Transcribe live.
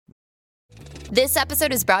This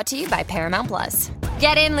episode is brought to you by Paramount Plus.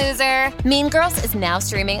 Get in, loser! Mean Girls is now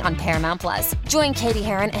streaming on Paramount Plus. Join Katie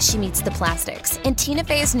Heron as she meets the plastics in Tina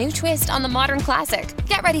Fey's new twist on the modern classic.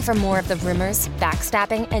 Get ready for more of the rumors,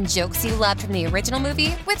 backstabbing, and jokes you loved from the original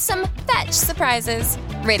movie with some fetch surprises.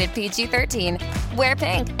 Rated PG-13. Wear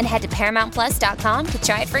pink and head to ParamountPlus.com to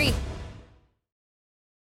try it free.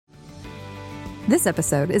 This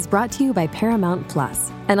episode is brought to you by Paramount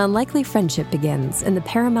Plus. An unlikely friendship begins in the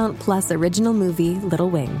Paramount Plus original movie Little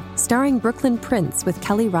Wing, starring Brooklyn Prince with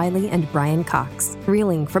Kelly Riley and Brian Cox.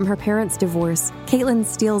 Reeling from her parents' divorce, Caitlin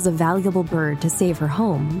steals a valuable bird to save her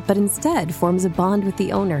home, but instead forms a bond with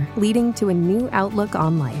the owner, leading to a new outlook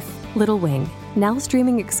on life. Little Wing, now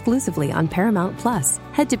streaming exclusively on Paramount Plus.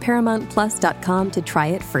 Head to ParamountPlus.com to try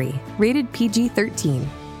it free. Rated PG-13.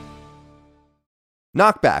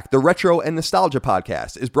 Knockback, the retro and nostalgia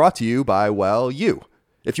podcast, is brought to you by, well, you.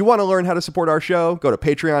 If you want to learn how to support our show, go to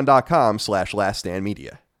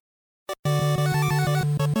patreon.com/laststandmedia.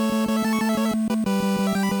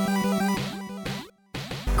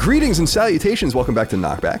 Greetings and salutations. Welcome back to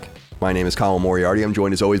Knockback. My name is Colin Moriarty. I'm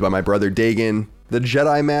joined as always by my brother Dagan, the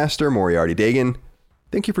Jedi Master Moriarty. Dagan,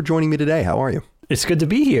 thank you for joining me today. How are you? It's good to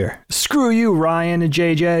be here. Screw you, Ryan and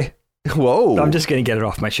JJ. Whoa! I'm just gonna get it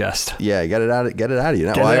off my chest. Yeah, get it out of you.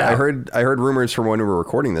 Now, I heard rumors from when we were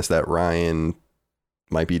recording this that Ryan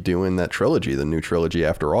might be doing that trilogy, the new trilogy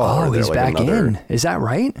after all. Oh, he's like back in. Is that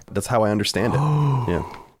right? That's how I understand it. Yeah.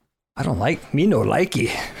 I don't like me no likey.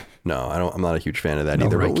 No, I don't. I'm not a huge fan of that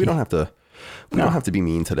either. But we don't have to. We don't have to be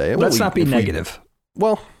mean today. Let's not be negative.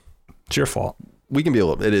 It's your fault. We can be a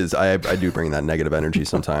little. It is. I do bring that negative energy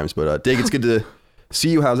sometimes. But Dig, it's good to see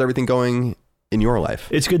you. How's everything going in your life?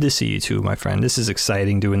 It's good to see you too, my friend. This is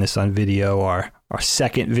exciting doing this on video, our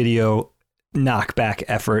second video knockback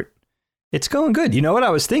effort. It's going good. You know what I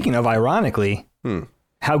was thinking of, ironically?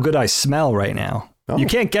 How good I smell right now. Oh. You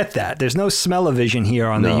can't get that. There's no smell-o-vision here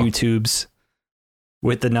on the YouTubes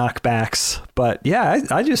with the knockbacks. But yeah,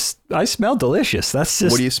 I smell delicious. That's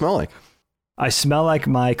just. What do you smell like? I smell like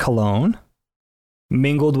my cologne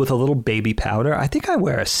mingled with a little baby powder. I think I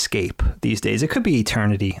wear Escape these days. It could be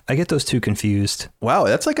Eternity. I get those two confused. Wow,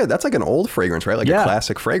 that's like an old fragrance, right? Like a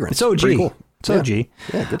classic fragrance. It's OG. Pretty cool. It's OG. Yeah,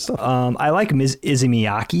 good stuff. I like Ms.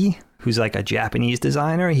 Izumiyaki, who's like a Japanese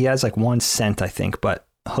designer. He has like one scent, I think, but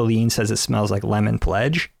Helene says it smells like Lemon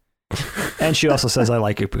Pledge. And she also says I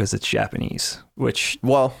like it because it's Japanese, which,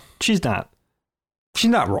 well, she's not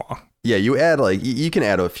wrong. Yeah, you add you can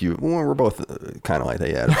add a few. Well, we're both kind of like that.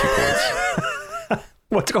 You add a few points.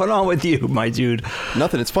 What's going on with you, my dude?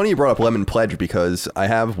 Nothing. It's funny you brought up Lemon Pledge because I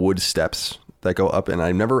have wood steps that go up, and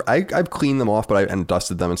I've cleaned them off, and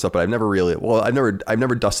dusted them and stuff, but I've never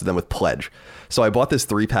dusted them with Pledge. So I bought this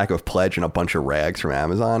 3-pack of Pledge and a bunch of rags from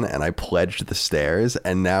Amazon, and I pledged the stairs,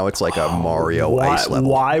 and now it's like a Mario ice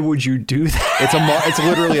level. Why would you do that? It's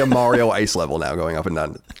literally a Mario ice level now, going up and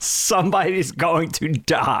down. Somebody's going to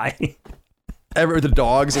die. The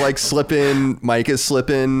dog's like slipping, Mike is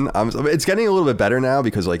slipping. It's getting a little bit better now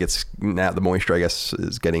because it's now the moisture, I guess,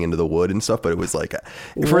 is getting into the wood and stuff. But it was like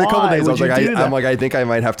for a couple of days, I was like, I think I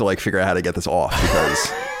might have to figure out how to get this off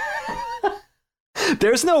because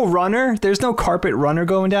there's no runner, there's no carpet runner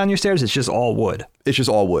going down your stairs. It's just all wood. It's just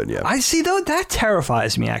all wood. Yeah, I see though. That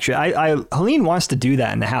terrifies me actually. Helene wants to do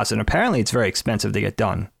that in the house, and apparently it's very expensive to get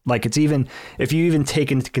done. Like it's even if you even take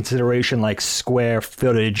into consideration like square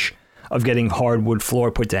footage of getting hardwood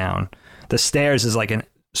floor put down, the stairs is like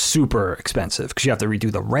super expensive because you have to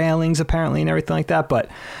redo the railings apparently and everything like that. But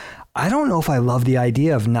I don't know if I love the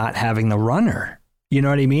idea of not having the runner. You know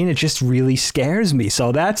what I mean? It just really scares me. So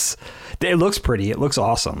it looks pretty. It looks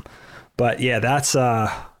awesome. But yeah, that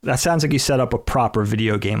sounds like you set up a proper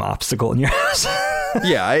video game obstacle in your house.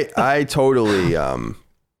 Yeah, I totally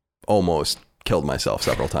almost killed myself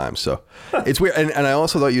several times. So it's weird. And I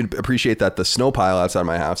also thought you'd appreciate that the snow pile outside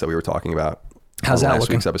my house that we were talking about. How's that last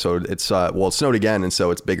looking? Week's episode. It's it snowed again, and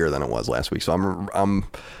so it's bigger than it was last week. So I'm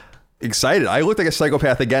excited. I looked like a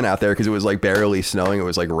psychopath again out there because it was like barely snowing. It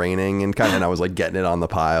was like raining and I was like getting it on the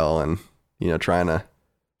pile and trying to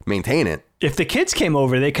maintain it. If the kids came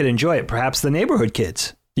over, they could enjoy it. Perhaps the neighborhood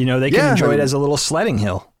kids. They can enjoy it as a little sledding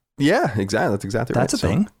hill. Yeah, exactly. That's exactly right. That's a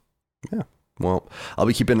thing. Yeah. Well, I'll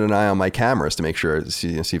be keeping an eye on my cameras to make sure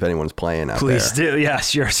see if anyone's playing out Please there. Please do.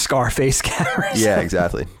 Yes, your Scarface cameras. Yeah,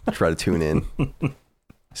 exactly. Try to tune in,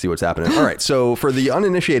 see what's happening. All right. So for the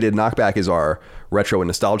uninitiated, Knockback is our retro and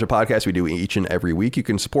nostalgia podcast we do each and every week. You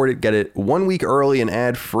can support it, get it 1 week early and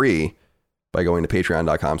ad free by going to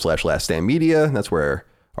patreon.com/laststandmedia. That's where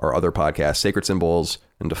our other podcasts, Sacred Symbols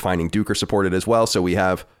and Defining Duke, are supported as well. So we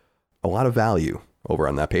have a lot of value over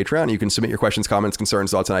on that Patreon. You can submit your questions, comments,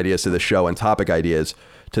 concerns, thoughts, and ideas to the show, and topic ideas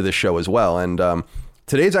to the show as well. And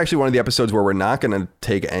today's actually one of the episodes where we're not going to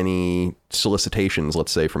take any solicitations,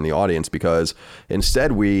 let's say, from the audience, because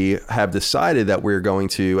instead we have decided that we're going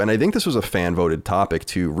to, and I think this was a fan voted topic,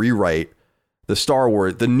 to rewrite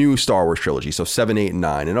the new Star Wars trilogy. So 7, 8, and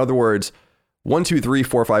 9. In other words, 1, 2, 3,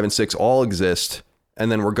 4, 5, and 6 all exist. And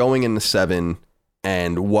then we're going into 7,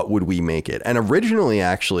 and what would we make it? And originally,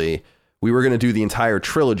 actually, we were going to do the entire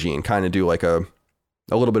trilogy and kind of do like a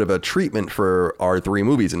little bit of a treatment for our 3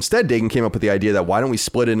 movies. Instead, Dagan came up with the idea that why don't we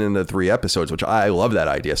split it into 3 episodes, which I love that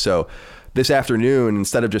idea. So this afternoon,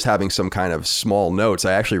 instead of just having some kind of small notes,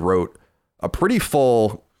 I actually wrote a pretty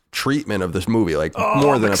full treatment of this movie, like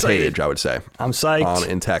more than a page, I would say. I'm psyched.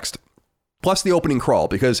 In text. Plus the opening crawl,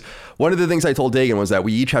 because one of the things I told Dagan was that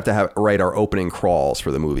we each have to write our opening crawls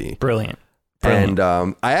for the movie. Brilliant. And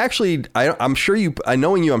I'm sure you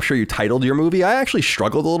titled your movie. I actually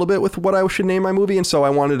struggled a little bit with what I should name my movie. And so I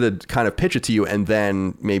wanted to kind of pitch it to you, and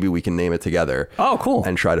then maybe we can name it together. Oh, cool.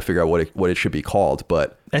 And try to figure out what it should be called.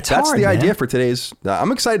 But that's the idea for today's.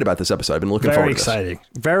 I'm excited about this episode. I've been looking forward to this. Very exciting.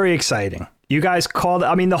 Very exciting. You guys called,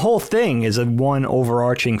 the whole thing is one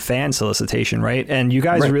overarching fan solicitation, right? And you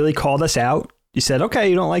guys really called us out. You said, okay,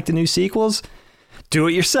 you don't like the new sequels? Do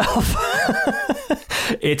it yourself.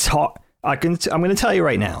 It's hard. I'm going to tell you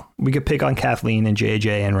right now, we could pick on Kathleen and JJ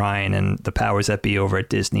and Ryan and the powers that be over at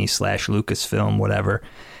Disney / Lucasfilm, whatever.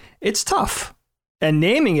 It's tough. And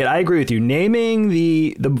naming it, I agree with you. Naming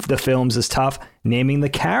the films is tough. Naming the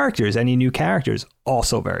characters, any new characters,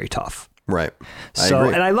 also very tough. Right.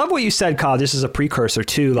 And I love what you said, Kyle. This is a precursor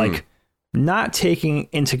to like not taking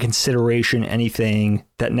into consideration anything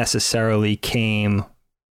that necessarily came,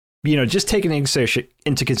 just taking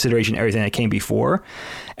into consideration everything that came before.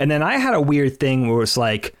 And then I had a weird thing where it's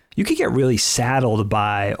like, you could get really saddled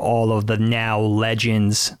by all of the now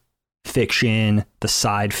legends fiction, the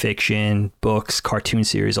side fiction, books, cartoon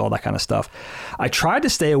series, all that kind of stuff. I tried to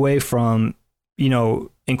stay away from,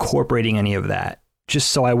 incorporating any of that,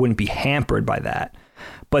 just so I wouldn't be hampered by that.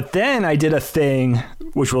 But then I did a thing,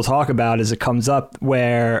 which we'll talk about as it comes up,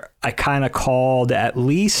 where I kind of called at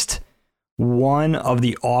least one of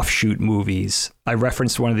the offshoot movies. I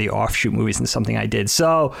referenced one of the offshoot movies in something I did.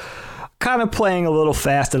 So kind of playing a little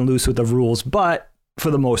fast and loose with the rules, but for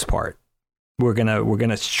the most part, we're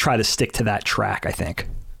gonna try to stick to that track, I think.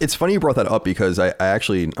 It's funny you brought that up, because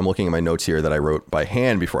I'm looking at my notes here that I wrote by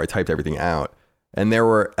hand before I typed everything out. And there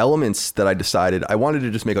were elements that I decided I wanted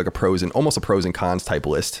to just make like almost a pros and cons type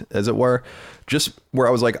list, as it were, just where I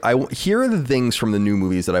was like, here are the things from the new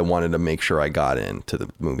movies that I wanted to make sure I got into the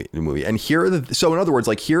movie. And so in other words,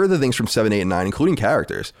 like, here are the things from 7, 8, and 9, including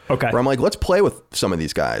characters. Okay. Where I'm like, let's play with some of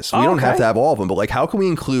these guys. We don't have to have all of them, but like, how can we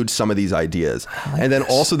include some of these ideas? And then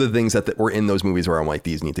also the things that were in those movies where I'm like,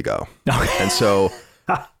 these need to go. Okay. And so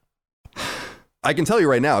I can tell you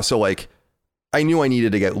right now. So like, I knew I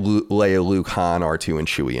needed to get Leia, Luke, Han, R2, and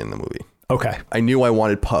Chewie in the movie. Okay. I knew I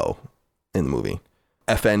wanted Poe in the movie.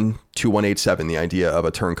 FN 2187, the idea of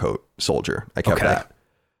a turncoat soldier. I kept that.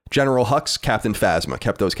 General Hux, Captain Phasma,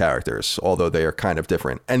 kept those characters, although they are kind of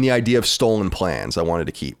different. And the idea of stolen plans, I wanted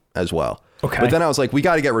to keep as well. Okay. But then I was like, we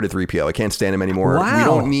got to get rid of 3PO. I can't stand him anymore. Wow.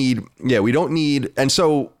 We don't need, and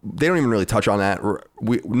so they don't even really touch on that.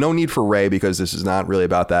 No need for Rey, because this is not really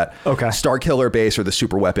about that. Okay. Starkiller Base or the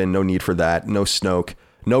super weapon, no need for that. No Snoke,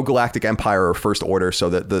 no Galactic Empire or First Order, so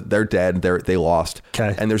that they're dead. They lost.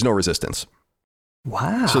 Okay. And there's no resistance.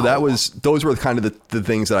 Wow. So those were kind of the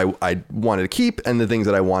things that I wanted to keep and the things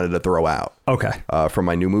that I wanted to throw out. Okay. From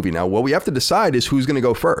my new movie. Now, what we have to decide is who's going to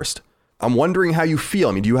go first. I'm wondering how you feel.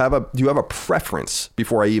 I mean, do you have a preference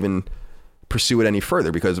before I even pursue it any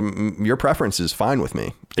further? Because your preference is fine with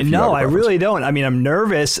me. No, I really don't. I mean, I'm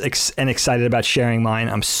nervous and excited about sharing mine.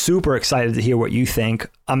 I'm super excited to hear what you think.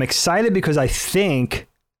 I'm excited because I think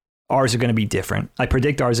ours are going to be different. I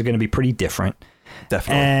predict ours are going to be pretty different.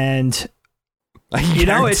 Definitely. And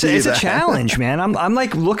it's a challenge, man. I'm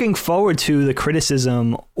like looking forward to the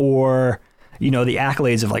criticism or, the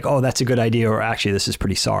accolades of like, oh, that's a good idea, or actually this is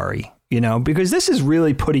pretty sorry. Because this is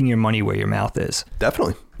really putting your money where your mouth is.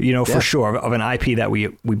 Definitely. For sure, of an IP that we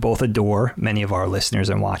both adore, many of our listeners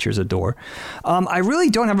and watchers adore. I really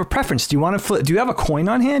don't have a preference. Do you want to flip? Do you have a coin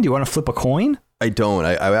on hand? Do you want to flip a coin? I don't.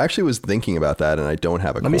 I actually was thinking about that, and I don't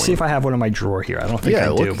have a coin. Let me see if I have one in my drawer here. I don't think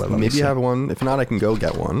I do, but maybe you have one. If not, I can go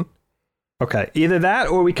get one. Okay. Either that,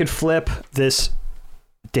 or we could flip this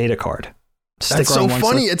data card. That's so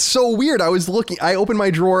funny. It's so weird. I opened my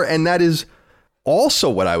drawer, and that is also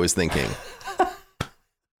what I was thinking.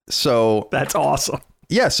 So that's awesome.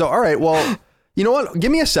 Yeah. So, all right. Well, you know what?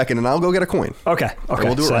 Give me a second and I'll go get a coin. Okay.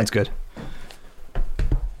 We'll do it. Sounds good.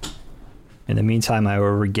 In the meantime, I will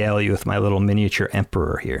regale you with my little miniature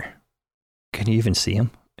emperor here. Can you even see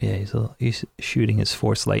him? Yeah, he's shooting his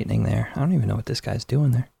force lightning there. I don't even know what this guy's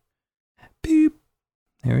doing there. Beep.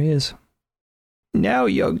 There he is. Now,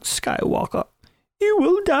 young Skywalker, you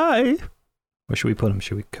will die. Where should we put him?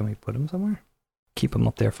 Can we put him somewhere? Keep him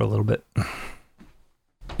up there for a little bit.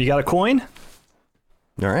 You got a coin?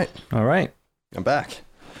 All right. I'm back.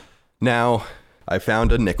 Now, I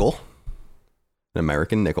found a nickel. An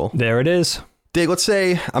American nickel. There it is. Dig, let's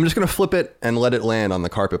say I'm just going to flip it and let it land on the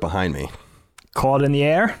carpet behind me. Call it in the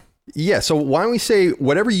air? Yeah, so why don't we say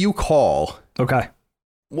whatever you call. Okay.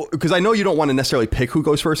 Well, because I know you don't want to necessarily pick who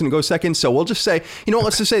goes first and who goes second, so we'll just say, you know what,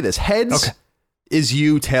 let's just say this. Heads is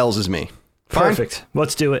you, tails is me. Fine? Perfect.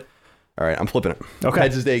 Let's do it. All right, I'm flipping it. Okay.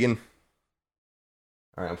 Heads is Dagan.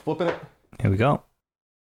 All right, I'm flipping it. Here we go.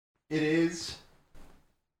 It is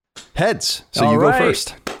heads. So you go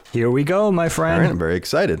first. Here we go, my friend. All right, I'm very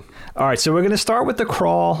excited. All right, so we're going to start with the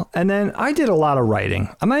crawl, and then I did a lot of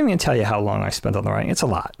writing. I'm not even going to tell you how long I spent on the writing. It's a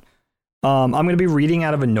lot. I'm going to be reading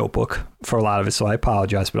out of a notebook for a lot of it, so I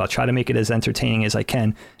apologize, but I'll try to make it as entertaining as I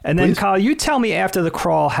can. And then, Kyle, you tell me after the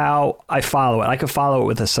crawl how I follow it. I could follow it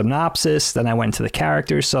with a synopsis, then I went into the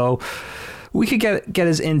characters, so we could get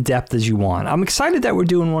as in-depth as you want. I'm excited that we're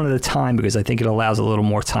doing one at a time because I think it allows a little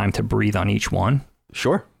more time to breathe on each one.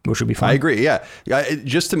 Sure. Which would be fun. I agree, yeah.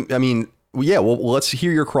 Well, let's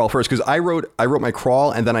hear your crawl first, because I wrote my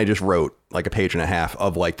crawl, and then I just wrote like a page and a half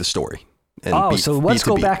of like the story. So let's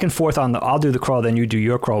go back and forth on I'll do the crawl, then you do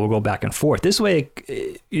your crawl. We'll go back and forth. This way,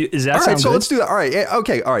 is that all right? So good? Let's do that. All right. Yeah,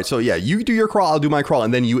 okay. All right. So yeah, you do your crawl, I'll do my crawl,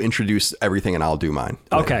 and then you introduce everything, and I'll do mine.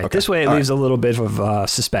 Okay. This way, it leaves a little bit of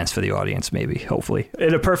suspense for the audience, maybe. Hopefully,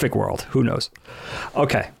 in a perfect world, who knows?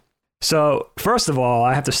 Okay. So first of all,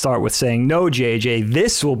 I have to start with saying, no, JJ,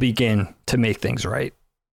 this will begin to make things right.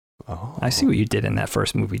 Oh. I see what you did in that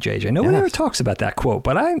first movie, JJ. Nobody ever talks about that quote,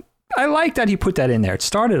 but I like that he put that in there. It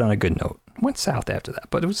started on a good note. Went south after that,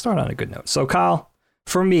 but it would start on a good note. So, Kyle,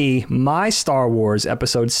 for me, my Star Wars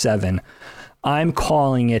Episode 7, I'm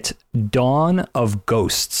calling it Dawn of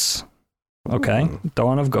Ghosts. Okay?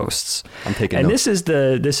 Dawn of Ghosts. I'm taking notes.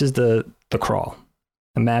 And this is the crawl.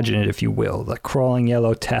 Imagine it, if you will. The crawling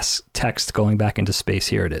yellow text going back into space.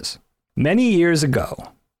 Here it is. Many years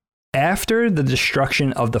ago, after the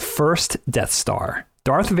destruction of the first Death Star,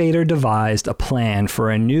 Darth Vader devised a plan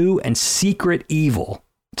for a new and secret evil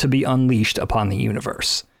to be unleashed upon the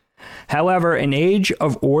universe. However, an age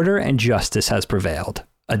of order and justice has prevailed.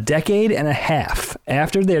 A decade and a half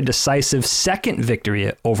after their decisive second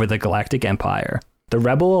victory over the Galactic Empire, the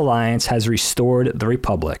Rebel Alliance has restored the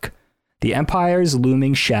Republic. The Empire's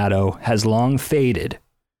looming shadow has long faded,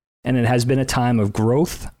 and it has been a time of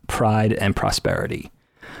growth, pride, and prosperity.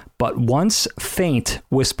 But once faint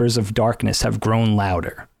whispers of darkness have grown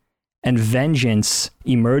louder, and vengeance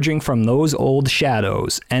emerging from those old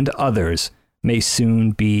shadows and others may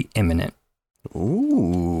soon be imminent.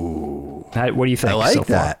 Ooh. What do you think? I like so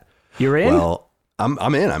far? that. You're in? Well, I'm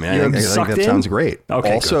in. I mean, I think that sounds great.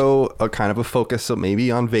 Okay, also, a kind of a focus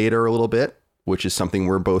maybe on Vader a little bit, which is something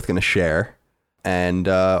we're both going to share. And,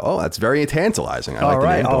 that's very tantalizing. I like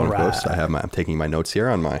the name Dawn of Ghosts. I'm taking my notes here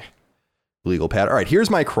on my legal pad. All right, here's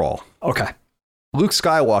my crawl. Okay. Luke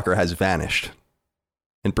Skywalker has vanished.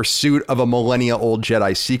 In pursuit of a millennia-old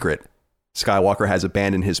Jedi secret, Skywalker has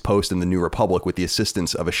abandoned his post in the New Republic with the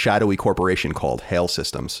assistance of a shadowy corporation called Hail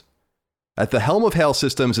Systems. At the helm of Hail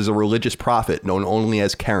Systems is a religious prophet known only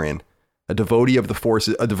as Karen, a devotee of the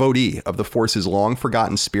Force's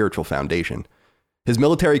long-forgotten spiritual foundation. His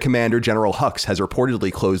military commander, General Hux, has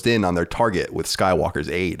reportedly closed in on their target with Skywalker's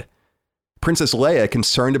aid. Princess Leia,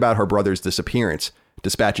 concerned about her brother's disappearance,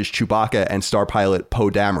 dispatches Chewbacca and star pilot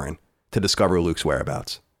Poe Dameron to discover Luke's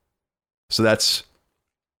whereabouts. So that's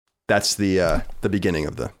the beginning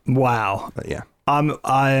of the. Wow. Yeah.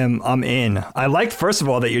 I'm in. I like, first of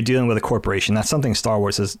all, that you're dealing with a corporation. That's something Star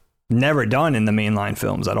Wars has never done in the mainline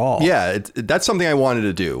films at all. Yeah, that's something I wanted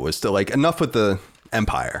to do, was to enough with the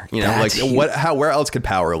Empire. Where else could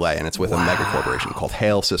power lay? And it's with a mega corporation called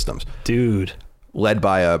Hail Systems. Dude. Led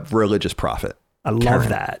by a religious prophet. I love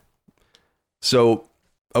that. So,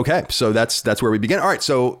 okay. So that's where we begin. All right.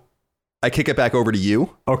 So I kick it back over to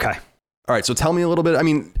you. Okay. All right. So tell me a little bit. I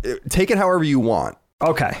mean, take it however you want.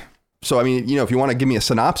 Okay. So, I mean, if you want to give me a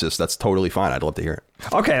synopsis, that's totally fine. I'd love to hear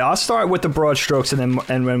it. Okay. I'll start with the broad strokes and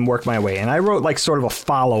then work my way. And I wrote sort of a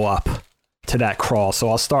follow-up to that crawl. So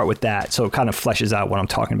I'll start with that. So it kind of fleshes out what I'm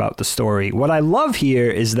talking about, the story. What I love here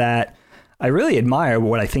is that I really admire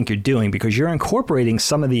what I think you're doing, because you're incorporating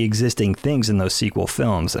some of the existing things in those sequel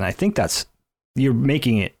films. And I think you're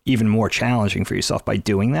making it even more challenging for yourself by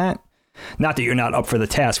doing that. Not that you're not up for the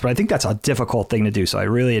task, but I think that's a difficult thing to do. So I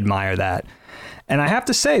really admire that. And I have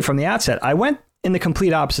to say from the outset, I went in the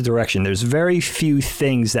complete opposite direction. There's very few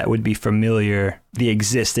things that would be familiar, the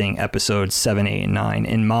existing episodes 7, 8, and 9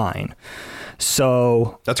 in mine.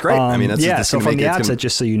 So that's great. I mean, that's so from the outset,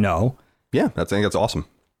 just so you know. Yeah, I think that's awesome.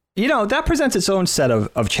 You know, that presents its own set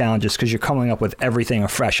of challenges because you're coming up with everything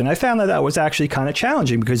afresh. And I found that was actually kind of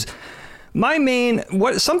challenging because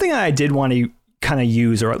something I did want to kind of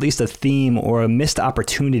use, or at least a theme or a missed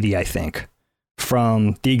opportunity, I think,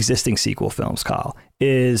 from the existing sequel films, Kyle,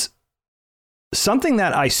 is something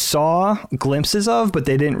that I saw glimpses of, but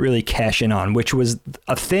they didn't really cash in on, which was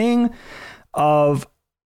a thing of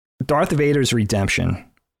Darth Vader's redemption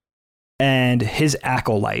and his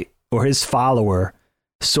acolyte or his follower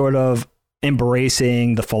sort of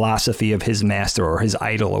embracing the philosophy of his master or his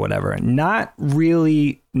idol or whatever, not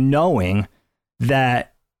really knowing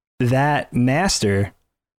that that master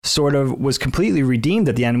sort of was completely redeemed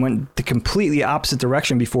at the end, went the completely opposite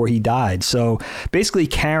direction before he died. So basically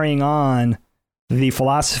carrying on the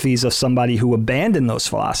philosophies of somebody who abandoned those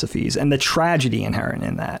philosophies and the tragedy inherent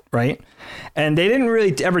in that, right? And they didn't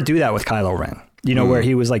really ever do that with Kylo Ren, you know, where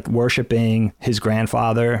he was like worshiping his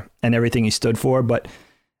grandfather and everything he stood for, but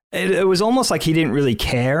it was almost like he didn't really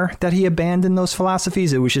care that he abandoned those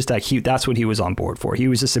philosophies. It was just that that's what he was on board for. He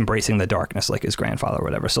was just embracing the darkness like his grandfather or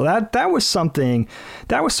whatever. So that was something,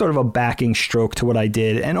 that was sort of a backing stroke to what I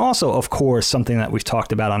did. And also, of course, something that we've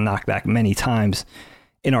talked about on Knockback many times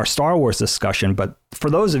in our Star Wars discussion. But for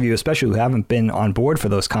those of you, especially who haven't been on board for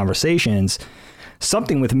those conversations,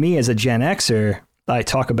 something with me as a Gen Xer that I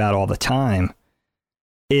talk about all the time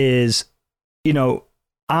is, you know,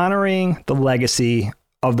 honoring the legacy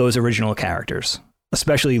of those original characters,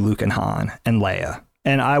 especially Luke and Han and Leia.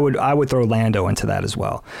 And I would throw Lando into that as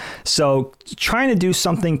well. So trying to do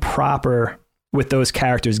something proper with those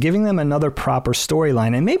characters, giving them another proper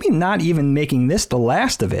storyline, and maybe not even making this the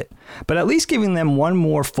last of it, but at least giving them one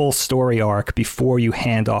more full story arc before you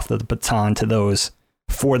hand off the baton to those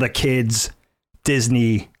for the kids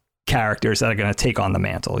Disney characters that are going to take on the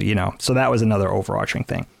mantle, you know? So that was another overarching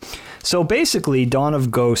thing. So basically, Dawn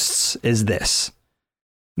of Ghosts is this.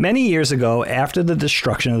 Many years ago, after the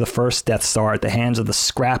destruction of the first Death Star at the hands of the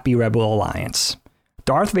scrappy Rebel Alliance,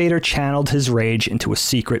 Darth Vader channeled his rage into a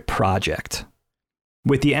secret project.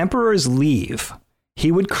 With the Emperor's leave,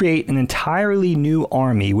 he would create an entirely new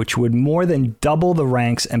army which would more than double the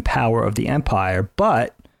ranks and power of the Empire,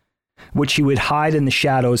 but which he would hide in the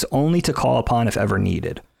shadows only to call upon if ever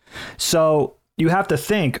needed. So you have to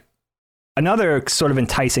think, another sort of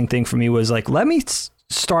enticing thing for me was like, let me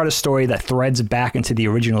start a story that threads back into the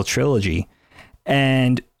original trilogy,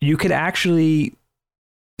 and you could actually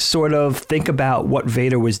sort of think about what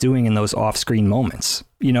Vader was doing in those off-screen moments,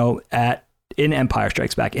 you know, in Empire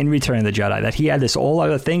Strikes Back, in Return of the Jedi, that he had this whole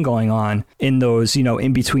other thing going on in those, you know,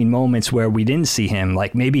 in between moments where we didn't see him.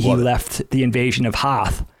 Like maybe he left the invasion of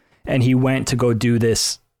Hoth and he went to go do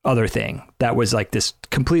this other thing that was like this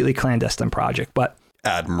completely clandestine project. But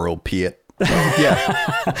Admiral Piet.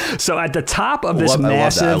 Yeah. So at the top of this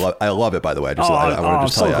massive, I love it. By the way, I want to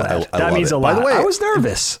just tell you, I that means it. a lot. By the way, I was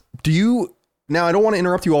nervous. Do you? Now, I don't want to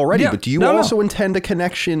interrupt you already, but do you also no. intend a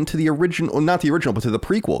connection to the original, not the original, but to the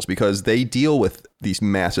prequels, because they deal with these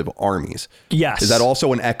massive armies? Yes. Is that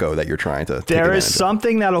also an echo that you're trying to? There is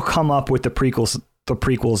something that'll come up with the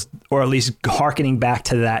prequels, or at least hearkening back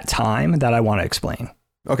to that time that I want to explain.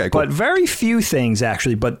 Okay, cool. But very few things,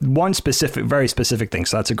 actually, but one very specific thing.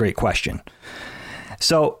 So that's a great question.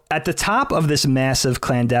 So at the top of this massive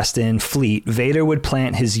clandestine fleet, Vader would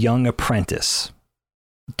plant his young apprentice,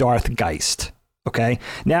 Darth Geist. Okay.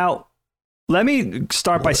 Now, let me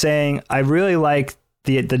start by saying I really like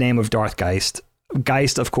the name of Darth Geist.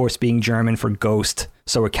 Geist, of course, being German for ghost.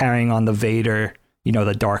 So we're carrying on the Vader, you know,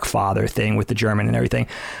 the Dark Father thing with the German and everything.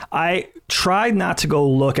 I tried not to go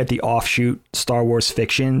look at the offshoot Star Wars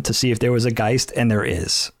fiction to see if there was a Geist, and there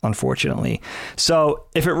is, unfortunately. So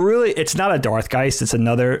if it's not a Darth Geist, it's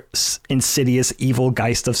another insidious evil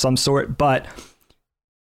Geist of some sort. But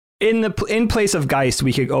in place of Geist,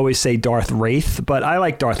 we could always say Darth Wraith, but I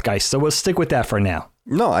like Darth Geist, so we'll stick with that for now.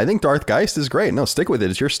 No, I think Darth Geist is great. No, stick with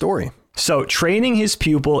it. It's your story. So training his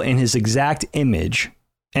pupil in his exact image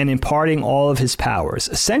and imparting all of his powers,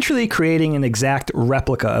 essentially creating an exact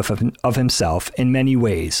replica of himself in many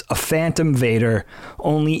ways, a phantom Vader,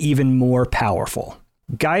 only even more powerful.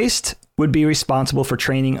 Geist would be responsible for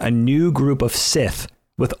training a new group of Sith,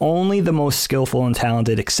 with only the most skillful and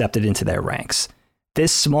talented accepted into their ranks.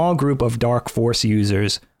 This small group of Dark Force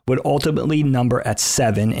users would ultimately number at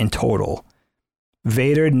 7 in total.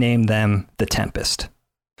 Vader named them the Tempest.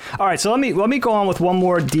 All right, so let me go on with one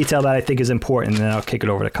more detail that I think is important, and then I'll kick it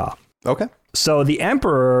over to Kyle. Okay. So the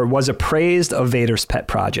Emperor was appraised of Vader's pet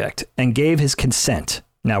project and gave his consent.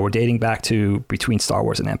 Now we're dating back to between Star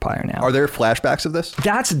Wars and Empire now. Are there flashbacks of this?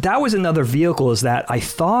 That was another vehicle, is that I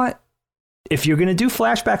thought if you're going to do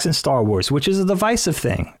flashbacks in Star Wars, which is a divisive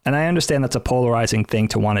thing, and I understand that's a polarizing thing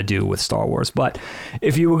to want to do with Star Wars, but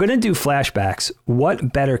if you were going to do flashbacks,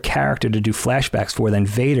 what better character to do flashbacks for than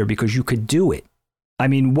Vader? Because you could do it. I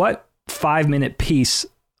mean, what 5-minute piece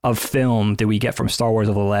of film did we get from Star Wars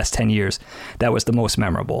over the last 10 years that was the most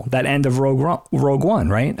memorable? That end of Rogue One,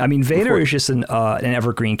 right? I mean, Vader is just an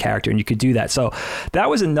evergreen character, and you could do that. So that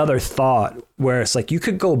was another thought where it's like you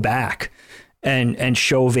could go back and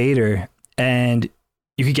show Vader, and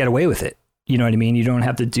you could get away with it. You know what I mean? You don't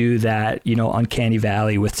have to do that, Uncanny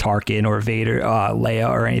Valley with Tarkin or Vader, Leia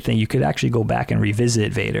or anything. You could actually go back and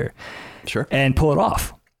revisit Vader, sure, and pull it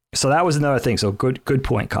off. So that was another thing. So good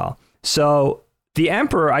point, Kyle. So the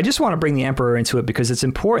Emperor, I just want to bring the Emperor into it because it's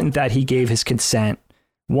important that he gave his consent,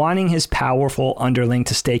 wanting his powerful underling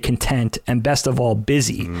to stay content and best of all,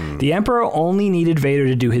 busy. The Emperor only needed Vader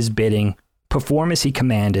to do his bidding, perform as he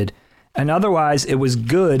commanded, and otherwise it was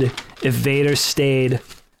good if Vader stayed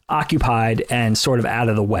occupied and sort of out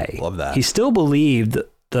of the way. Love that. He still believed,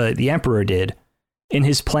 the Emperor did, in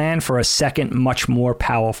his plan for a second, much more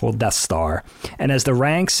powerful Death Star. And as the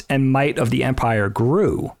ranks and might of the Empire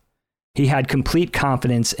grew, he had complete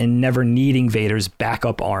confidence in never needing Vader's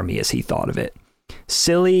backup army, as he thought of it.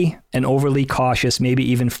 Silly and overly cautious, maybe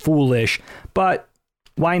even foolish, but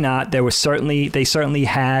why not? They certainly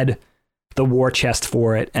had the war chest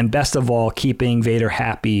for it, and best of all, keeping Vader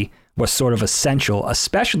happy was sort of essential,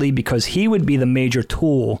 especially because he would be the major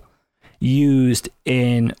tool used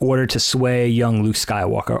in order to sway young Luke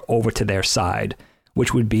Skywalker over to their side,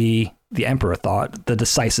 which would be, the Emperor thought, the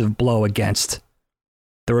decisive blow against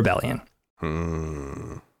the rebellion.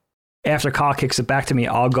 After Kyle kicks it back to me,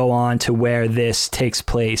 I'll go on to where this takes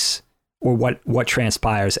place, or what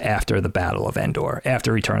transpires after the Battle of Endor,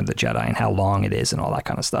 after Return of the Jedi, and how long it is and all that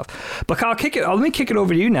kind of stuff. But Kyle, let me kick it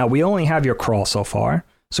over to you now. We only have your crawl so far,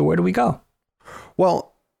 so where do we go?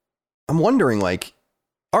 Well, I'm wondering,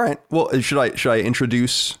 all right, well, should I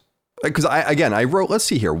introduce? Because I wrote, let's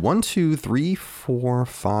see here, 1, 2, 3, 4,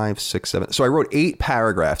 5, 6, 7. So I wrote 8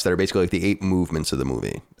 paragraphs that are basically like the 8 movements of the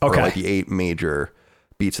movie. Okay. Or like the 8 major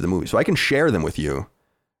beats of the movie. So I can share them with you,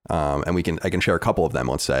 and I can share a couple of them,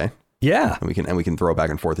 let's say. Yeah. And we can throw back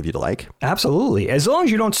and forth if you'd like. Absolutely. As long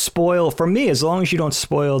as you don't spoil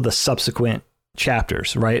the subsequent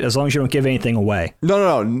chapters, right? As long as you don't give anything away.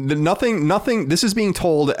 No. Nothing. This is being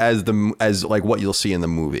told as like what you'll see in the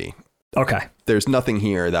movie. Okay. There's nothing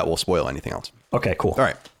here that will spoil anything else. Okay, cool. All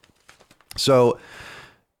right. So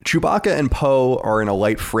Chewbacca and Poe are in a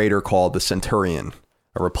light freighter called the Centurion,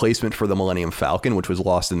 a replacement for the Millennium Falcon, which was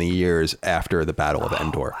lost in the years after the Battle of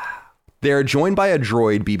Endor. Wow. They are joined by a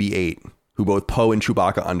droid, BB-8, who both Poe and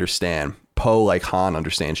Chewbacca understand. Poe, like Han,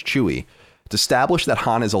 understands Chewie. It's established that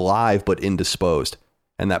Han is alive but indisposed,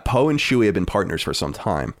 and that Poe and Chewie have been partners for some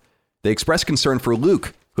time. They express concern for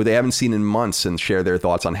Luke, who they haven't seen in months, and share their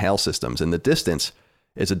thoughts on hail systems. In the distance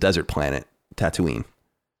is a desert planet, Tatooine.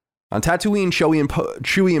 On Tatooine,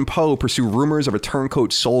 Chewie and Poe pursue rumors of a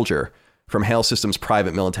turncoat soldier from Hail System's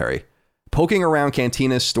private military. Poking around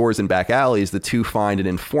cantinas, stores, and back alleys, the two find an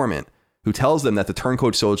informant who tells them that the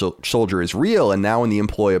turncoat soldier is real and now in the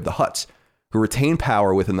employ of the Hutts, who retain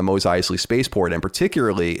power within the Mos Eisley spaceport and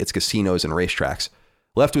particularly its casinos and racetracks.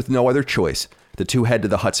 Left with no other choice, the two head to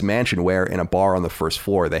the Hutts mansion where, in a bar on the first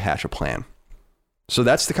floor, they hatch a plan. So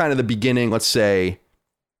that's the kind of the beginning, let's say,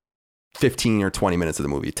 15 or 20 minutes of the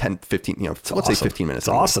movie, 10, 15, let's say 15 minutes.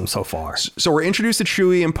 It's awesome so far. So we're introduced to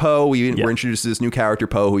Chewie and Poe. We're introduced to this new character,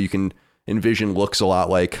 Poe, who you can envision looks a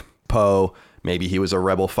lot like Poe. Maybe he was a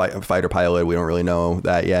rebel fighter pilot. We don't really know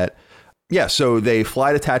that yet. Yeah, so they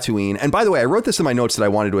fly to Tatooine. And by the way, I wrote this in my notes that I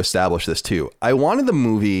wanted to establish this too. I wanted the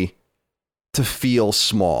movie to feel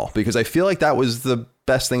small because I feel like that was the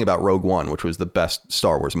best thing about Rogue One, which was the best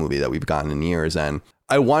Star Wars movie that we've gotten in years. And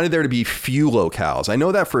I wanted there to be few locales. I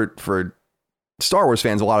know that for Star Wars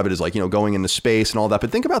fans, a lot of it is like, going into space and all that.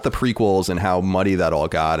 But think about the prequels and how muddy that all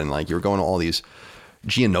got. And like you're going to all these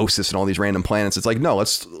Geonosis and all these random planets. It's like, no,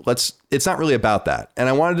 let's it's not really about that. And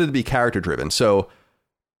I wanted it to be character driven. So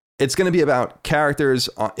it's going to be about characters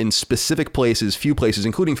in specific places, few places,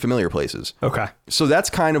 including familiar places. Okay. So that's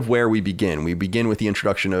kind of where we begin. We begin with the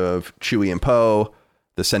introduction of Chewie and Poe,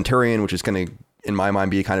 the Centurion, which is going to, in my mind,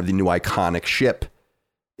 be kind of the new iconic ship.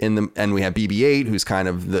 And we have BB-8, who's kind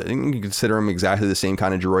of you can consider him exactly the same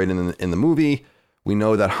kind of droid in the movie. We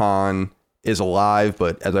know that Han is alive,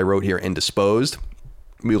 but as I wrote here, indisposed.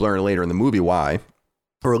 we learn later in the movie why,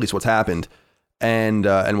 or at least what's happened. And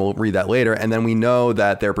we'll read that later. And then we know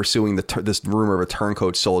that they're pursuing this rumor of a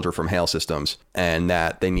turncoat soldier from Hale Systems, and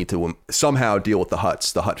that they need to somehow deal with the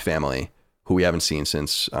Hutt family, who we haven't seen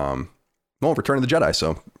since, Return of the Jedi.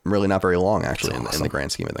 So really not very long, actually, in the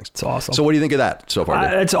grand scheme of things. It's awesome. So what do you think of that so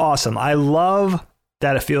far? It's awesome. I love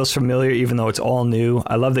that it feels familiar, even though it's all new.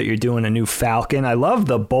 I love that you're doing a new Falcon. I love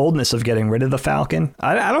the boldness of getting rid of the Falcon.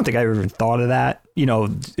 I don't think I even thought of that,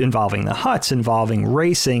 involving the Hutts, involving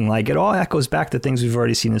racing. Like, it all echoes back to things we've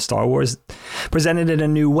already seen in Star Wars, presented in a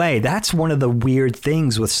new way. That's one of the weird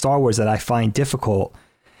things with Star Wars that I find difficult,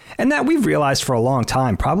 and that we've realized for a long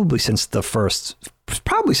time, probably since the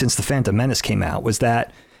Phantom Menace came out, was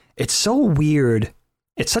that it's so weird.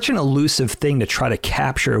 It's such an elusive thing to try to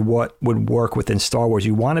capture what would work within Star Wars.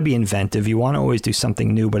 You want to be inventive. You want to always do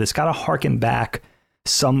something new, but it's got to harken back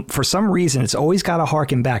for some reason. It's always got to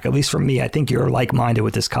harken back, at least for me. I think you're like-minded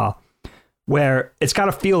with this, Kyle, where it's got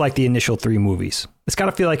to feel like the initial 3 movies. It's got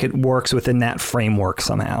to feel like it works within that framework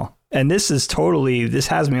somehow. And this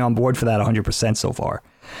has me on board for that 100% so far,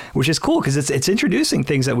 which is cool because it's introducing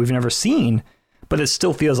things that we've never seen, but it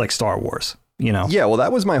still feels like Star Wars, Yeah, well,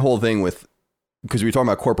 that was my whole thing because we were talking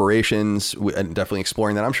about corporations and definitely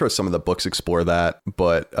exploring that. I'm sure some of the books explore that,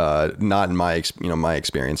 but not in my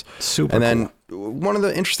experience. Super. And then one of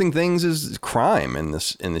the interesting things is crime in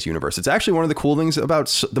this universe. It's actually one of the cool things about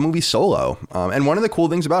the movie Solo. And one of the cool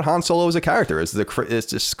things about Han Solo as a character is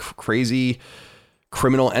it's this crazy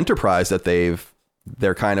criminal enterprise that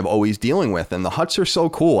they're kind of always dealing with. And the Hutts are so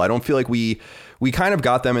cool. I don't feel like we kind of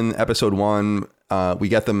got them in episode 1. We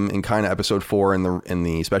get them in kind of episode 4 in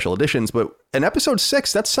the special editions, but in episode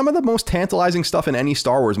 6, that's some of the most tantalizing stuff in any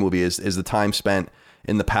Star Wars movie is the time spent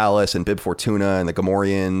in the palace and Bib Fortuna and the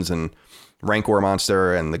Gamorreans and Rancor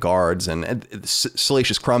Monster and the guards and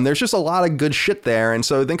Salacious Crumb. There's just a lot of good shit there. And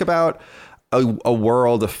so think about a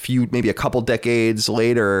world maybe a couple decades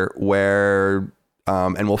later where,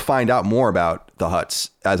 and we'll find out more about the Hutts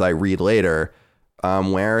as I read later,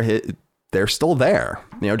 where they're still there.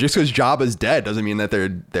 Just because Jabba's dead doesn't mean that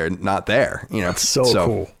they're not there. It's so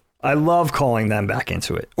cool. I love calling them back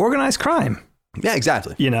into it. Organized crime. Yeah,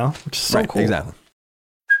 exactly. Which is so cool. Exactly.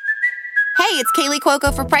 Hey, it's Kaylee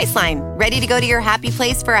Cuoco for Priceline. Ready to go to your happy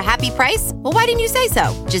place for a happy price? Well, why didn't you say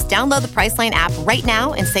so? Just download the Priceline app right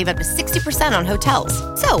now and save up to 60% on hotels.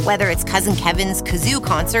 So whether it's Cousin Kevin's Kazoo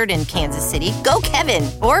Concert in Kansas City, go Kevin,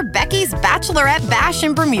 or Becky's Bachelorette Bash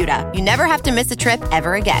in Bermuda, you never have to miss a trip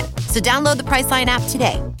ever again. So download the Priceline app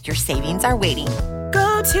today. Your savings are waiting.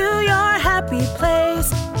 Go to your happy place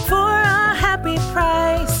for a happy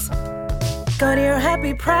price. Go to your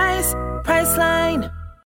happy price, Priceline.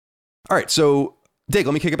 All right, so Dig,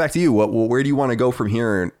 let me kick it back to you. Where do you want to go from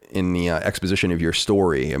here in the exposition of your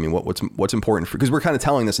story? I mean, what's important because we're kind of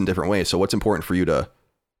telling this in different ways. So what's important for you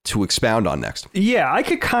to expound on next? Yeah, I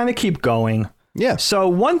could kind of keep going. Yeah. So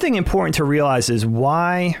one thing important to realize is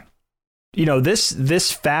why,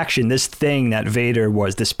 this faction, this thing that Vader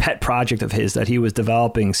was, this pet project of his that he was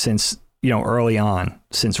developing since early on,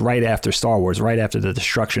 since right after Star Wars, right after the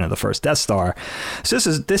destruction of the first Death Star. So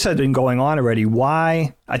this had been going on already.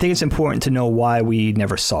 Why? I think it's important to know why we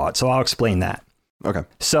never saw it. So I'll explain that. Okay.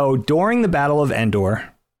 So during the Battle of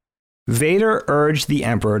Endor, Vader urged the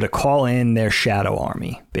Emperor to call in their Shadow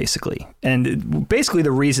Army, basically. And basically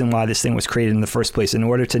the reason why this thing was created in the first place, in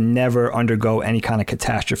order to never undergo any kind of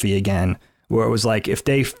catastrophe again, where it was like if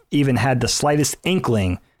they even had the slightest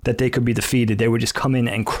inkling that they could be defeated, they would just come in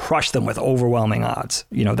and crush them with overwhelming odds.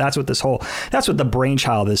 That's what the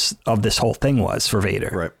brainchild of this whole thing was for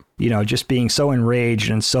Vader. Right. Just being so enraged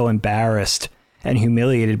and so embarrassed and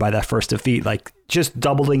humiliated by that first defeat, like just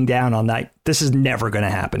doubling down on that. This is never going to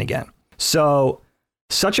happen again. So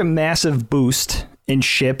such a massive boost in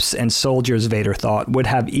ships and soldiers, Vader thought, would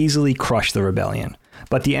have easily crushed the rebellion.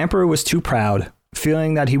 But the Emperor was too proud,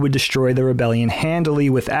 feeling that he would destroy the rebellion handily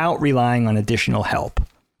without relying on additional help.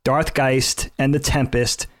 Darth Geist and the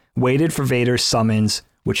Tempest waited for Vader's summons,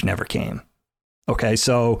 which never came. Okay,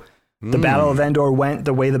 so the Battle of Endor went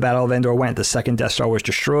the way the Battle of Endor went. The second Death Star was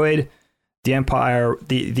destroyed. The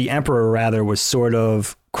Emperor rather, was sort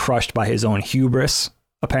of crushed by his own hubris,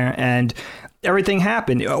 apparently, and everything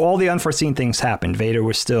happened. All the unforeseen things happened. Vader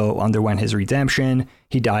underwent his redemption.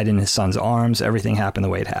 He died in his son's arms. Everything happened the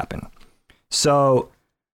way it happened. So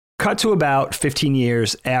cut to about 15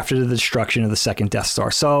 years after the destruction of the second Death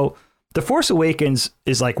Star. So The Force Awakens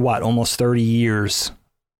is like, almost 30 years,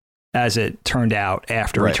 as it turned out,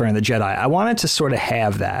 after Return of the Jedi. I wanted to sort of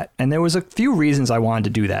have that. And there was a few reasons I wanted to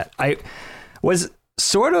do that. I was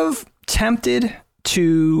sort of tempted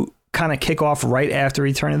to kind of kick off right after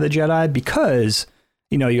Return of the Jedi because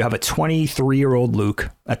you have a 23-year-old Luke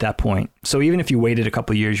at that point. So even if you waited a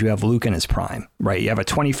couple of years, you have Luke in his prime, right? You have a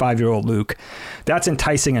 25-year-old Luke. That's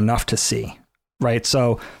enticing enough to see, right?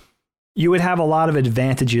 So you would have a lot of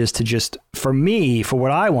advantages to just, for me, for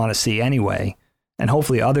what I want to see anyway, and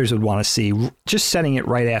hopefully others would want to see, just setting it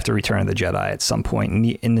right after Return of the Jedi at some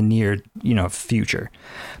point in the near, future.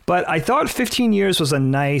 But I thought 15 years was a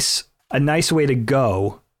nice way to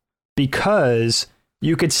go, because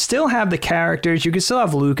you could still have the characters. You could still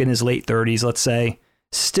have Luke in his late 30s, let's say,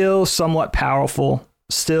 still somewhat powerful,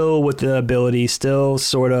 still with the ability, still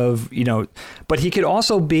sort of, but he could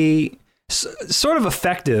also be sort of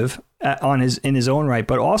effective in his own right,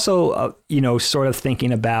 but also, sort of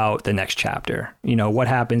thinking about the next chapter. What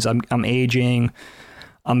happens? I'm aging.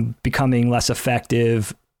 I'm becoming less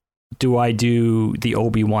effective. Do I do the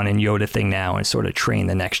Obi-Wan and Yoda thing now and sort of train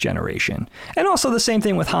the next generation? And also the same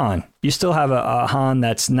thing with Han. You still have a Han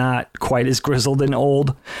that's not quite as grizzled and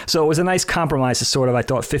old. So it was a nice compromise to sort of, I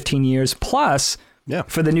thought, 15 years plus. Yeah.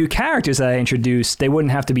 For the new characters that I introduced, they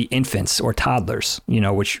wouldn't have to be infants or toddlers,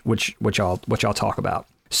 which I'll talk about.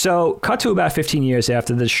 So cut to about 15 years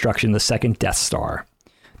after the destruction of the second Death Star.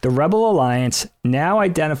 The Rebel Alliance, now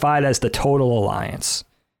identified as the Total Alliance.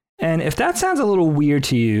 And if that sounds a little weird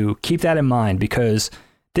to you, keep that in mind, because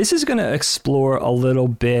this is going to explore a little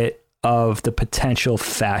bit of the potential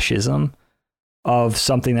fascism of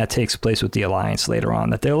something that takes place with the Alliance later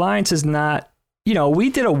on. That the Alliance is not,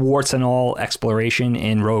 we did a warts and all exploration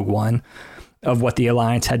in Rogue One of what the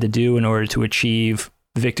Alliance had to do in order to achieve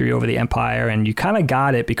victory over the Empire, and you kind of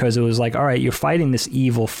got it because it was like, all right, you're fighting this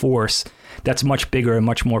evil force that's much bigger and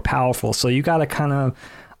much more powerful, so you got to kind of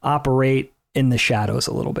operate in the shadows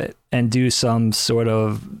a little bit and do some sort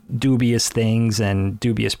of dubious things and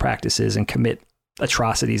dubious practices and commit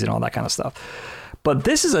atrocities and all that kind of stuff. But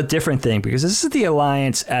this is a different thing, because this is the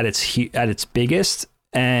Alliance at its biggest,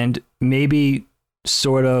 and maybe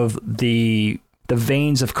sort of the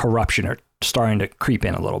veins of corruption are starting to creep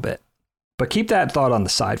in a little bit. But keep that thought on the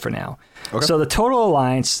side for now. Okay. So the Total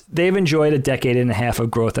Alliance, they've enjoyed a decade and a half of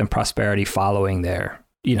growth and prosperity following their,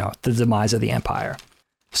 the demise of the Empire.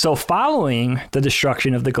 So following the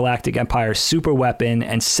destruction of the Galactic Empire's super weapon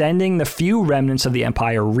and sending the few remnants of the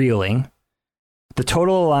Empire reeling, the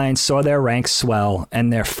Total Alliance saw their ranks swell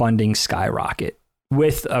and their funding skyrocket,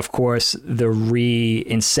 with, of course, the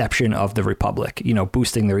re-inception of the Republic,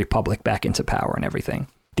 boosting the Republic back into power and everything.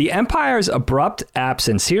 The Empire's abrupt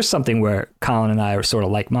absence, here's something where Colin and I are sort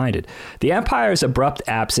of like-minded. The Empire's abrupt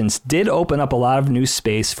absence did open up a lot of new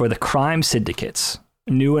space for the crime syndicates,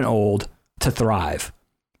 new and old, to thrive.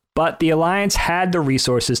 But the Alliance had the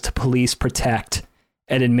resources to police, protect,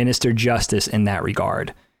 and administer justice in that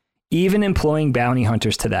regard, even employing bounty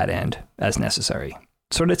hunters to that end as necessary.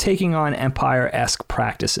 Sort of taking on Empire-esque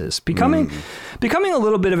practices, becoming a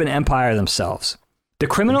little bit of an empire themselves. The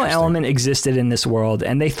criminal element existed in this world,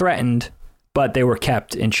 and they threatened, but they were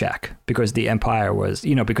kept in check because the Empire was,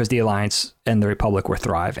 because the Alliance and the Republic were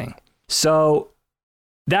thriving. So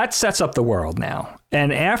that sets up the world now.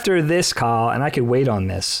 And after this, Kyle, and I could wait on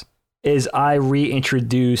this, is I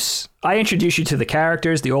introduce you to the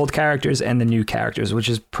characters, the old characters and the new characters, which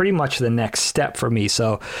is pretty much the next step for me.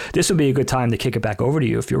 So this would be a good time to kick it back over to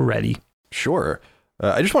you if you're ready. Sure.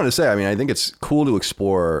 I just wanted to say, I think it's cool to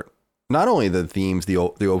explore not only the themes, the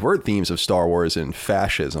overt themes of Star Wars and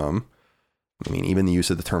fascism. Even the use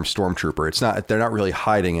of the term stormtrooper, they're not really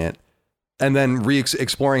hiding it. And then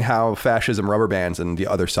exploring how fascism rubber bands and the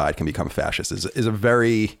other side can become fascist is a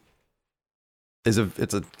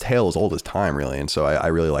tale as old as time, really. And so I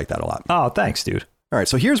really like that a lot. Oh, thanks, dude. All right.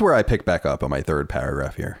 So here's where I pick back up on my third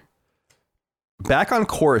paragraph here. Back on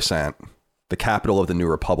Coruscant, the capital of the New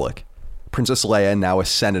Republic, Princess Leia, now a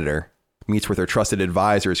senator, meets with her trusted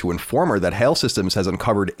advisors who inform her that Hail Systems has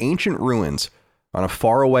uncovered ancient ruins on a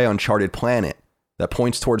faraway uncharted planet that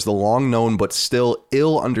points towards the long-known but still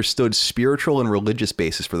ill-understood spiritual and religious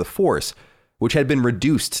basis for the Force, which had been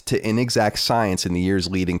reduced to inexact science in the years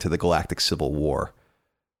leading to the Galactic Civil War.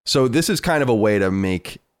 So this is kind of a way to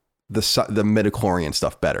make the midichlorian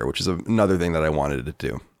stuff better, which is another thing that I wanted to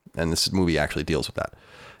do. And this movie actually deals with that.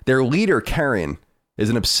 Their leader, Karen, is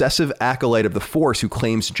an obsessive acolyte of the Force who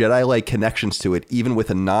claims Jedi-like connections to it, even with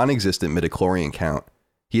a non-existent midichlorian count.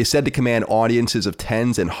 He is said to command audiences of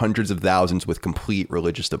tens and hundreds of thousands with complete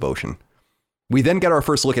religious devotion. We then get our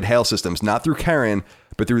first look at Hail Systems, not through Karen,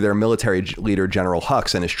 but through their military leader, General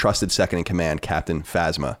Hux, and his trusted second-in-command, Captain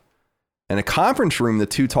Phasma. In a conference room, the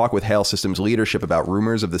two talk with Hail Systems leadership about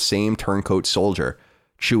rumors of the same turncoat soldier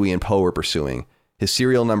Chewie and Poe were pursuing. His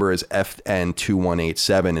serial number is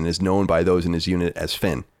FN2187 and is known by those in his unit as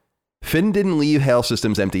Finn. Finn didn't leave Hail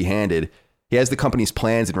Systems empty-handed. He has the company's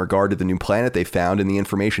plans in regard to the new planet they found and the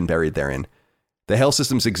information buried therein. The Hail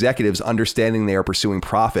Systems executives, understanding they are pursuing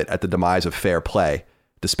profit at the demise of fair play,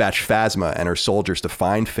 dispatch Phasma and her soldiers to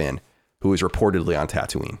find Finn, who is reportedly on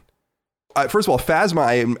Tatooine. First of all,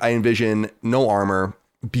 Phasma, I envision no armor,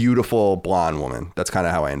 beautiful blonde woman. That's kind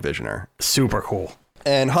of how I envision her. Super cool.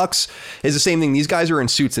 And Hux is the same thing. These guys are in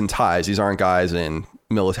suits and ties. These aren't guys in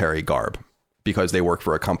military garb because they work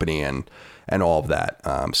for a company and all of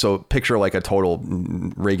that. So picture like a total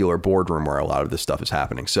regular boardroom where a lot of this stuff is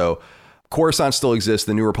happening. So Coruscant still exists.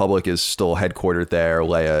 The New Republic is still headquartered there.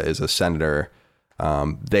 Leia is a senator.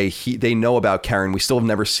 They know about Karen. We still have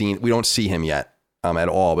never seen. We don't see him yet at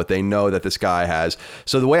all. But they know that this guy has.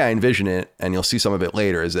 So the way I envision it, and you'll see some of it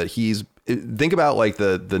later, is that think about like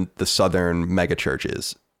the southern mega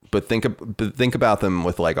churches, but think about them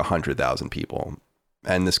with like 100,000 people,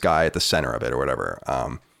 and this guy at the center of it or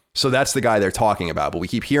whatever. So that's the guy they're talking about. But we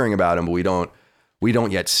keep hearing about him, but we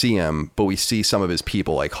don't yet see him, but we see some of his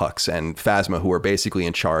people like Hux and Phasma, who are basically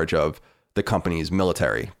in charge of the company's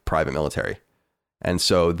private military. And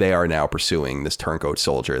so they are now pursuing this turncoat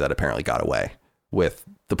soldier that apparently got away with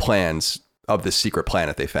the plans of this secret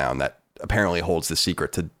planet they found that apparently holds the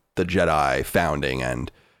secret to the Jedi founding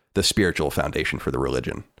and the spiritual foundation for the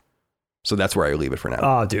religion. So that's where I leave it for now.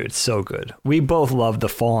 Oh, dude, so good. We both love the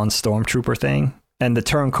fallen stormtrooper thing. And the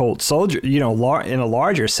turncoat soldier, in a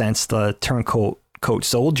larger sense, the turncoat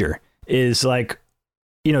soldier is like,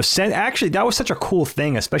 actually, that was such a cool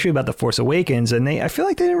thing, especially about The Force Awakens. And I feel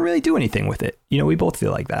like they didn't really do anything with it. We both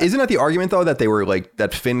feel like that. Isn't that the argument, though, that they were like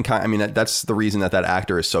that Finn? That's the reason that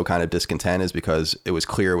actor is so kind of discontent, is because it was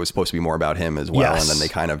clear it was supposed to be more about him as well. Yes. And then they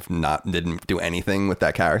kind of didn't do anything with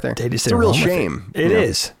that character. It's a real shame. It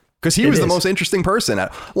is. Because he was the most interesting person.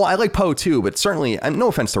 Well, I like Poe too, but certainly, and no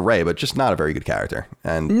offense to Rey, but just not a very good character.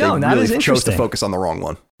 And no, they not really as interesting. Chose to focus on the wrong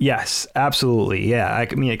one. Yes, absolutely. Yeah. I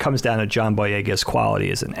mean, it comes down to John Boyega's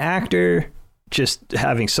quality as an actor, just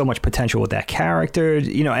having so much potential with that character,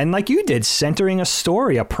 and like you did, centering a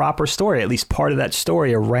proper story, at least part of that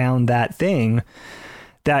story around that thing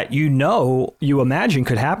that you imagine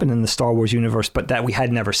could happen in the Star Wars universe, but that we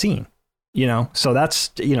had never seen. So it's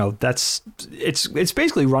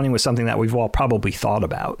basically running with something that we've all probably thought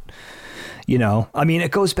about.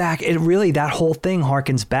 It goes back, that whole thing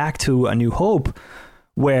harkens back to A New Hope,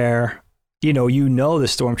 where, the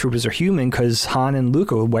stormtroopers are human because Han and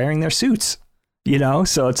Luke are wearing their suits,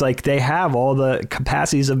 so it's like they have all the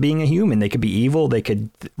capacities of being a human. They could be evil. They could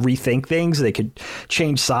rethink things. They could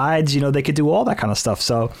change sides. They could do all that kind of stuff.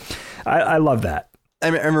 So I love that.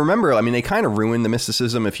 And remember, they kind of ruined the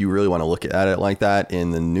mysticism, if you really want to look at it like that, in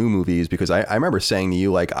the new movies, because I remember saying to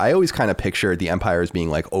you, like, I always kind of pictured the Empire as being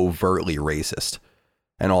like overtly racist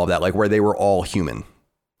and all of that, like where they were all human.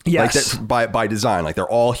 Yes. Like by design, like they're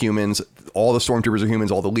all humans. All the stormtroopers are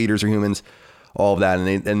humans. All the leaders are humans. All of that.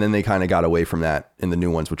 And then they kind of got away from that in the new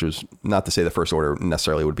ones, which was not to say the First Order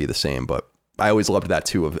necessarily would be the same, but I always loved that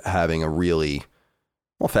too, of having a really,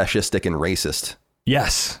 fascistic and racist.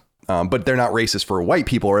 Yes. But they're not racist for white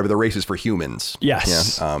people, or they're racist for humans.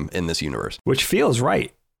 Yes. In this universe. Which feels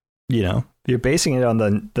right. You're basing it on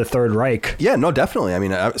the Third Reich. Yeah, no, definitely.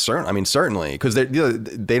 Certainly. Because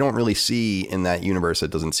they don't really see in that universe,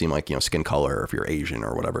 it doesn't seem like, skin color, or if you're Asian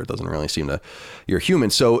or whatever, it doesn't really seem to, you're human.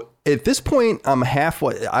 So at this point, I'm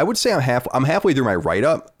halfway through my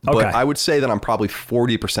write-up, but I would say that I'm probably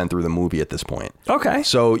 40% through the movie at this point. Okay.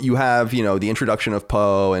 So you have, the introduction of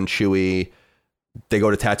Poe and Chewie. They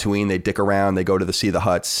go to Tatooine, they dick around, they go to see the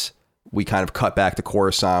Hutts. We kind of cut back to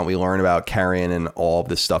Coruscant. We learn about Carrion and all of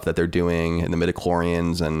this stuff that they're doing, and the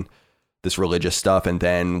midichlorians and this religious stuff. And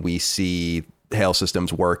then we see Hail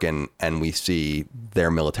Systems work, and we see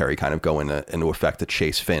their military kind of go into effect to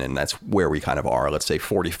chase Finn. And that's where we kind of are, let's say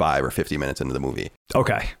 45 or 50 minutes into the movie.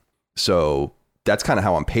 Okay. So that's kind of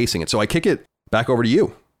how I'm pacing it. So I kick it back over to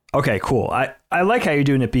you. Okay, cool. I like how you're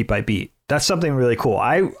doing it beat by beat. That's something really cool.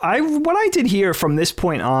 What I did here from this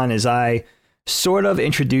point on is I sort of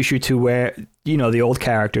introduce you to where, the old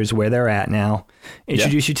characters, where they're at now,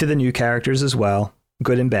 introduce you to the new characters as well,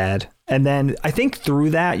 good and bad. And then I think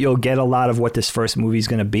through that, you'll get a lot of what this first movie is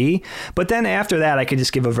going to be. But then after that, I could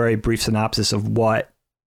just give a very brief synopsis of what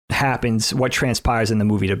happens, what transpires in the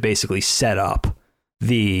movie to basically set up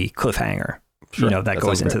the cliffhanger. Sure. That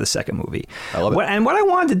goes into the second movie. I love it. And what I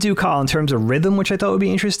wanted to do, Colin, in terms of rhythm, which I thought would be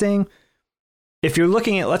interesting, if you're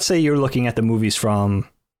looking at, let's say you're looking at the movies from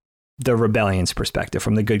the rebellion's perspective,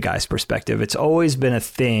 from the good guys' perspective, it's always been a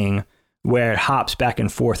thing where it hops back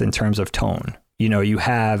and forth in terms of tone. You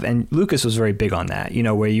have, and Lucas was very big on that,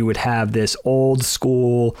 where you would have this old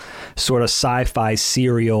school sort of sci-fi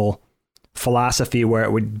serial philosophy where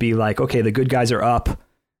it would be like, okay, the good guys are up,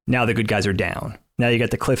 now the good guys are down. Now you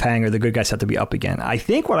get the cliffhanger, the good guys have to be up again. I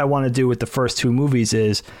think what I want to do with the first two movies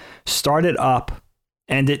is start it up,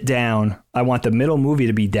 end it down. I want the middle movie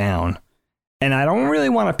to be down. And I don't really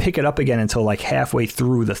want to pick it up again until like halfway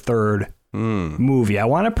through the third movie. I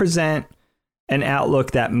want to present an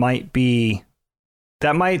outlook that might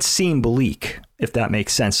seem bleak, if that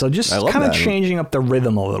makes sense. So just kind of changing up the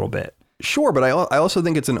rhythm a little bit. Sure, but I also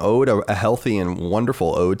think it's an ode, a healthy and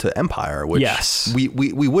wonderful ode to Empire, which we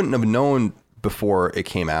wouldn't have known before it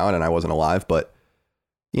came out and I wasn't alive, but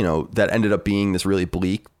that ended up being this really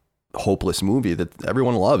bleak, hopeless movie that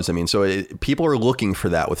everyone loves. I mean, so people are looking for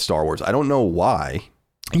that with Star Wars. I don't know why.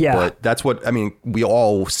 Yeah, but that's what we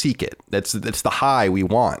all seek it. That's the high we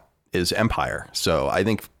want is Empire. So I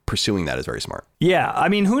think pursuing that is very smart. Yeah, I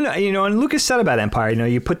mean, and Lucas said about Empire,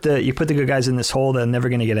 you put the good guys in this hole, they're never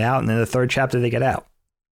going to get out, and then the third chapter they get out.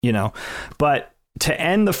 But to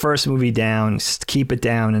end the first movie down, keep it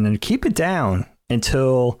down, and then keep it down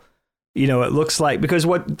until, it looks like, because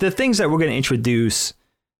what the things that we're going to introduce,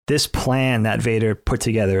 this plan that Vader put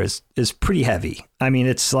together is pretty heavy. I mean,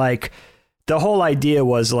 it's like the whole idea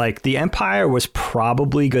was like the Empire was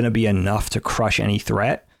probably going to be enough to crush any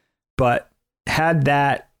threat, but had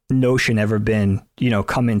that notion ever been,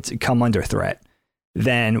 come under threat,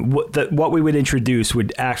 then what we would introduce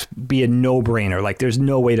would be a no-brainer. Like there's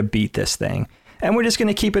no way to beat this thing. And we're just going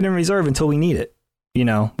to keep it in reserve until we need it,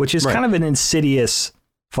 which is kind of an insidious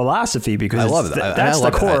philosophy because I love that. That's the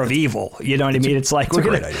core of evil. You know what I mean? It's like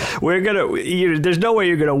there's no way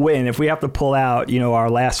you're going to win. If we have to pull out, our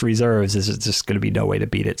last reserves, there's just going to be no way to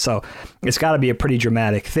beat it. So it's got to be a pretty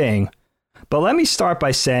dramatic thing. But let me start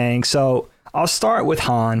by saying, so I'll start with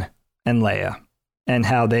Han and Leia and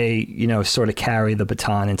how they, sort of carry the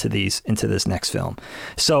baton into this next film.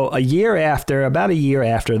 So about a year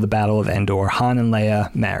after the Battle of Endor, Han and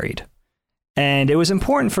Leia married. And it was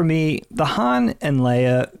important for me, the Han and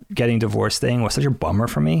Leia getting divorced thing was such a bummer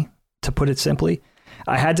for me, to put it simply.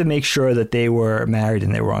 I had to make sure that they were married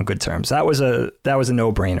and they were on good terms. That was a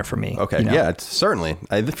no-brainer for me. Okay, yeah, it's certainly.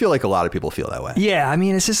 I feel like a lot of people feel that way. Yeah, I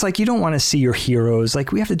mean, it's just like you don't want to see your heroes.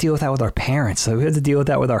 Like we have to deal with that with our parents. So we have to deal with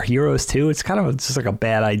that with our heroes too. It's kind of just like a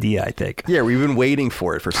bad idea, I think. Yeah, we've been waiting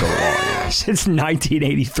for it for so long. Since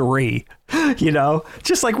 1983,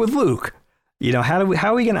 just like with Luke. How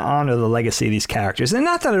are we going to honor the legacy of these characters? And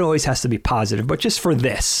not that it always has to be positive, but just for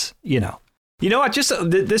this, You know what?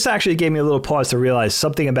 This actually gave me a little pause to realize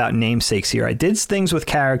something about namesakes here. I did things with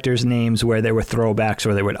characters' names where they were throwbacks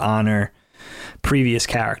or they would honor previous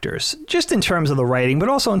characters, just in terms of the writing, but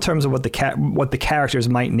also in terms of what the characters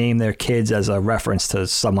might name their kids as a reference to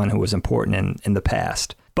someone who was important in the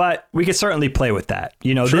past. But we could certainly play with that.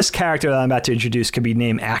 Sure. This character that I'm about to introduce could be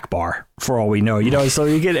named Akbar for all we know. So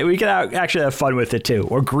we could actually have fun with it too,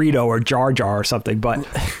 or Greedo or Jar Jar or something. But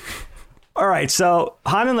all right, so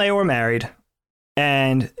Han and Leia were married.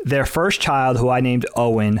 And their first child, who I named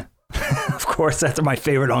Owen, of course, that's my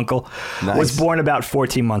favorite uncle, was born about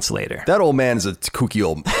 14 months later. That old man is a kooky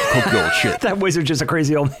old shit. That wizard's just a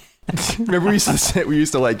crazy old man. Remember we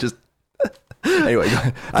used to like just... Anyway,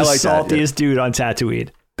 I like that. The saltiest dude on Tatooine.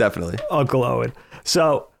 Definitely. Uncle Owen.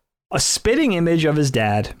 So, a spitting image of his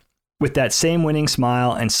dad with that same winning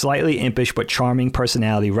smile and slightly impish but charming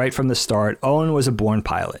personality right from the start, Owen was a born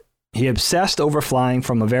pilot. He obsessed over flying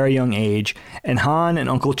from a very young age, and Han and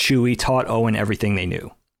Uncle Chewie taught Owen everything they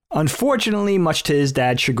knew. Unfortunately, much to his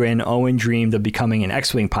dad's chagrin, Owen dreamed of becoming an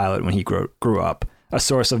X-Wing pilot when he grew up, a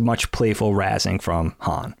source of much playful razzing from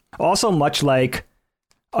Han. Also, much like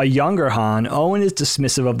a younger Han, Owen is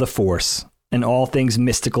dismissive of the Force and all things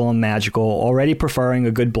mystical and magical, already preferring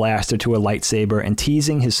a good blaster to a lightsaber and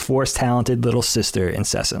teasing his Force-talented little sister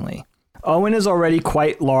incessantly. Owen is already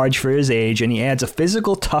quite large for his age, and he adds a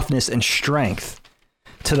physical toughness and strength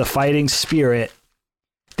to the fighting spirit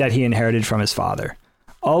that he inherited from his father.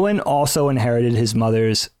 Owen also inherited his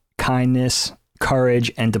mother's kindness,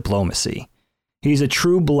 courage, and diplomacy. He's a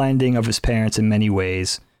true blending of his parents in many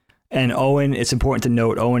ways. And Owen, it's important to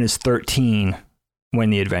note, Owen is 13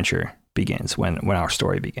 when the adventure begins, when our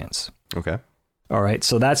story begins. Okay. All right,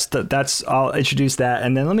 so that's I'll introduce that,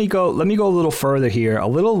 and then let me go a little further here. A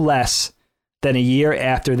little less than a year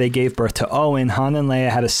after they gave birth to Owen, Han and Leia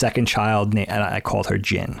had a second child, and I called her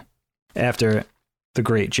Jyn, after the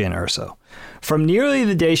great Jyn Erso. From nearly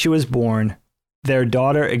the day she was born, their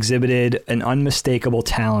daughter exhibited an unmistakable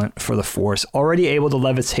talent for the Force, already able to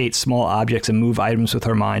levitate small objects and move items with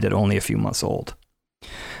her mind at only a few months old.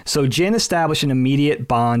 So Jyn established an immediate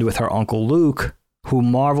bond with her uncle Luke, who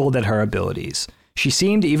marveled at her abilities. She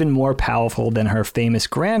seemed even more powerful than her famous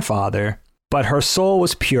grandfather, But her soul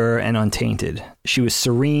was pure and untainted. She was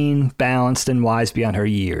serene, balanced, and wise beyond her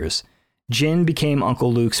years. Jin became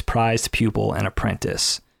Uncle Luke's prized pupil and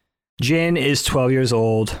apprentice. Jin is 12 years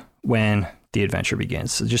old when the adventure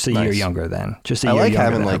begins. So just a year younger than. Just a year like younger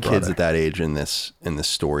having than like her kids brother. at that age in this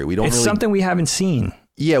story. We don't. It's really, something we haven't seen.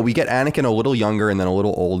 Yeah, we get Anakin a little younger and then a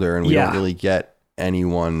little older, and we don't really get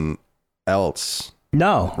anyone else.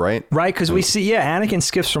 No. Right? Right, because we see, Anakin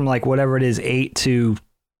skips from like whatever it is, 8 to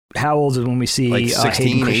how old is it when we see like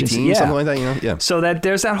 16, 18, something like that, you know? Yeah. So that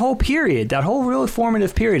there's that whole period, that whole really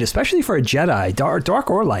formative period, especially for a Jedi,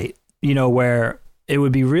 dark or light, you know, where it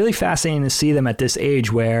would be really fascinating to see them at this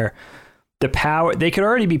age where the power, they could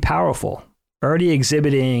already be powerful, already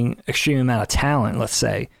exhibiting extreme amount of talent, let's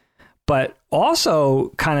say, but also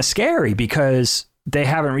kind of scary because they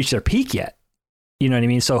haven't reached their peak yet. You know what I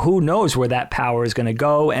mean? So who knows where that power is going to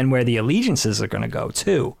go and where the allegiances are going to go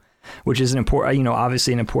too, which is an important, you know,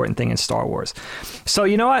 obviously an important thing in Star Wars. So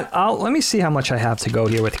you know what? Let me see how much I have to go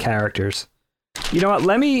here with characters. You know what?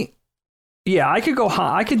 I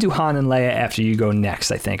could do Han and Leia after you go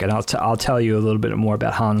next, I think, and I'll tell you a little bit more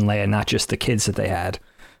about Han and Leia, not just the kids that they had.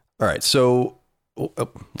 All right, so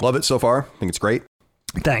love it so far. I think it's great.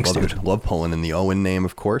 Thanks, love dude. It. Love Pullen in the Owen name,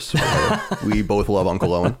 of course. We both love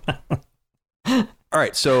Uncle Owen. All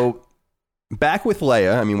right, so back with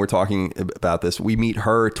Leia, I mean, we're talking about this. We meet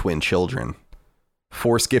her twin children,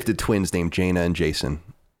 Force-gifted twins named Jaina and Jacen.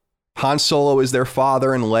 Han Solo is their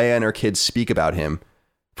father, and Leia and her kids speak about him.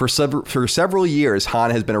 For several years,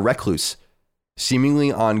 Han has been a recluse,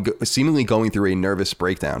 seemingly going through a nervous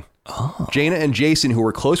breakdown. Oh. Jaina and Jacen, who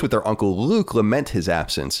were close with their uncle Luke, lament his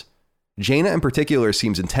absence. Jaina in particular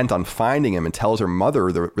seems intent on finding him and tells her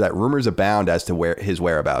mother that rumors abound as to his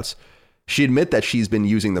whereabouts. She admits that she's been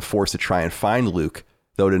using the Force to try and find Luke,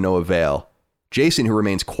 though to no avail. Jacen, who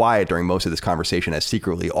remains quiet during most of this conversation, has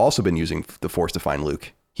secretly also been using the Force to find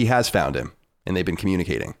Luke. He has found him, and they've been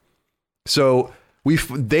communicating. So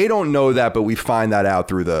they don't know that, but we find that out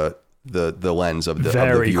through the lens of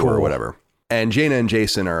the viewer or whatever. And Jaina and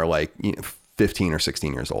Jacen are like 15 or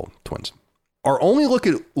 16 years old, twins. Our only look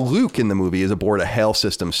at Luke in the movie is aboard a Hail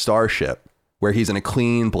System starship, where he's in a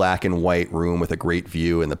clean black and white room with a great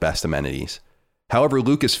view and the best amenities. However,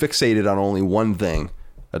 Luke is fixated on only one thing,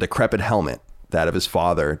 a decrepit helmet, that of his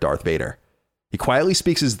father, Darth Vader. He quietly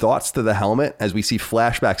speaks his thoughts to the helmet as we see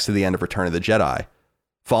flashbacks to the end of Return of the Jedi.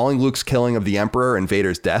 Following Luke's killing of the Emperor and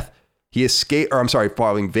Vader's death,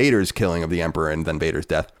 following Vader's killing of the Emperor and then Vader's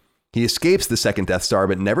death, he escapes the second Death Star,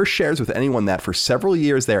 but never shares with anyone that for several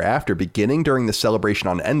years thereafter, beginning during the celebration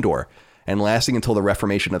on Endor and lasting until the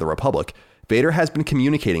Reformation of the Republic, Vader has been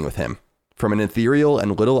communicating with him from an ethereal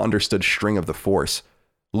and little understood string of the Force.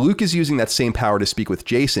 Luke is using that same power to speak with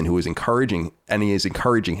Jacen, who is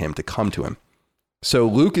encouraging him to come to him. So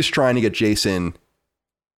Luke is trying to get Jacen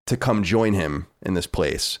to come join him in this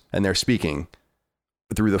place, and they're speaking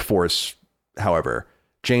through the Force. However,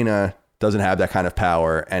 Jaina doesn't have that kind of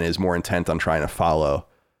power and is more intent on trying to follow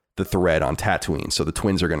the thread on Tatooine. So the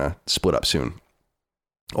twins are going to split up soon,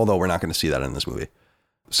 although we're not going to see that in this movie.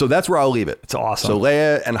 So that's where I'll leave it. It's awesome. So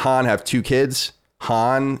Leia and Han have 2 kids.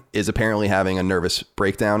 Han is apparently having a nervous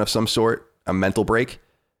breakdown of some sort, a mental break,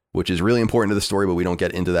 which is really important to the story, but we don't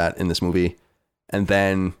get into that in this movie. And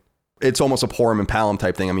then it's almost a Purim and Palom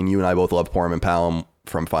type thing. I mean, you and I both love Purim and Palom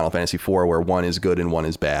from Final Fantasy IV, where one is good and one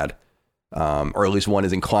is bad. Or at least one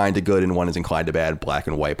is inclined to good and one is inclined to bad, black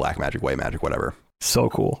and white, black magic, white magic, whatever. So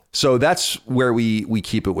cool. So that's where we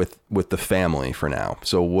keep it with the family for now.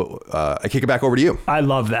 So I kick it back over to you. I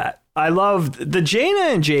love that. I love the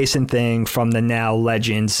Jaina and Jacen thing from the now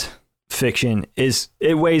Legends fiction.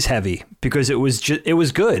 It weighs heavy because it was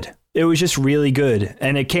good. It was just really good.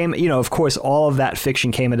 And it came, of course, all of that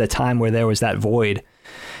fiction came at a time where there was that void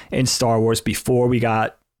in Star Wars before we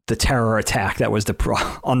got the terror attack that was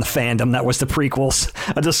on the fandom. That was the prequels,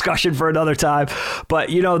 a discussion for another time. But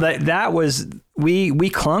that was, we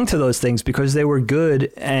clung to those things because they were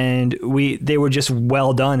good and they were just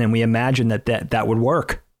well done. And we imagined that would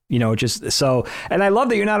work, just so. And I love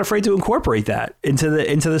that you're not afraid to incorporate that into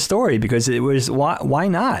the story, because it was, why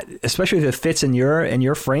not? Especially if it fits in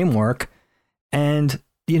your framework. And,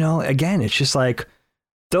 again, it's just like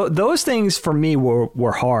those things for me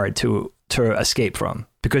were hard to escape from,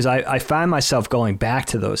 because I find myself going back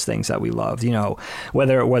to those things that we loved,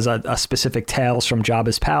 whether it was a specific Tales from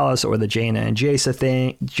Jabba's Palace or the Jaina and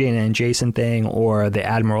Jacen thing, or the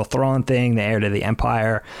Admiral Thrawn thing, the Heir to the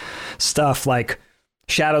Empire stuff, like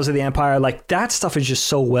Shadows of the Empire. Like, that stuff is just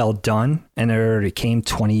so well done, and it already came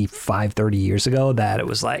 25, 30 years ago, that it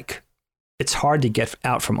was like, it's hard to get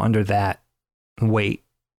out from under that weight.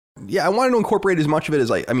 Yeah, I wanted to incorporate as much of it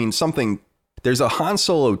as something There's a Han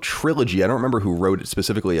Solo trilogy. I don't remember who wrote it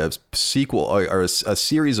specifically. A sequel or a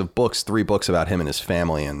series of books, 3 books about him and his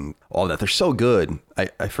family and all that. They're so good.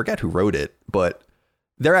 I forget who wrote it, but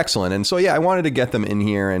they're excellent. And so, yeah, I wanted to get them in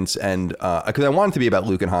here and because I wanted to be about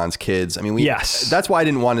Luke and Han's kids. I mean, yes, that's why I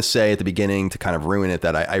didn't want to say at the beginning to kind of ruin it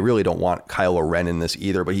that I really don't want Kylo Ren in this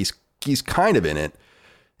either, but he's kind of in it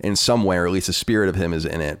in some way, or at least the spirit of him is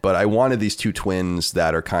in it. But I wanted these 2 twins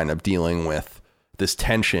that are kind of dealing with this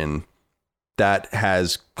tension that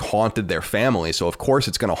has haunted their family. So of course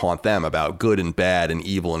it's going to haunt them about good and bad and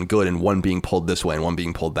evil and good, and one being pulled this way and one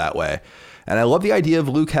being pulled that way. And I love the idea of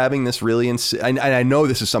Luke having this really, I know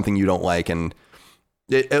this is something you don't like, and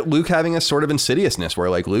Luke having a sort of insidiousness where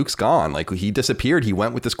like Luke's gone, like he disappeared. He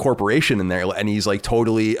went with this corporation in there and he's like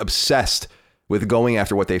totally obsessed with going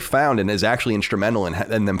after what they found and is actually instrumental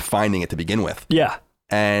in them finding it to begin with. Yeah.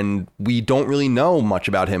 And we don't really know much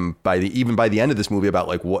about him even by the end of this movie about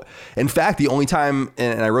like what. In fact, the only time,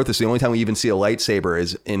 and I wrote this, the only time we even see a lightsaber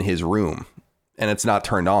is in his room, and it's not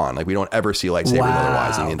turned on. Like we don't ever see lightsabers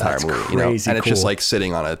otherwise in the entire movie, you know. And it's just like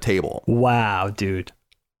sitting on a table. Wow, dude,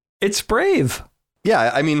 it's brave.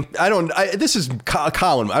 Yeah, I mean, this is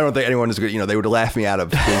Colin. I don't think anyone is good. You know, they would laugh me out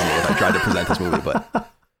of Disney if I tried to present this movie,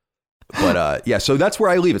 but yeah. So that's where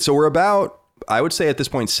I leave it. So we're about, I would say at this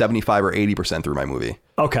point, 75 or 80% through my movie.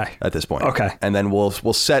 Okay. At this point. Okay. And then we'll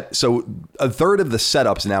set, so a third of the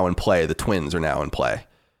setup's now in play. The twins are now in play.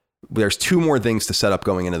 There's 2 more things to set up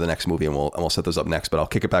going into the next movie, and we'll set those up next, but I'll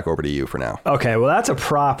kick it back over to you for now. Okay. Well, that's a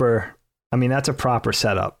proper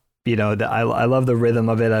setup. You know, I love the rhythm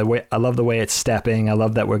of it. I love the way it's stepping. I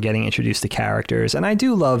love that we're getting introduced to characters. And I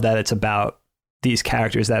do love that it's about these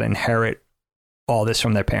characters that inherit all this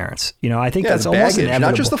from their parents. You know, I think that's almost inevitable.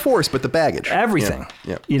 Not just the Force, but the baggage. Everything.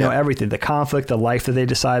 Yeah. You know, everything. The conflict, the life that they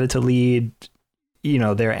decided to lead, you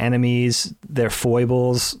know, their enemies, their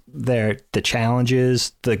foibles, the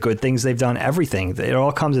challenges, the good things they've done, everything. It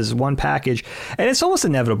all comes as one package. And it's almost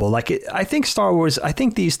inevitable. Like, I think Star Wars, I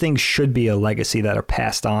think these things should be a legacy that are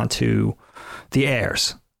passed on to the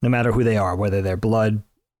heirs, no matter who they are, whether they're blood,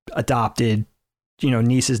 adopted, you know,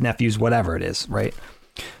 nieces, nephews, whatever it is, right?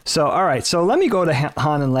 So, all right. So let me go to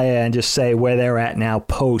Han and Leia and just say where they're at now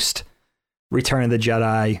post Return of the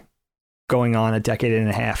Jedi, going on a decade and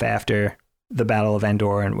a half after the Battle of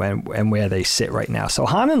Endor, and where they sit right now. So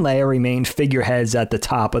Han and Leia remain figureheads at the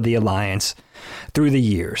top of the Alliance through the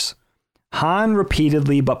years. Han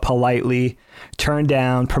repeatedly but politely turned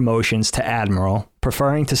down promotions to Admiral,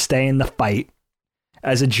 preferring to stay in the fight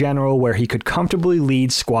as a general where he could comfortably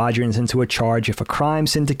lead squadrons into a charge if a crime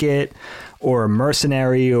syndicate or a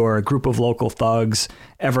mercenary or a group of local thugs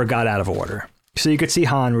ever got out of order. So you could see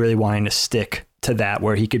Han really wanting to stick to that,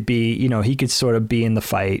 where he could be, you know, he could sort of be in the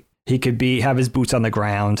fight. He could have his boots on the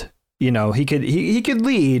ground. You know, he could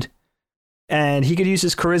lead, and he could use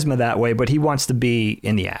his charisma that way, but he wants to be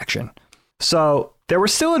in the action. So there were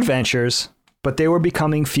still adventures, but they were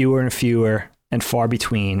becoming fewer and fewer and far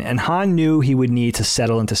between. And Han knew he would need to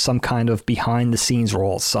settle into some kind of behind the scenes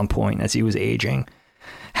role at some point as he was aging,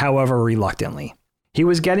 however reluctantly. He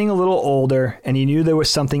was getting a little older, and he knew there was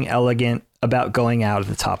something elegant about going out at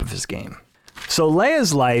the top of his game. So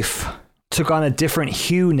Leia's life took on a different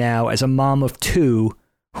hue now as a mom of 2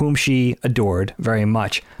 whom she adored very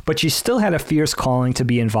much, but she still had a fierce calling to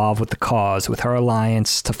be involved with the cause, with her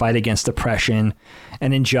alliance to fight against oppression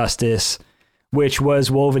and injustice, which was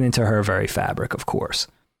woven into her very fabric, of course.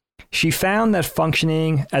 She found that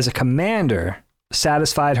functioning as a commander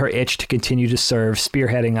satisfied her itch to continue to serve,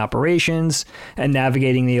 spearheading operations and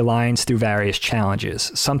navigating the Alliance through various challenges,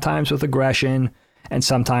 sometimes with aggression and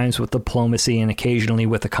sometimes with diplomacy, and occasionally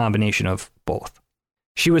with a combination of both.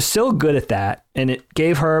 She was still good at that, and it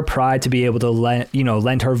gave her pride to be able to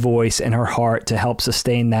lend her voice and her heart to help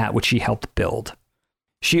sustain that which she helped build.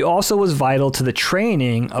 She also was vital to the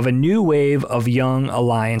training of a new wave of young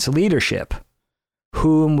Alliance leadership,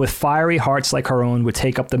 whom with fiery hearts like her own would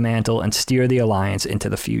take up the mantle and steer the Alliance into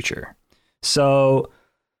the future. So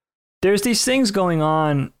there's these things going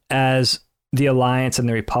on as the Alliance and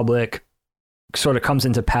the Republic sort of comes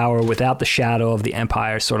into power without the shadow of the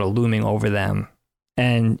Empire sort of looming over them.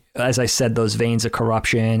 And as I said, those veins of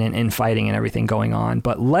corruption and infighting and everything going on.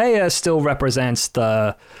 But Leia still represents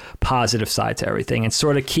the positive side to everything and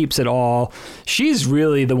sort of keeps it all. She's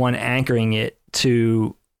really the one anchoring it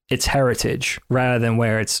to its heritage rather than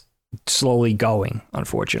where it's slowly going,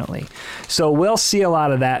 unfortunately. So we'll see a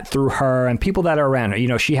lot of that through her and people that are around her. You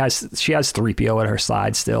know, she has 3PO at her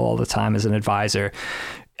side still all the time as an advisor.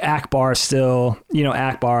 Akbar still, you know,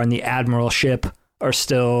 Akbar and the admiralship are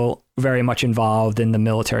still very much involved in the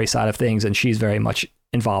military side of things, and she's very much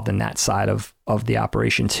involved in that side of the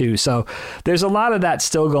operation too. So there's a lot of that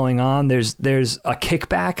still going on. There's a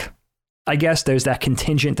kickback. I guess there's that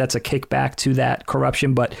contingent that's a kickback to that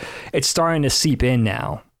corruption, but it's starting to seep in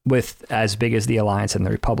now with as big as the Alliance and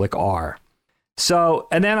the Republic are. So,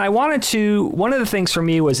 and then one of the things for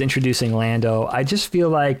me was introducing Lando. I just feel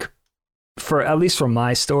like, for at least for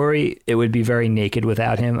my story, it would be very naked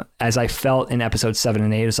without him. As I felt in episodes 7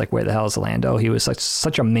 and 8, it's like, where the hell is Lando? He was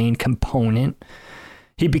such a main component.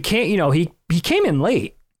 He became, he came in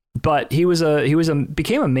late, but he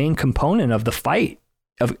became a main component of the fight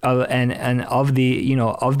of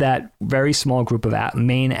the, of that very small group of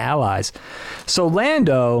main allies. So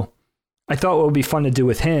Lando, I thought what would be fun to do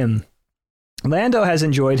with him. Lando has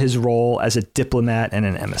enjoyed his role as a diplomat and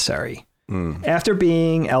an emissary. After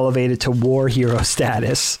being elevated to war hero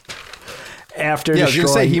status, after I was going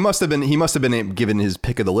to say he must have been given his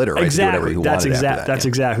pick of the litter, right? Exactly. That's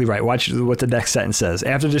exactly right. Watch what the next sentence says.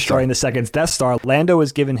 After destroying the second Death Star, Lando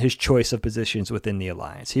was given his choice of positions within the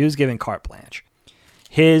Alliance. He was given carte blanche.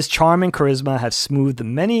 His charm and charisma have smoothed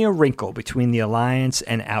many a wrinkle between the Alliance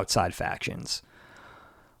and outside factions.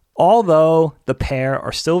 Although the pair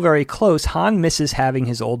are still very close, Han misses having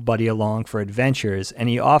his old buddy along for adventures, and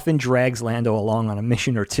he often drags Lando along on a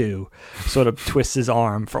mission or two, sort of twists his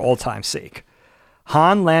arm for old time's sake.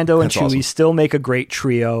 Han, Lando, and Chewie still make a great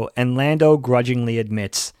trio, and Lando grudgingly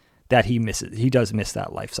admits that he does miss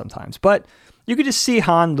that life sometimes. But you could just see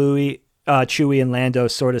Han, Chewie, and Lando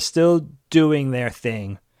sort of still doing their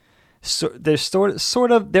thing. So there's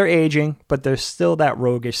sort of they're aging, but there's still that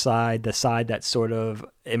roguish side, the side that sort of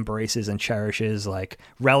embraces and cherishes, like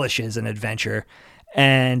relishes an adventure.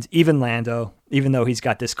 And even Lando, even though he's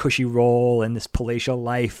got this cushy role and this palatial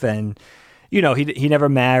life, and he never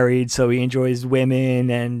married, so he enjoys women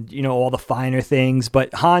and all the finer things,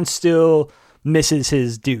 but Han still misses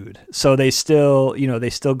his dude. So they still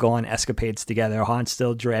go on escapades together. Han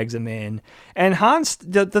still drags him in. And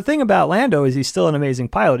the thing about Lando is he's still an amazing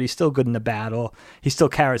pilot. He's still good in the battle. He's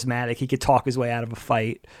still charismatic. He could talk his way out of a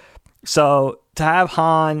fight. So to have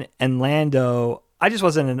Han and Lando, I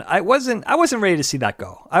wasn't ready to see that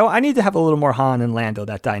go. I need to have a little more Han and Lando,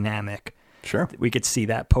 that dynamic. Sure. We could see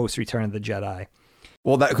that post Return of the Jedi.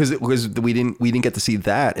 Well, that because we didn't get to see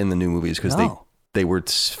that in the new movies because they were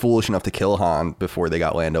foolish enough to kill Han before they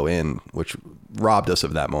got Lando in, which robbed us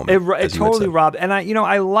of that moment. It totally robbed. And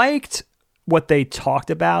I liked what they talked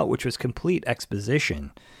about, which was complete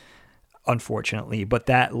exposition, unfortunately. But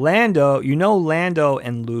that Lando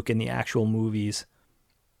and Luke in the actual movies,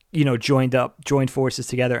 joined forces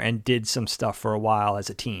together and did some stuff for a while as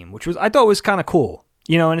a team, which I thought was kind of cool.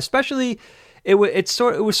 And especially it was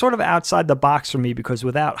sort of outside the box for me because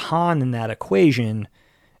without Han in that equation,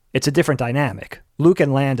 it's a different dynamic. Luke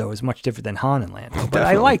and Lando is much different than Han and Lando. But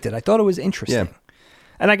I liked it. I thought it was interesting. Yeah.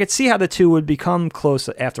 And I could see how the two would become close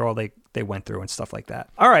after all they went through and stuff like that.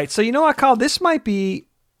 All right. So you know what, Kyle? This might be...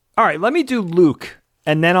 All right, let me do Luke,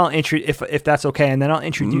 and then I'll if that's okay, and then I'll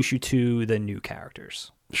introduce you to the new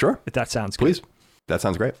characters. Sure. If that sounds good. Please. That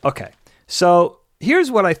sounds great. Okay. So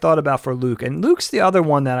here's what I thought about for Luke. And Luke's the other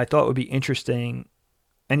one that I thought would be interesting.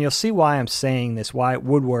 And you'll see why I'm saying this, why it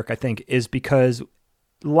would work, I think, is because...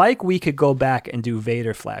 Like we could go back and do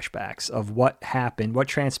Vader flashbacks of what happened, what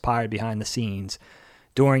transpired behind the scenes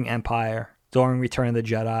during Empire, during Return of the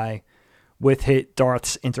Jedi, with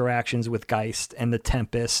Darth's interactions with Geist and the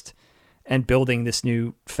Tempest, and building this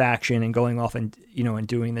new faction and going off and and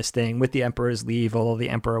doing this thing with the Emperor's leave. Although the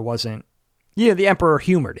Emperor wasn't, the Emperor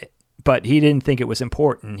humored it, but he didn't think it was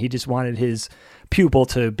important. He just wanted his pupil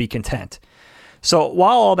to be content. So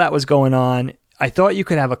while all that was going on, I thought you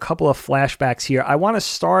could have a couple of flashbacks here. I want to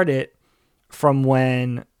start it from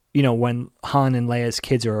when Han and Leia's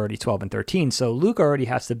kids are already 12 and 13. So Luke already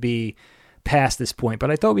has to be past this point, but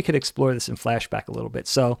I thought we could explore this in flashback a little bit.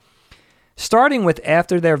 So starting with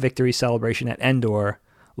after their victory celebration at Endor,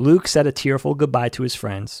 Luke said a tearful goodbye to his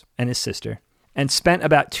friends and his sister and spent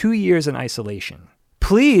about 2 years in isolation,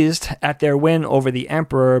 pleased at their win over the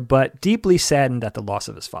Emperor, but deeply saddened at the loss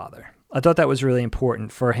of his father. I thought that was really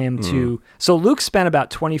important for him to... So Luke spent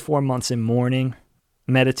about 24 months in mourning,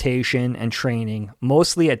 meditation, and training,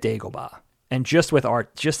 mostly at Dagobah, and just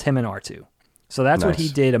him and R2. So that's what he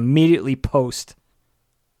did immediately post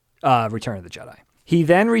Return of the Jedi. He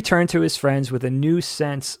then returned to his friends with a new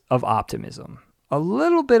sense of optimism. A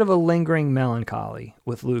little bit of a lingering melancholy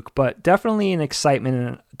with Luke, but definitely an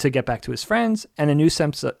excitement to get back to his friends and a new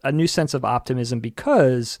sense of optimism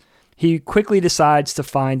because... He quickly decides to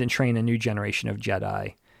find and train a new generation of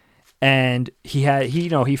Jedi, and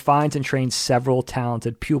he finds and trains several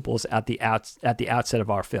talented pupils at the outset of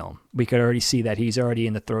our film. We could already see that he's already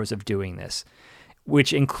in the throes of doing this.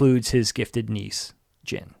 which includes his gifted niece,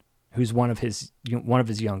 Jin, who's one of his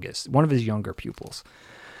younger pupils.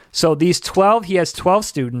 So he has 12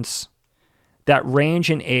 students that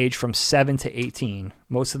range in age from 7 to 18.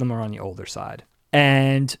 Most of them are on the older side.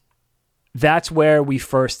 And that's where we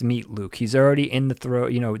first meet Luke. He's already in the throw.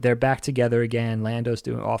 They're back together again. Lando's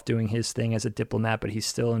doing his thing as a diplomat, but he's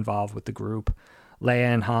still involved with the group.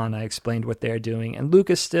 Leia and Han, I explained what they're doing. And Luke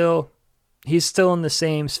is he's still in the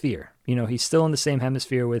same sphere. He's still in the same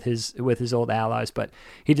hemisphere with his old allies, but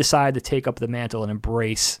he decided to take up the mantle and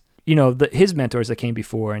embrace, his mentors that came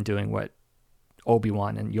before and doing what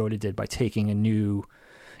Obi-Wan and Yoda did by taking a new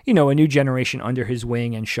generation under his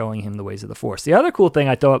wing and showing him the ways of the Force. The other cool thing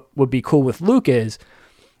I thought would be cool with Luke is,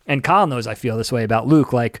 and Kyle knows I feel this way about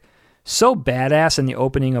Luke, like so badass in the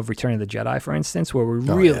opening of Return of the Jedi, for instance, where we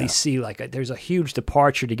really see there's a huge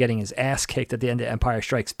departure to getting his ass kicked at the end of Empire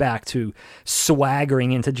Strikes Back to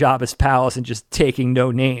swaggering into Jabba's palace and just taking no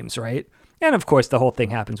names, right? And of course, the whole thing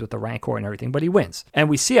happens with the Rancor and everything, but he wins. And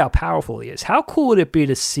we see how powerful he is. How cool would it be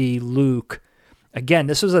to see Luke? Again,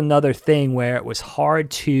 this was another thing where it was hard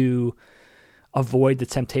to avoid the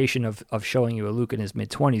temptation of showing you a Luke in his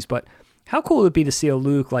mid-20s, but how cool would it be to see a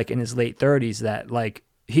Luke like in his late 30s that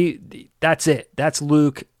that's it. That's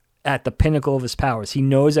Luke at the pinnacle of his powers. He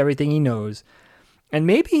knows everything he knows. And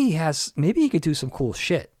maybe he could do some cool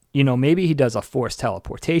shit. Maybe he does a force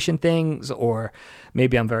teleportation things, or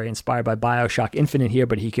maybe I'm very inspired by BioShock Infinite here,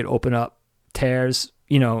 but he could open up tears,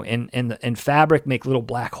 in fabric, make little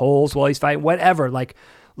black holes while he's fighting, whatever. Like,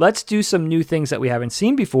 let's do some new things that we haven't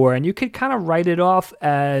seen before. And you could kind of write it off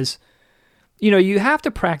as, you have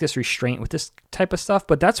to practice restraint with this type of stuff,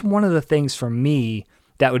 but that's one of the things for me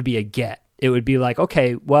that would be a get. It would be like,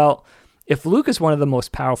 okay, well, if Luke is one of the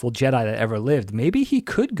most powerful Jedi that ever lived, maybe he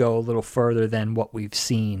could go a little further than what we've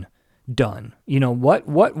seen done. What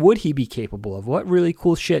would he be capable of? What really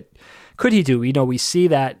cool shit could he do? We see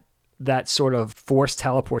that sort of force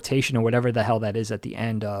teleportation or whatever the hell that is at the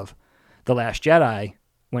end of The Last Jedi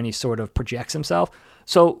when he sort of projects himself.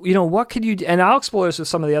 So, what could you do? And I'll explore this with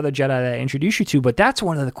some of the other Jedi that I introduce you to, but that's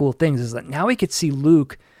one of the cool things is that now we could see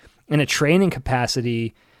Luke in a training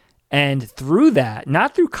capacity, and through that,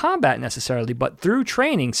 not through combat necessarily, but through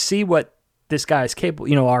training, see what this guy is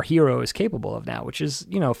capable, our hero is capable of now, which is,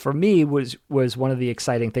 for me was one of the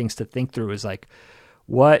exciting things to think through is like,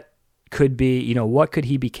 what could be, what could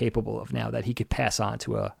he be capable of now that he could pass on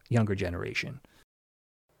to a younger generation?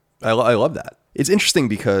 I love that. It's interesting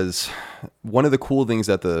because one of the cool things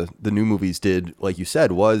that the new movies did, like you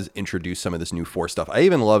said, was introduce some of this new Force stuff. I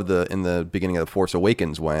even loved in the beginning of The Force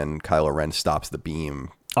Awakens when Kylo Ren stops the beam,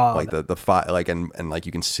 the fire, and like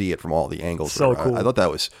you can see it from all the angles. So cool. I thought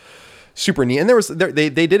that was super neat. And they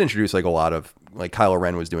did introduce like a lot of, like Kylo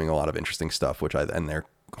Ren was doing a lot of interesting stuff, and their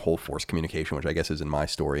whole Force communication, which I guess is in my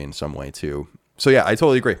story in some way too. So yeah, I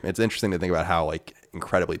totally agree. It's interesting to think about how like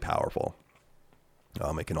incredibly powerful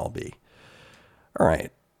it can all be. All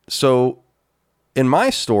right. So in my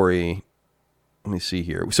story, let me see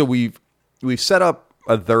here. So we've set up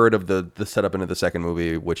a third of the setup into the second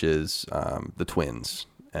movie, which is the twins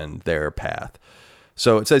and their path.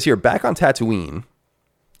 So it says here, back on Tatooine,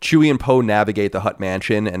 Chewie and Poe navigate the Hutt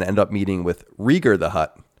mansion and end up meeting with Rieger the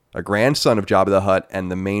Hutt, a grandson of Jabba the Hutt and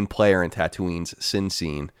the main player in Tatooine's sin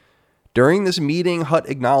scene. During this meeting, Hutt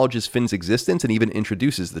acknowledges Finn's existence and even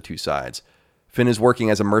introduces the two sides. Finn is working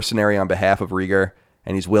as a mercenary on behalf of Rieger,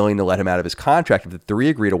 and he's willing to let him out of his contract if the three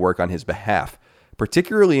agree to work on his behalf,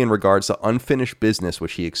 particularly in regards to unfinished business,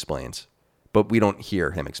 which he explains. But we don't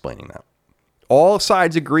hear him explaining that. All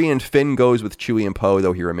sides agree, and Finn goes with Chewie and Poe,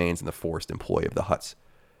 though he remains in the forced employ of the Hutts.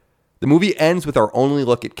 The movie ends with our only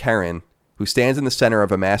look at Karen, who stands in the center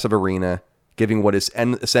of a massive arena, giving what is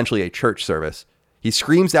essentially a church service. He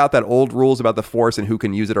screams out that old rules about the Force and who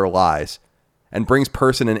can use it are lies, and brings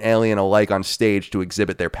person and alien alike on stage to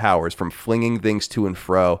exhibit their powers, from flinging things to and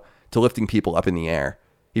fro to lifting people up in the air.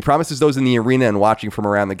 He promises those in the arena and watching from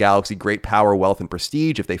around the galaxy great power, wealth, and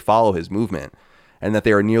prestige if they follow his movement, and that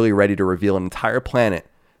they are nearly ready to reveal an entire planet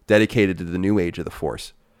dedicated to the new age of the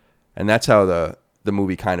Force. And that's how the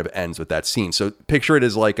movie kind of ends with that scene. So picture it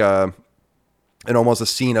as like almost a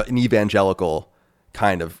scene, an evangelical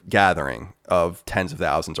kind of gathering of tens of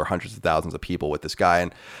thousands or hundreds of thousands of people with this guy.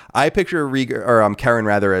 And I picture Karen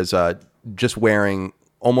rather as just wearing,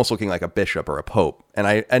 almost looking like a bishop or a pope. And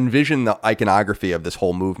I envision the iconography of this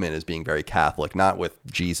whole movement as being very Catholic, not with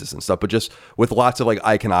Jesus and stuff, but just with lots of like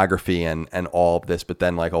iconography and all of this, but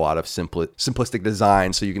then like a lot of simplistic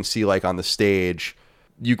design. So you can see like on the stage,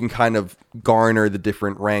 you can kind of garner the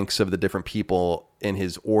different ranks of the different people in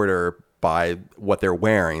his order by what they're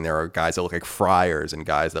wearing. There are guys that look like friars and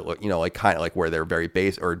guys that look, like kind of like where they're very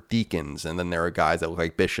base, or deacons. And then there are guys that look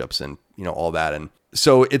like bishops and, all that. And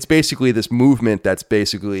so it's basically this movement that's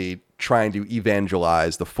basically trying to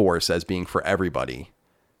evangelize the Force as being for everybody.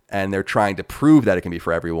 And they're trying to prove that it can be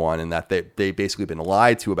for everyone, and that they basically been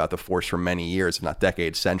lied to about the Force for many years, if not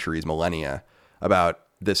decades, centuries, millennia, about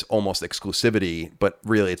this almost exclusivity, but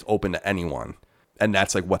really it's open to anyone. And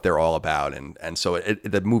that's like what they're all about. And so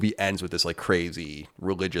the movie ends with this like crazy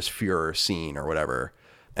religious furor scene or whatever.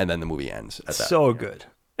 And then the movie ends at that. So good.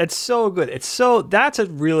 It's so good. That's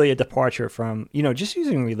really a departure from, just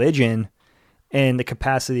using religion and the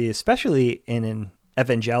capacity, especially in an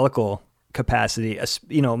evangelical capacity,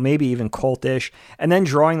 maybe even cultish, and then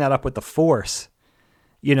drawing that up with the Force,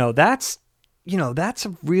 that's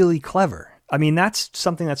really clever. I mean, that's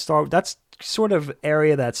something that's sort of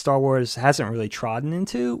area that Star Wars hasn't really trodden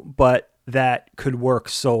into, but that could work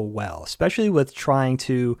so well, especially with trying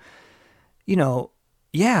to,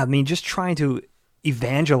 just trying to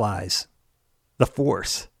evangelize the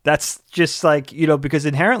Force. That's just like, because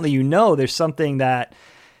inherently, there's something that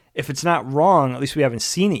if it's not wrong, at least we haven't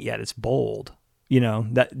seen it yet, it's bold.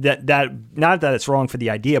 That not that it's wrong for the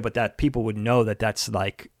idea, but that people would know that that's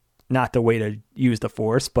like not the way to use the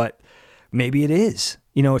Force, but maybe it is.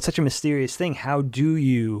 It's such a mysterious thing. How do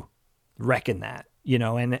you reckon that?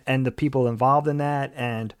 And the people involved in that,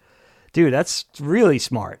 and dude, that's really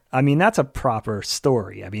smart. I mean, that's a proper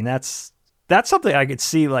story. I mean, that's something I could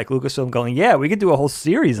see like Lucasfilm going, yeah, we could do a whole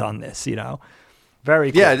series on this,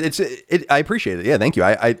 Very cool. Yeah, I appreciate it. Yeah, thank you.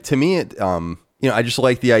 To me, I just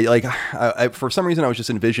like the I for some reason I was just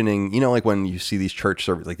envisioning, like when you see these church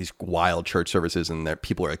services, like these wild church services, and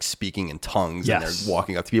people are like speaking in tongues, and they're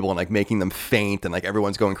walking up to people and like making them faint, and like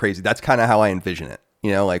everyone's going crazy. That's kind of how I envision it,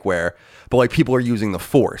 but like people are using the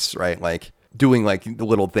Force, right? Like doing like the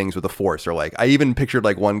little things with the Force, or like I even pictured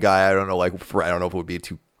like one guy, I don't know if it would be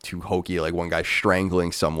too hokey, like one guy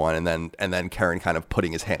strangling someone, and then Karen kind of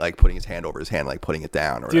putting his hand over his hand, like putting it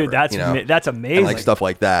down, or dude, whatever, that's amazing, and like stuff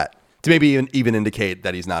like that to maybe even indicate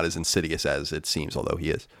that he's not as insidious as it seems, although he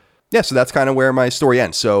is. Yeah, so that's kind of where my story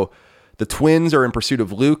ends. So the twins are in pursuit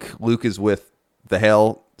of Luke. Luke is with the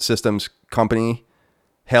Hale Systems company.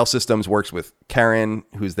 Hale Systems works with Karen,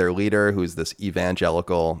 who's their leader, who's this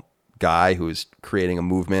evangelical guy who's creating a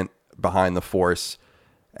movement behind the Force,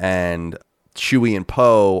 and Chewie and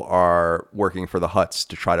Poe are working for the Hutts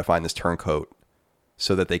to try to find this turncoat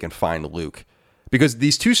so that they can find Luke. Because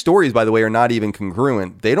these two stories, by the way, are not even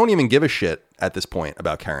congruent. They don't even give a shit at this point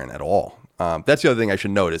about Karen at all. That's the other thing I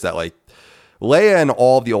should note, is that like Leia and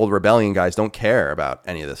all of the old Rebellion guys don't care about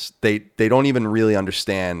any of this. They don't even really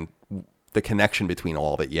understand the connection between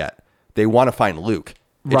all of it yet. They want to find Luke.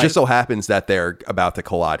 It just so happens that they're about to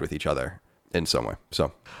collide with each other in some way.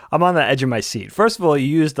 So I'm on the edge of my seat. First of all, you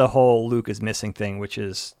used the whole Luke is missing thing, which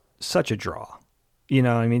is such a draw.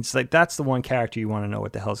 I mean, it's like that's the one character you want to know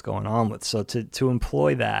what the hell's going on with. So to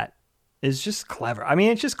employ that is just clever. I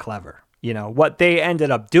mean, it's just clever. What they ended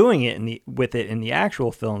up doing in the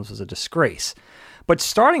actual films was a disgrace. But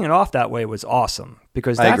starting it off that way was awesome,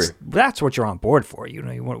 because that's what you're on board for.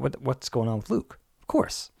 You want what's going on with Luke, of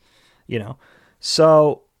course.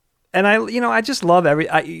 So, and I just love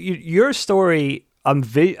your story.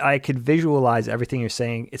 I could visualize everything you're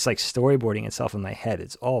saying. It's like storyboarding itself in my head.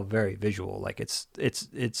 It's all very visual. Like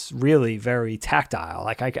it's really very tactile.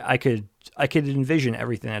 Like I could envision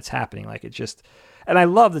everything that's happening. Like it just, and I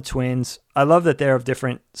love the twins. I love that they're of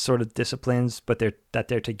different sort of disciplines, but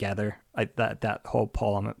they're together. That whole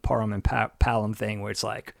Param and Palom thing, where it's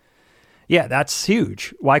like, yeah, that's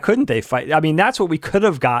huge. Why couldn't they fight? I mean, that's what we could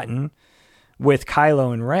have gotten with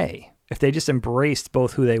Kylo and Rey. If they just embraced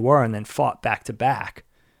both who they were and then fought back to back,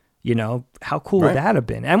 how cool would that have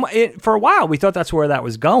been? And for a while, we thought that's where that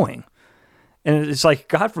was going. And it's like,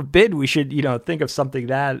 God forbid we should, think of something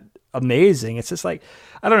that amazing. It's just like,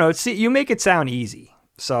 I don't know. You make it sound easy.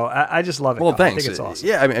 So I just love it. Well, thanks. I think it's awesome.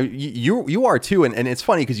 Yeah, I mean, you are too. And it's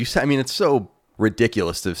funny because you said, I mean, it's so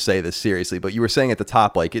ridiculous to say this seriously, but you were saying at the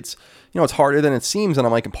top, like, it's harder than it seems. And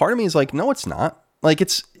I'm like, and part of me is like, no, it's not. Like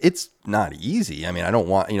it's not easy. I mean, I don't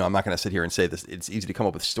want, I'm not going to sit here and say this. It's easy to come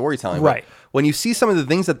up with storytelling. Right. But when you see some of the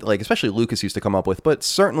things that, like, especially Lucas used to come up with, but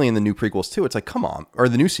certainly in the new prequels too, it's like, come on, or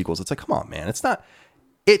the new sequels, it's like, come on, man.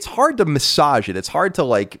 It's hard to massage it. It's hard to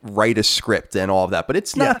like write a script and all of that, but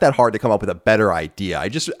it's not that hard to come up with a better idea.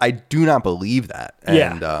 I do not believe that.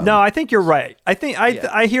 And, no, I think you're right.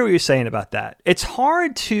 I hear what you're saying about that. It's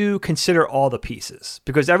hard to consider all the pieces,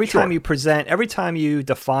 because every time you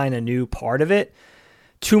define a new part of it,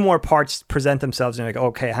 two more parts present themselves and you're like,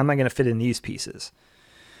 okay, how am I going to fit in these pieces?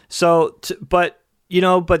 So, but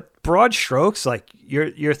But broad strokes, like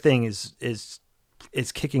your thing is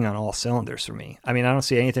kicking on all cylinders for me. I mean, I don't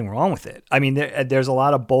see anything wrong with it. I mean, there's a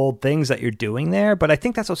lot of bold things that you're doing there, but I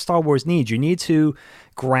think that's what Star Wars needs. You need to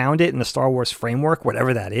ground it in the Star Wars framework,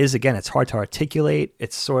 whatever that is. Again, it's hard to articulate.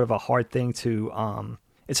 It's sort of a hard thing to,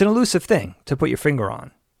 it's an elusive thing to put your finger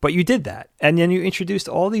on. But you did that. And then you introduced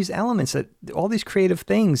all these elements, all these creative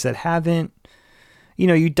things that haven't,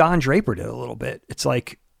 you Don Drapered it a little bit. It's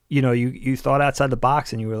like, you thought outside the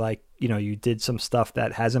box and you were like, you did some stuff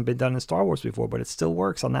that hasn't been done in Star Wars before, but it still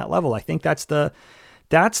works on that level. I think that's the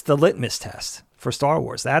litmus test for Star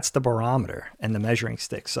Wars. That's the barometer and the measuring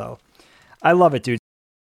stick. So I love it, dude.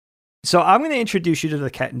 So I'm going to introduce you to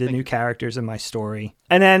the new characters in my story,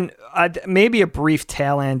 and then maybe a brief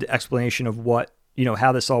tail end explanation of what,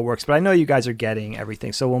 how this all works. But I know you guys are getting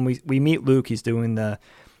everything. So when we meet Luke, he's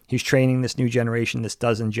training this new generation, this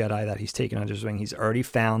dozen Jedi that he's taken under his wing. He's already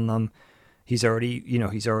found them. He's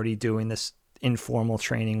already doing this informal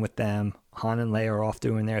training with them. Han and Leia are off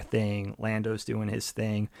doing their thing. Lando's doing his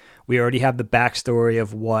thing. We already have the backstory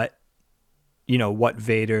of what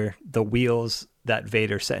Vader, the wheels that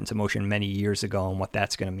Vader set into motion many years ago, and what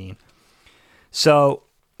that's going to mean. So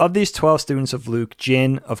of these 12 students of Luke,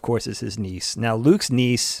 Jyn, of course, is his niece. Now, Luke's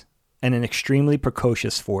niece and an extremely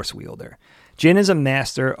precocious Force wielder. Jyn is a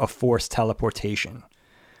master of Force teleportation,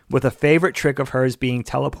 with a favorite trick of hers being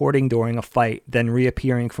teleporting during a fight, then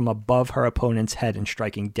reappearing from above her opponent's head and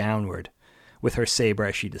striking downward with her saber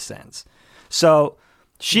as she descends. So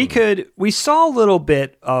we saw a little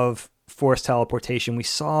bit of Force teleportation. We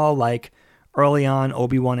saw, like, early on,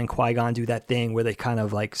 Obi-Wan and Qui-Gon do that thing where they kind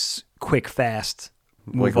of, like, quick, fast,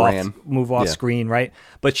 move off screen, right?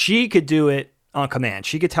 But she could do it on command.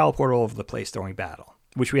 She could teleport all over the place during battle,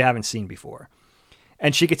 which we haven't seen before.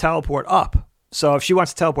 And she could teleport up. So if she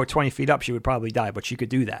wants to teleport 20 feet up, she would probably die, but she could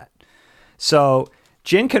do that. So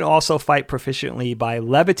Jyn can also fight proficiently by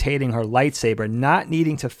levitating her lightsaber, not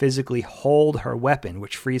needing to physically hold her weapon,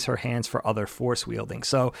 which frees her hands for other Force wielding.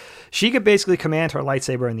 So she could basically command her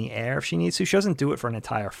lightsaber in the air if she needs to. She doesn't do it for an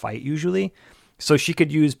entire fight usually. So she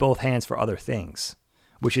could use both hands for other things,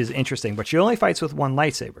 which is interesting, but she only fights with one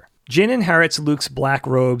lightsaber. Jyn inherits Luke's black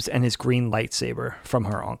robes and his green lightsaber from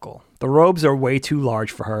her uncle. The robes are way too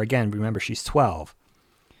large for her. Again, remember, she's 12.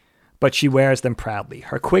 But she wears them proudly.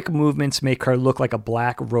 Her quick movements make her look like a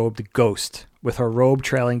black-robed ghost, with her robe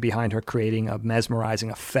trailing behind her, creating a mesmerizing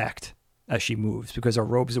effect as she moves, because her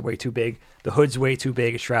robes are way too big. The hood's way too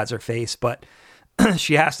big. It shrouds her face, but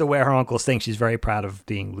she has to wear her uncle's thing. She's very proud of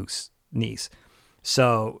being Luke's niece.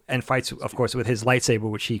 So, and fights, of course, with his lightsaber,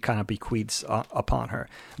 which he kind of bequeaths upon her.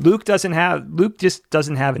 Luke just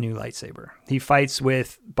doesn't have a new lightsaber. He fights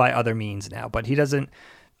by other means now, but he doesn't.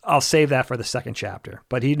 I'll save that for the second chapter.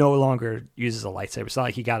 But he no longer uses a lightsaber. It's not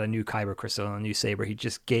like he got a new kyber crystal and a new saber. He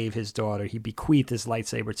just gave his daughter. He bequeathed his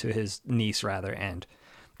lightsaber to his niece, rather, and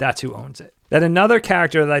that's who owns it. Then another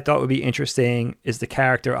character that I thought would be interesting is the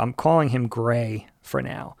character, I'm calling him Gray for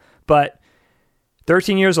now, but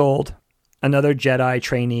 13 years old. Another Jedi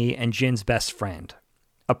trainee and Jin's best friend.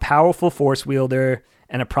 A powerful Force wielder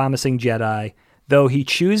and a promising Jedi. Though he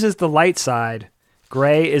chooses the light side,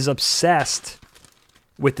 Gray is obsessed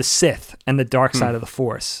with the Sith and the dark side of the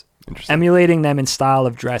Force, emulating them in style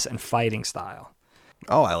of dress and fighting style.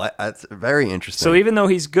 Oh, that's very interesting. So even though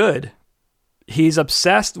he's good, he's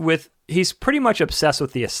pretty much obsessed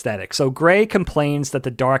with the aesthetic. So Gray complains that the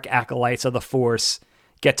dark acolytes of the Force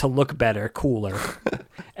get to look better, cooler,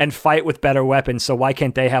 and fight with better weapons. So why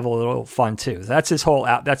can't they have a little fun too? That's his whole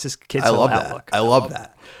that's his kid's whole outlook. I love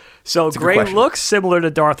that. So Gray looks similar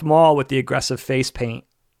to Darth Maul with the aggressive face paint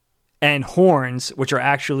and horns, which are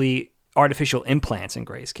actually artificial implants in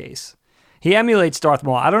Gray's case. He emulates Darth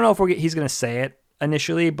Maul. I don't know if he's going to say it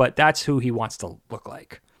initially, but that's who he wants to look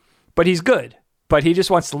like. But he's good, but he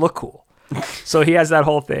just wants to look cool. So he has that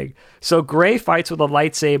whole thing. So Gray fights with a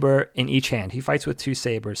lightsaber in each hand. He fights with two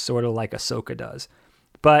sabers, sort of like Ahsoka does.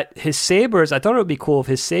 But his sabers, I thought it would be cool if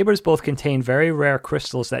his sabers both contain very rare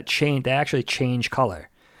crystals that actually change color,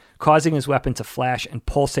 causing his weapon to flash and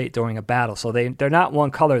pulsate during a battle. So they're not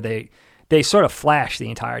one color. They sort of flash the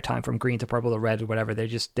entire time, from green to purple to red or whatever. They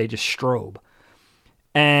just strobe.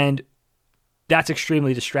 And that's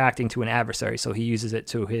extremely distracting to an adversary, so he uses it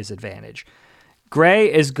to his advantage.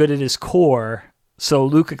 Gray is good at his core, so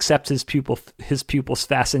Luke accepts his pupil's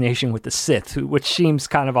fascination with the Sith, which seems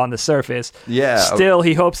kind of on the surface. Yeah. Still,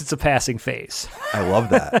 he hopes it's a passing phase. I love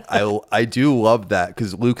that. I do love that,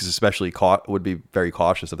 because Luke is especially would be very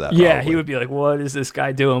cautious of that. Yeah, probably. He would be like, what is this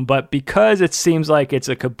guy doing? But because it seems like it's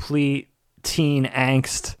a complete teen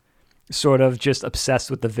angst, sort of just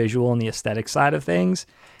obsessed with the visual and the aesthetic side of things,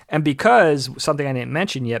 And because, something I didn't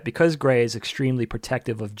mention yet, because Grey is extremely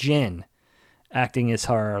protective of Jyn, acting as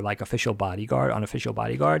her like unofficial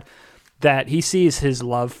bodyguard, that he sees his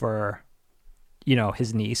love for,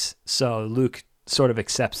 his niece. So Luke sort of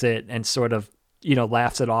accepts it and sort of,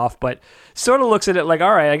 laughs it off, but sort of looks at it like,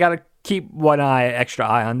 all right, I got to keep one extra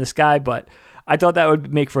eye on this guy. But I thought that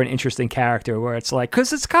would make for an interesting character where it's like,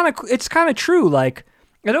 because it's kind of true. Like,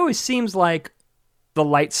 it always seems like the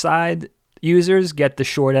light side users get the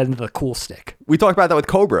short end of the cool stick. We talked about that with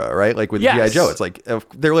Cobra, right? Like with G.I. Joe, it's like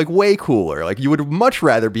they're like way cooler. Like you would much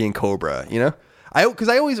rather be in Cobra, Because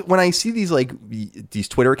I always, when I see these like these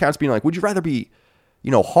Twitter accounts being like, would you rather be,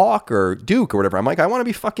 Hawk or Duke or whatever? I'm like, I want to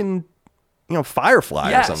be fucking,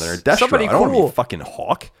 Firefly or something or Destro. Somebody I don't want to cool. be fucking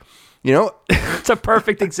Hawk. It's a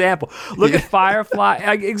perfect example. Look at Firefly.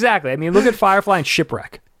 Exactly. I mean, look at Firefly and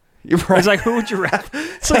Shipwreck. You're right. It's like, who would you rather?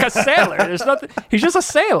 It's like a sailor. There's nothing. He's just a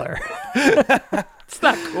sailor. It's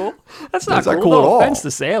not cool. That's not cool. Cool at no all. offense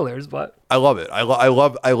to sailors, but I love it.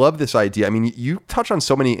 I love this idea. I mean, you touch on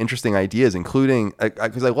so many interesting ideas, including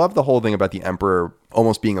because I love the whole thing about the Emperor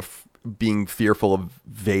almost being fearful of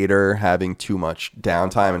Vader having too much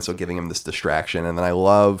downtime, and so giving him this distraction. And then I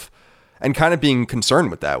love, and kind of being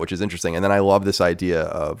concerned with that, which is interesting. And then I love this idea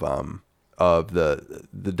of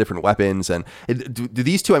the different weapons. And do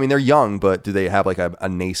these two, I mean, they're young, but do they have like a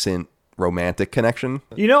nascent romantic connection?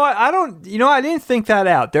 I didn't think that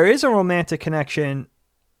out. There is a romantic connection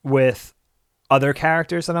with other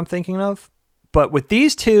characters that I'm thinking of, but with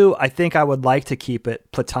these two, I think I would like to keep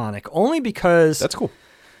it platonic, only because that's cool.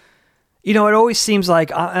 It always seems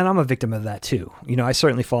like, and I'm a victim of that too. I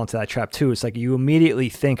certainly fall into that trap too. It's like you immediately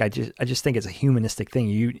think, I just think it's a humanistic thing.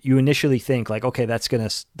 You initially think like, okay, that's gonna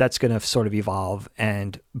sort of evolve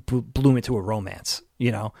and bloom into a romance,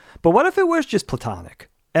 But what if it was just platonic?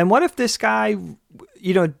 And what if this guy,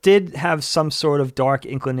 did have some sort of dark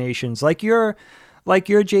inclinations, like your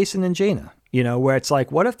Jason and Jaina, where it's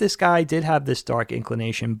like, what if this guy did have this dark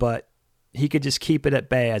inclination, but he could just keep it at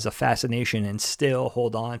bay as a fascination and still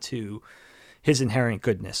hold on to his inherent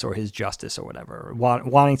goodness or his justice or whatever,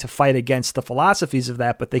 wanting to fight against the philosophies of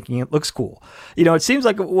that, but thinking it looks cool. It seems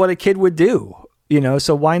like what a kid would do,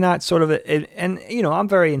 so why not sort of, and I'm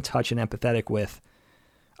very in touch and empathetic with,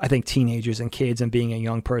 I think, teenagers and kids, and being a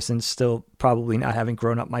young person, still probably not having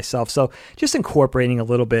grown up myself. So just incorporating a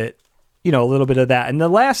little bit of that. And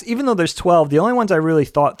even though there's 12, the only ones I really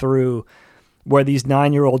thought through were these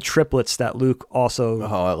 9-year-old triplets that Luke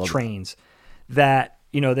also trains. That,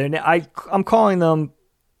 I'm calling them,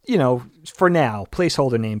 for now,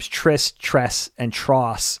 placeholder names, Triss, Tress, and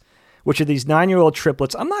Tross, which are these 9-year-old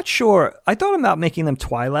triplets. I'm not sure. I thought about making them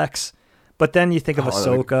Twi'leks, but then you think of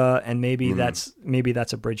Ahsoka, and maybe that's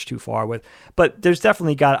a bridge too far with. But I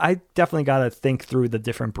definitely got to think through the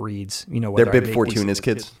different breeds. They're Bib Fortuna's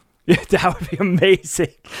kids. That would be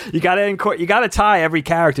amazing. You got to tie every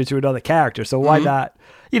character to another character. So why not?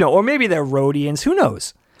 Or maybe they're Rhodians. Who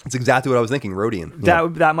knows? That's exactly what I was thinking. Rhodian.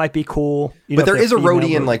 That might be cool. But there is a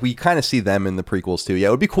Rhodian. Like we kind of see them in the prequels too. Yeah,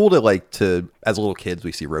 it would be cool to as little kids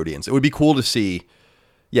we see Rhodians. It would be cool to see.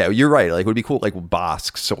 Yeah, you're right. Like it would be cool, like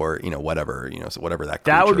Bosks or whatever. So whatever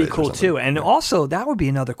that would be cool too. And also that would be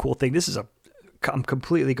another cool thing. I'm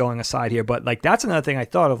completely going aside here, but like that's another thing I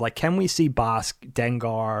thought of. Like, can we see Bosk,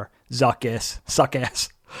 Dengar, Suckass,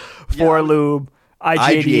 Forlube,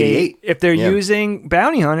 IG-88? If they're using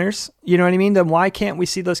bounty hunters, you know what I mean? Then why can't we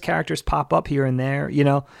see those characters pop up here and there?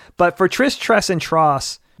 But for Triss, Tress, and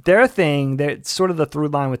Tross, their thing, they're sort of the through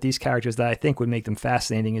line with these characters that I think would make them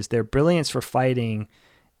fascinating is their brilliance for fighting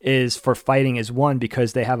is one,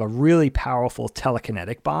 because they have a really powerful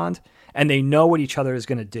telekinetic bond and they know what each other is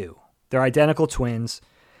going to do. They're identical twins.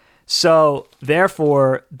 So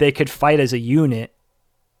therefore they could fight as a unit,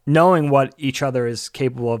 knowing what each other is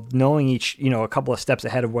capable of, knowing each, a couple of steps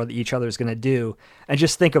ahead of what each other is going to do. And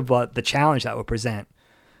just think of what the challenge that would present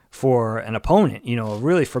for an opponent, a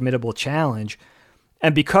really formidable challenge.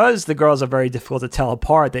 And because the girls are very difficult to tell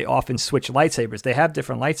apart, they often switch lightsabers. They have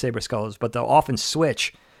different lightsaber skulls, but they'll often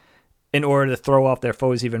switch in order to throw off their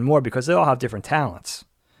foes even more, because they all have different talents.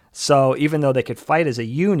 So even though they could fight as a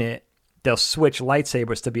unit, they'll switch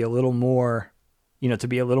lightsabers to be a little more,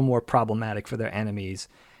 problematic for their enemies.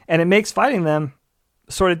 And it makes fighting them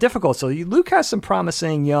sort of difficult. So Luke has some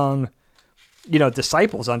promising young,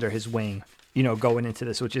 disciples under his wing, going into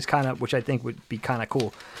this, which I think would be kind of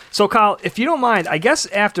cool. So Kyle, if you don't mind, I guess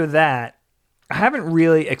after that, I haven't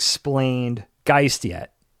really explained Geist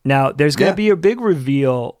yet. Now, there's going to be a big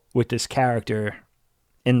reveal with this character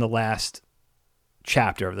in the last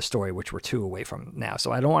chapter of the story, which we're 2 away from now,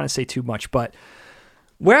 so I don't want to say too much. But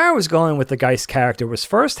where I was going with the Geist character was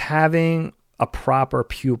first having a proper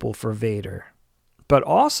pupil for Vader, but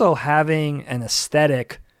also having an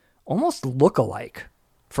aesthetic almost look-alike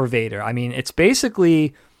for Vader. I mean, it's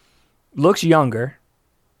basically looks younger.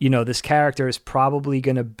 You know, this character is probably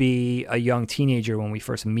going to be a young teenager when we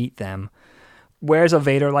first meet them. Wears a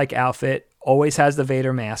Vader-like outfit, always has the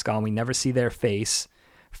Vader mask on. We never see their face.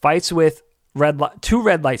 Fights with two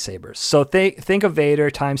red lightsabers. So think of Vader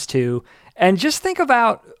times 2. And just think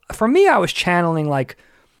about, for me, I was channeling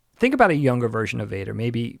think about a younger version of Vader.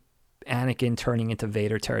 Maybe Anakin turning into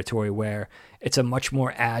Vader territory where it's a much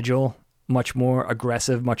more agile, much more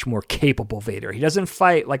aggressive, much more capable Vader. He doesn't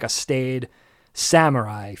fight like a staid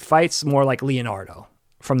samurai, fights more like Leonardo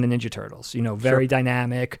from the Ninja Turtles, very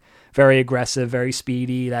dynamic, very aggressive, very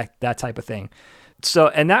speedy, that type of thing. So,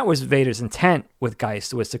 and that was Vader's intent with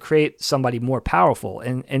Geist, was to create somebody more powerful.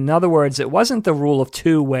 And in other words, it wasn't the rule of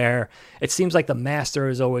 2 where it seems like the master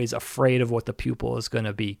is always afraid of what the pupil is going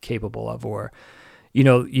to be capable of, or,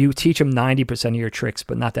 you teach him 90% of your tricks,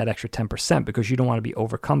 but not that extra 10% because you don't want to be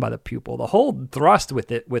overcome by the pupil. The whole thrust with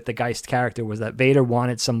the Geist character was that Vader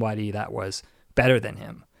wanted somebody that was better than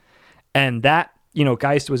him. And that,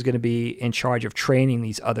 Geist was going to be in charge of training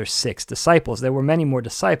these other 6 disciples. There were many more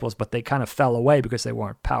disciples, but they kind of fell away because they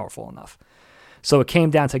weren't powerful enough. So it came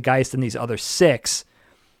down to Geist and these other 6.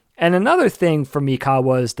 And another thing for me, Kyle,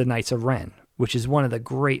 was the Knights of Ren, which is one of the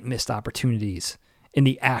great missed opportunities in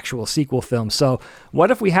the actual sequel film. So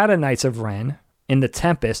what if we had a Knights of Ren in The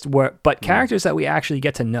Tempest, but characters that we actually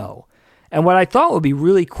get to know? And what I thought would be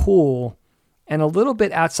really cool and a little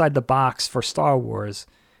bit outside the box for Star Wars,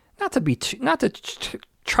 not to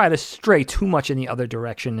try to stray too much in the other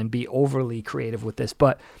direction and be overly creative with this,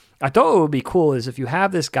 but I thought what would be cool is if you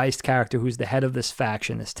have this Geist character who's the head of this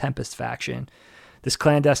faction, this Tempest faction, this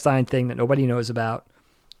clandestine thing that nobody knows about.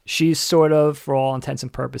 She's sort of, for all intents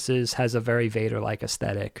and purposes, has a very Vader-like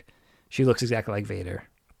aesthetic. She looks exactly like Vader.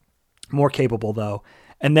 More capable, though.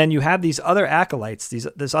 And then you have these other acolytes,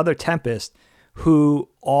 this other Tempest, who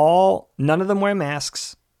none of them wear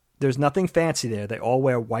masks. There's nothing fancy there. They all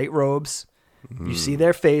wear white robes. You see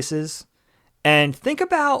their faces. And think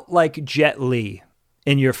about like Jet Li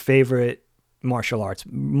in your favorite martial arts,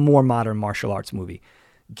 more modern martial arts movie.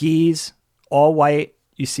 Gis, all white.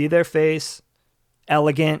 You see their face.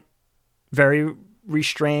 Elegant, very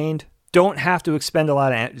restrained, don't have to expend a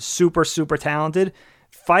lot of super talented.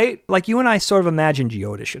 Fight like you and I sort of imagined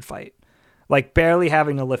Yoda should fight, like barely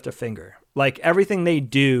having to lift a finger. Like everything they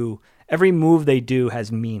do, every move they do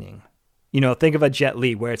has meaning. Think of a Jet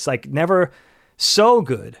Li where it's like never so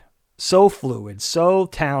good, so fluid, so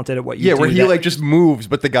talented at what you do. Yeah, where he just moves,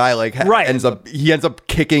 but the guy ends up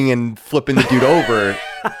kicking and flipping the dude over,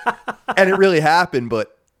 and it really happened,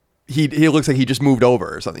 but. He looks like he just moved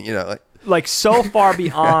over or something, like so far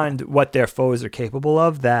beyond what their foes are capable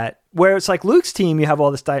of that where it's like Luke's team, you have all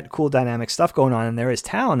this cool dynamic stuff going on and there is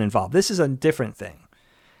talent involved. This is a different thing.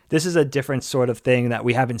 This is a different sort of thing that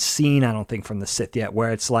we haven't seen, I don't think, from the Sith yet,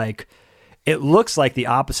 where it's like, it looks like the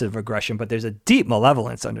opposite of aggression, but there's a deep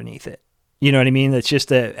malevolence underneath it. You know what I mean? It's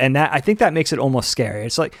just I think that makes it almost scary.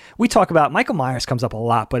 It's like, we talk about, Michael Myers comes up a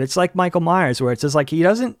lot, but it's like Michael Myers where it's just like, he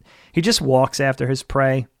just walks after his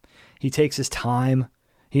prey. He takes his time.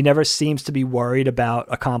 He never seems to be worried about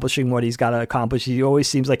accomplishing what he's got to accomplish. He always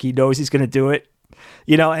seems like he knows he's going to do it,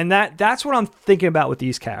 and that's what I'm thinking about with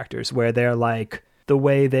these characters, where they're like the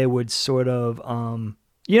way they would sort of,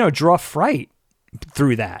 draw fright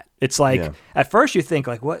through that. It's like, At first you think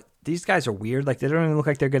like, what, these guys are weird. Like they don't even look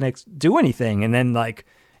like they're going to do anything. And then like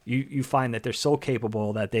you find that they're so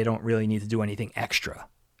capable that they don't really need to do anything extra.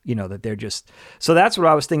 That they're just, so that's what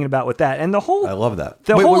I was thinking about with that. And the whole, I love that.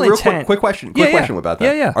 The whole intent. Quick question about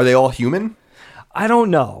that. Yeah. Are they all human? I don't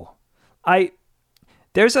know.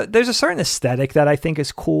 There's a certain aesthetic that I think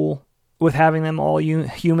is cool with having them all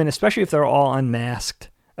human, especially if they're all unmasked,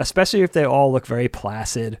 especially if they all look very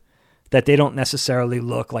placid, that they don't necessarily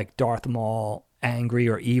look like Darth Maul angry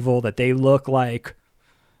or evil, that they look like,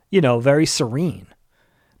 very serene.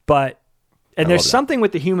 And there's something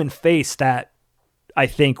with the human face that I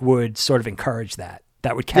think would sort of encourge that.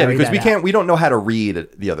 That would carry that because we don't know how to read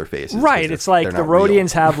the other faces. Right. It's like the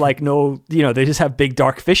Rodians have like no, they just have big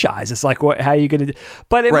dark fish eyes. It's like, how are you going to do?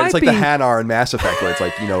 But it might it's like be the Hanar in Mass Effect where it's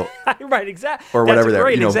like, right, exactly. Or whatever. That's a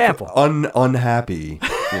great example. Unhappy,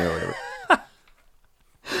 whatever.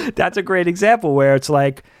 That's a great example where it's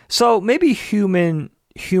like, so maybe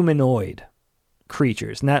humanoid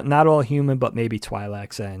creatures, not all human, but maybe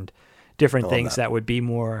Twi'leks and different things that would be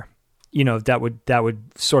more, that would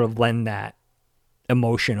sort of lend that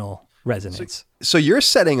emotional resonance. So are you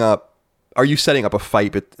setting up a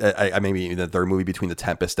fight, maybe in the third movie, between the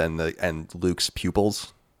Tempest and Luke's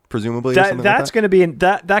pupils? presumably. Or something that's like going to be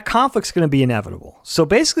that conflict's going to be inevitable. So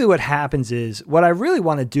basically, what happens is what I really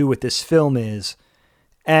want to do with this film is,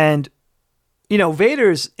 and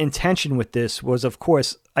Vader's intention with this was, of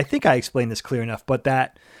course, I think I explained this clear enough, but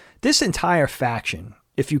that this entire faction,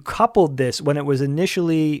 if you coupled this when it was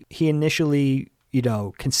initially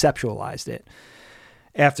conceptualized it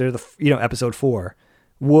after the episode 4,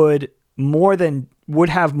 would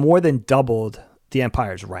have more than doubled the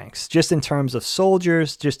Empire's ranks, just in terms of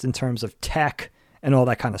soldiers, just in terms of tech and all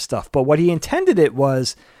that kind of stuff. But what he intended it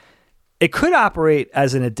could operate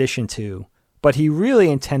as an addition to, but he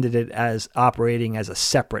really intended it as operating as a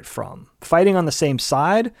separate from, fighting on the same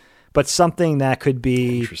side, but something that could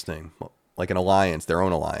be interesting, like an alliance, their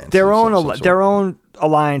own alliance, their own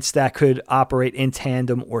alliance that could operate in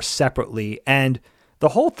tandem or separately. And the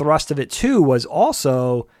whole thrust of it too was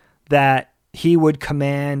also that he would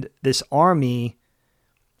command this army,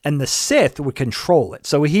 and the Sith would control it.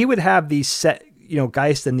 So he would have these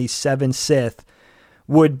Geist and these 7 Sith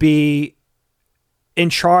would be in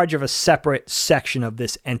charge of a separate section of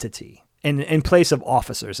this entity. In place of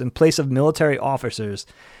officers, in place of military officers,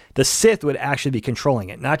 the Sith would actually be controlling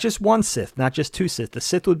it. Not just one Sith, not just 2 Sith. The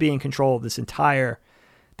Sith would be in control of this entire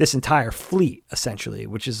fleet, essentially,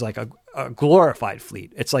 which is like a glorified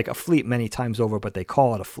fleet. It's like a fleet many times over, but they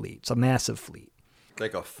call it a fleet. It's a massive fleet.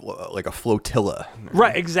 Like a flotilla.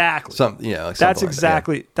 Right, exactly. That's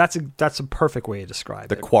exactly, that's a perfect way to describe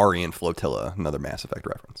the it. The Quarian flotilla, another Mass Effect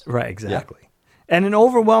reference. Right, exactly. Yeah. And an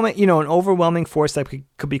overwhelming force that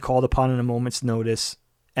could be called upon in a moment's notice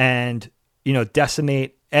and,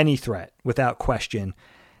 decimate any threat without question.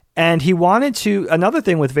 And another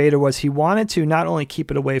thing with Vader was he wanted to not only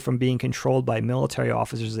keep it away from being controlled by military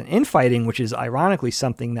officers and infighting, which is ironically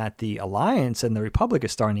something that the Alliance and the Republic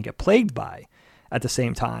is starting to get plagued by at the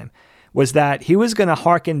same time, was that he was going to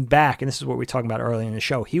harken back, and this is what we were talking about earlier in the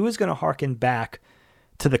show, he was going to harken back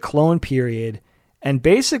to the clone period and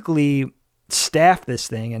basically staff this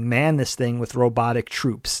thing and man this thing with robotic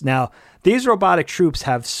troops. Now, these robotic troops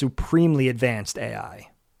have supremely advanced AI.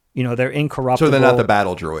 They're incorruptible. So they're not the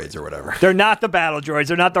battle droids or whatever. They're not the battle droids.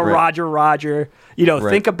 They're not the Roger.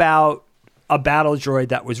 Right. Think about a battle droid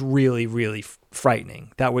that was really, really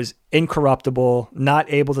frightening. That was incorruptible,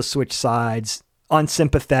 not able to switch sides,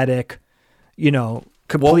 unsympathetic, completely.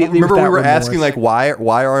 Well, remember we were remorse. asking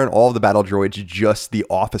why aren't all the battle droids just the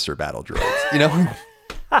officer battle droids? Remember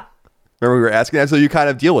we were asking that, so you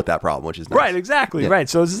kind of deal with that problem, which is nice. Right, exactly, yeah. Right.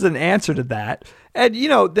 So this is an answer to that, and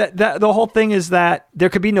that the whole thing is that there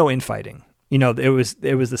could be no infighting. It was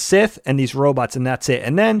the Sith and these robots, and that's it.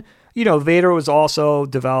 And then Vader was also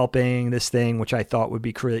developing this thing, which I thought would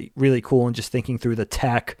be really, really cool, and just thinking through the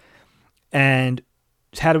tech and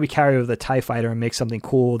how do we carry over the TIE fighter and make something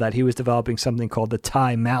cool. That he was developing something called the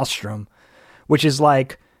TIE Maelstrom, which is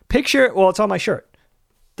like it's on my shirt.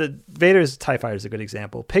 The Vader's TIE fighter is a good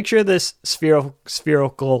example. Picture this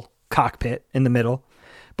spherical cockpit in the middle,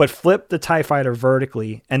 but flip the TIE fighter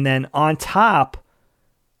vertically, and then on top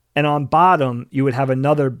and on bottom, you would have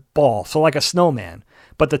another ball. So like a snowman,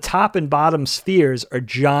 but the top and bottom spheres are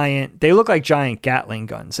giant. They look like giant Gatling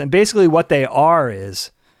guns. And basically what they are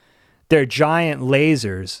is they're giant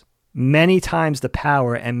lasers, many times the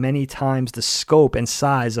power and many times the scope and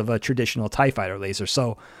size of a traditional TIE fighter laser.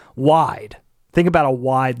 So wide. Think about a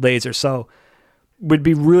wide laser. So it would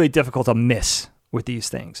be really difficult to miss with these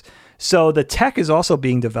things. So the tech is also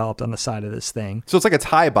being developed on the side of this thing. So it's like a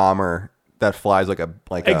TIE bomber that flies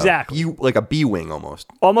exactly like a B-wing almost.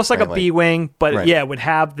 Almost like a B-wing, but right. Yeah, it would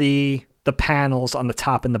have the panels on the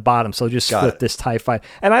top and the bottom. So just flip this TIE fighter.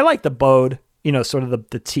 And I like the Bode, sort of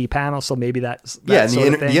the T panel. So maybe that's yeah.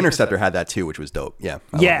 And the Interceptor had that too, which was dope. Yeah.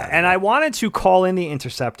 I wanted to call in the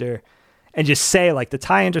Interceptor and just say like the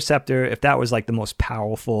TIE Interceptor, if that was like the most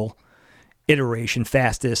powerful iteration,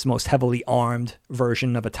 fastest, most heavily armed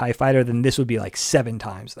version of a TIE fighter, then this would be like 7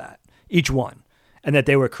 times that, each one. And that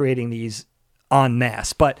they were creating these en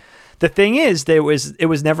masse. But the thing is, it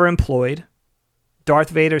was never employed. Darth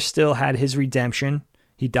Vader still had his redemption.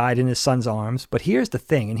 He died in his son's arms. But here's the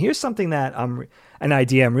thing, and here's something that an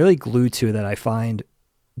idea I'm really glued to that I find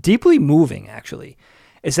deeply moving, actually,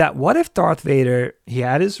 is that what if Darth Vader, he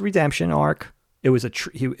had his redemption arc. It was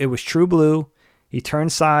true blue. He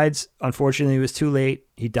turned sides. Unfortunately, it was too late.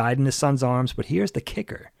 He died in his son's arms. But here's the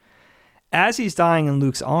kicker. As he's dying in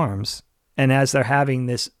Luke's arms, and as they're having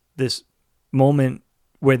this moment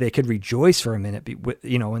where they could rejoice for a minute,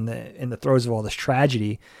 in the throes of all this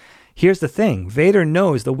tragedy, here's the thing. Vader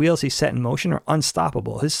knows the wheels he set in motion are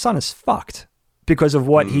unstoppable. His son is fucked because of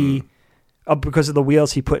what because of the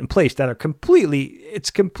wheels he put in place that are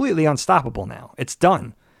completely unstoppable now. It's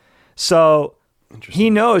done. So he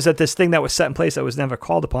knows that this thing that was set in place that was never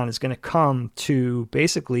called upon is going to come to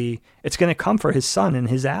basically, it's going to come for his son and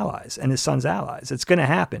his allies and his son's allies. It's going to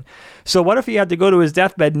happen. So what if he had to go to his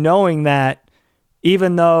deathbed knowing that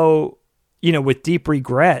even though, with deep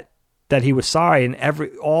regret that he was sorry and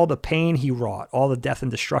all the pain he wrought, all the death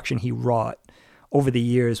and destruction he wrought over the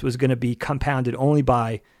years was going to be compounded only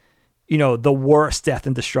by, the worst death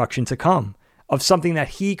and destruction to come of something that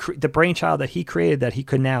the brainchild that he created that he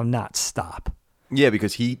could now not stop. Yeah,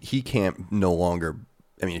 because he can't no longer,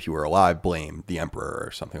 if you were alive, blame the emperor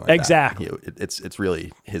or something like exactly. that. It's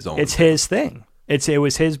really his own. It's his thing. It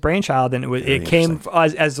was his brainchild, and it came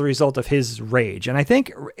as the result of his rage. And I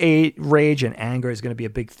think rage and anger is going to be a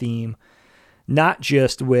big theme, not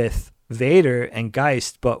just with Vader and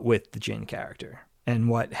Geist, but with the Jyn character and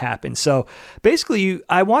what happened. So basically,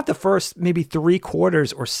 I want the first maybe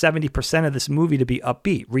 3/4 or 70% of this movie to be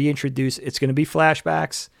upbeat, reintroduce. It's going to be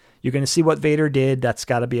flashbacks. You're going to see what Vader did. That's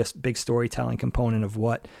got to be a big storytelling component of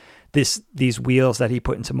what these wheels that he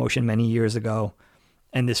put into motion many years ago,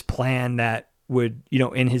 and this plan that would,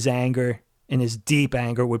 in his anger, in his deep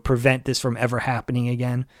anger, would prevent this from ever happening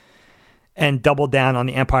again, and double down on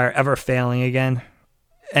the Empire ever failing again.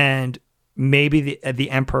 And maybe the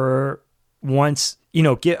Emperor once,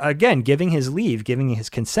 giving his leave, giving his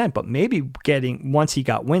consent, but maybe once he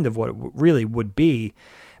got wind of what it really would be,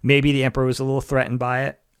 maybe the Emperor was a little threatened by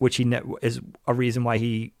it, which is a reason why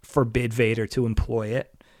he forbid Vader to employ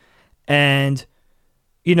it. And,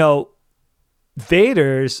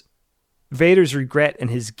 Vader's regret and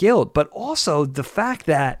his guilt, but also the fact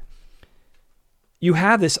that you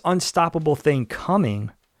have this unstoppable thing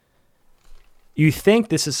coming. You think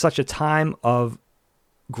this is such a time of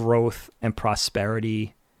growth and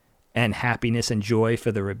prosperity and happiness and joy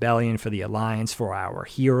for the rebellion, for the Alliance, for our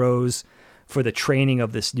heroes, for the training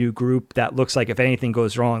of this new group that looks like if anything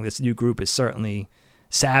goes wrong, this new group is certainly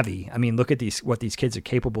savvy. Look at what these kids are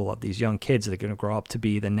capable of, these young kids that are going to grow up to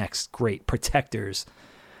be the next great protectors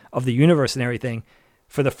of the universe and everything.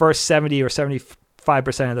 For the first 70 or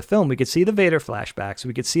 75% of the film, we could see the Vader flashbacks.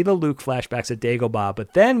 We could see the Luke flashbacks at Dagobah,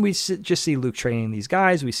 but then we just see Luke training these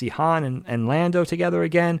guys. We see Han and Lando together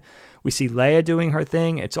again. We see Leia doing her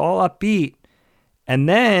thing. It's all upbeat. And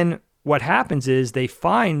then what happens is they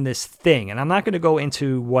find this thing, and I'm not going to go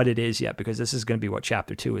into what it is yet because this is going to be what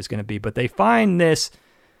chapter 2 is going to be, but they find this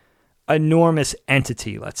enormous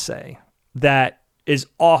entity, let's say, that is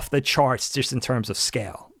off the charts just in terms of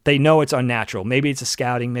scale. They know it's unnatural. Maybe it's a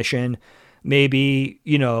scouting mission. Maybe,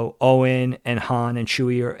 Owen and Han and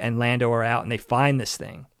Chewie and Lando are out and they find this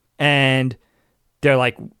thing. And they're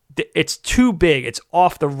like, it's too big. It's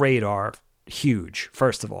off the radar. Huge,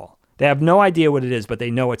 first of all. They have no idea what it is, but they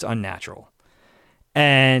know it's unnatural.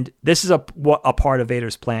 And this is a part of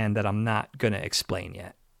Vader's plan that I'm not going to explain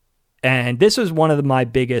yet. And this was one of my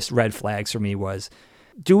biggest red flags for me was,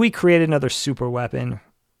 do we create another super weapon?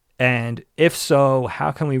 And if so,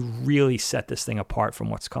 how can we really set this thing apart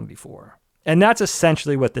from what's come before? And that's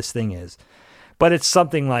essentially what this thing is. But it's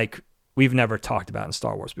something like we've never talked about in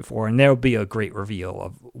Star Wars before. And there'll be a great reveal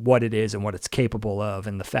of what it is and what it's capable of.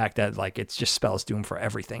 And the fact that it just spells doom for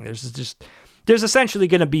everything. There's essentially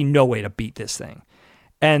going to be no way to beat this thing.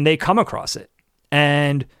 And they come across it.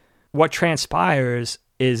 And what transpires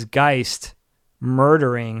is Geist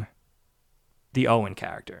murdering the Owen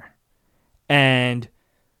character. And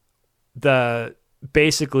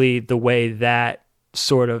basically the way that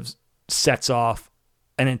sort of sets off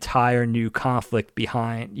an entire new conflict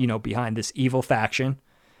behind this evil faction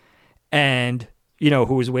and,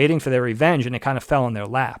 who was waiting for their revenge, and it kind of fell in their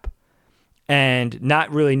lap and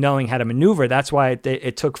not really knowing how to maneuver. That's why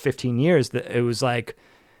it took 15 years. It was like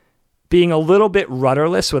being a little bit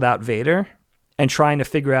rudderless without Vader and trying to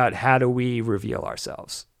figure out how do we reveal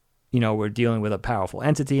ourselves. We're dealing with a powerful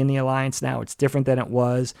entity in the Alliance now. It's different than it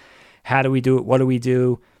was. How do we do it? What do we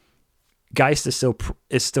do? Geist is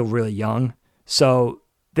still really young. So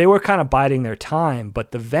they were kind of biding their time,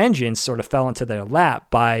 but the vengeance sort of fell into their lap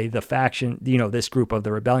by the faction, this group of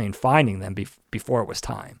the rebellion finding them before it was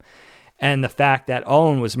time. And the fact that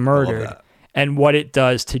Owen was murdered and what it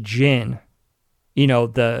does to Jyn,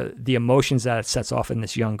 the emotions that it sets off in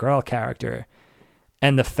this young girl character,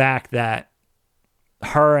 and the fact that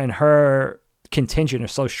her and her contingent are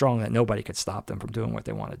so strong that nobody could stop them from doing what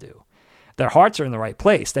they want to do. Their hearts are in the right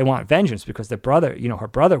place. They want vengeance because their brother, her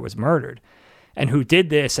brother was murdered. And who did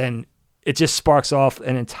this? And it just sparks off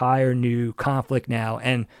an entire new conflict now.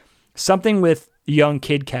 And something with young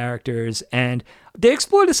kid characters. And they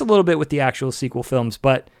explore this a little bit with the actual sequel films,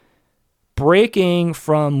 but breaking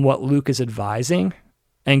from what Luke is advising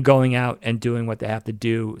and going out and doing what they have to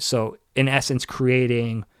do. So in essence,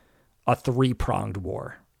 creating a three-pronged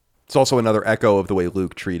war. It's also another echo of the way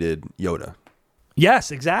Luke treated Yoda.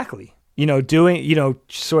 Yes, exactly.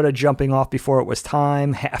 Sort of jumping off before it was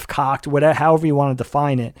time, half-cocked, whatever, however you want to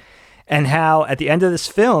define it. And how at the end of this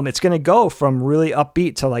film, it's going to go from really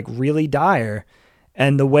upbeat to like really dire.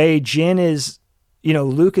 And the way Jyn is,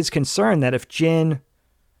 Luke is concerned that if Jyn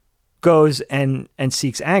goes and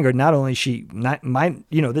seeks anger, not only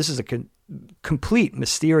this is a complete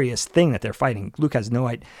mysterious thing that they're fighting. Luke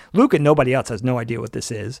and nobody else has no idea what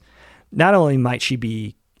this is. Not only might she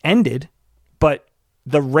be ended, but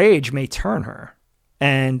the rage may turn her,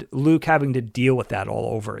 and Luke having to deal with that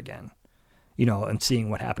all over again, and seeing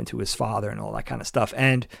what happened to his father and all that kind of stuff.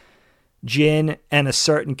 And Jyn and a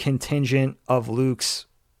certain contingent of Luke's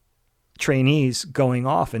trainees going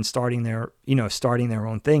off and starting their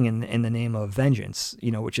own thing in the name of vengeance,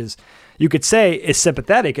 which is, you could say, is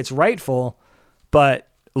sympathetic. It's rightful, but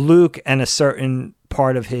Luke and a certain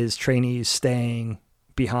part of his trainees staying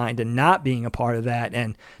behind and not being a part of that,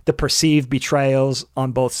 and the perceived betrayals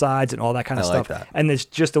on both sides and all that kind of stuff. That. And there's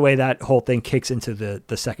just the way that whole thing kicks into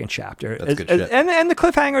the second chapter. That's good shit. And the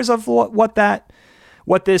cliffhangers of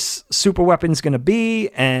what this super weapon's going to be,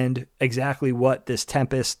 and exactly what this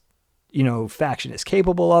Tempest, faction is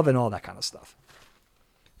capable of, and all that kind of stuff.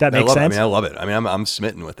 That makes sense. I love it. I'm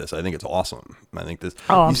smitten with this. I think it's awesome. I think this.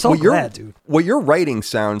 Oh, I'm so glad, dude. What you're writing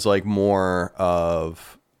sounds like more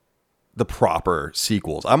of the proper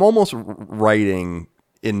sequels. I'm almost writing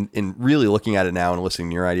in really looking at it now and listening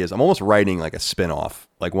to your ideas. I'm almost writing like a spin-off,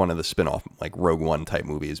 like one of the spin-off, like Rogue One type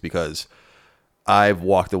movies, because I've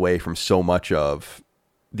walked away from so much of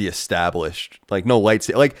the established, like no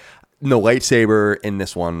lightsaber in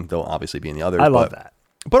this one. There'll obviously be in the others. I love that.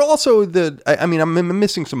 But also I'm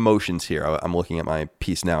missing some motions here. I'm looking at my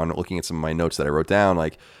piece now and looking at some of my notes that I wrote down.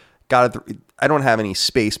 Like, I don't have any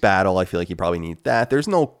space battle. I feel like you probably need that. There's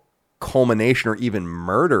no culmination or even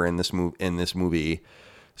murder in this movie.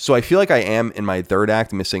 So I feel like I am in my third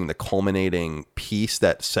act missing the culminating piece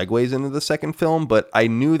that segues into the second film. But I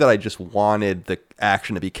knew that I just wanted the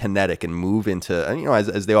action to be kinetic and move into,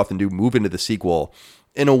 as they often do, move into the sequel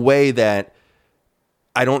in a way that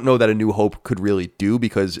I don't know that A New Hope could really do,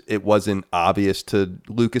 because it wasn't obvious to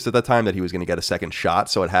Lucas at that time that he was going to get a second shot.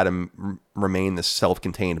 So it had to remain this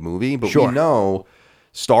self-contained movie. But sure. We know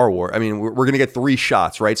Star Wars, we're going to get 3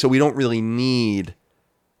 shots, right? So we don't really need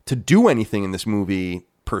to do anything in this movie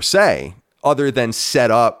per se, other than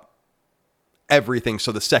set up everything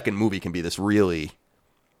so the second movie can be this really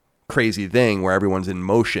crazy thing where everyone's in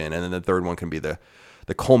motion, and then the third one can be the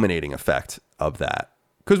culminating effect of that.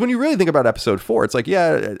 Because when you really think about episode 4, it's like,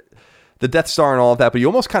 yeah, the Death Star and all of that, but you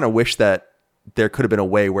almost kind of wish that there could have been a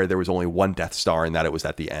way where there was only one Death Star and that it was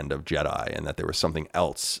at the end of Jedi, and that there was something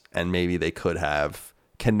else, and maybe they could have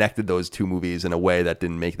connected those two movies in a way that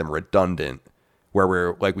didn't make them redundant, where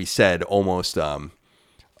we're, like we said, almost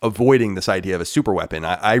avoiding this idea of a super weapon.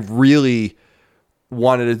 I really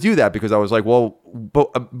wanted to do that because I was like, well,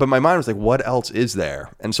 but my mind was like, what else is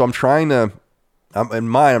there? And so I'm trying to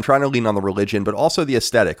lean on the religion, but also the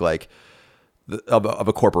aesthetic, like of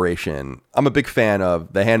a corporation. I'm a big fan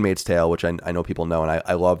of The Handmaid's Tale, which I know people know, and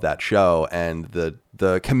I love that show. And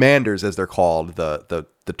the commanders, as they're called, the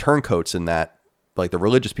turncoats in that, like the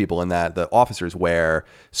religious people in that, the officers wear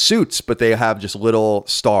suits, but they have just little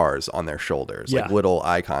stars on their shoulders, like little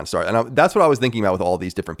icon stars. And that's what I was thinking about with all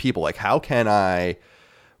these different people. Like, how can I,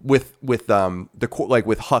 with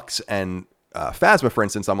Hux and Phasma, for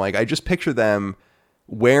instance, I'm like, I just picture them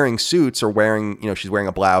wearing suits or wearing, she's wearing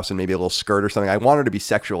a blouse and maybe a little skirt or something. I want her to be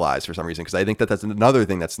sexualized for some reason, because I think that's another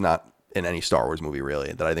thing that's not in any Star Wars movie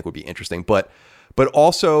really that I think would be interesting. But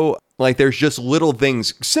also, like, there's just little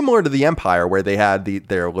things similar to the Empire where they had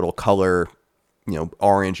their little color,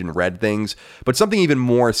 orange and red things, but something even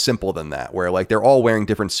more simple than that, where like they're all wearing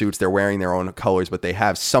different suits, they're wearing their own colors, but they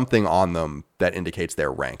have something on them that indicates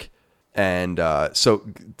their rank. And so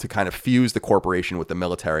to kind of fuse the corporation with the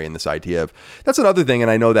military, and this idea of, that's another thing.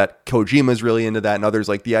 And I know that Kojima is really into that, and others,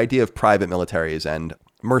 like the idea of private militaries and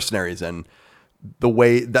mercenaries, and the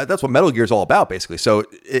way that's what Metal Gear is all about, basically. So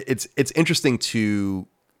it's interesting to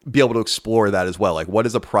be able to explore that as well. Like, what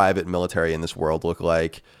does a private military in this world look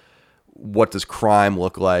like? What does crime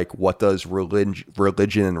look like? What does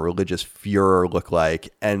religion and religious furor look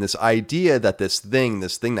like? And this idea that this thing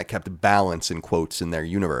that kept balance, in quotes, in their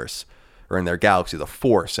universe or in their galaxy, the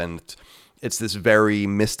Force, and it's this very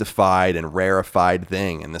mystified and rarefied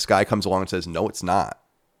thing. And this guy comes along and says, no, it's not.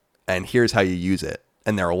 And here's how you use it.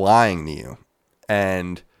 And they're lying to you.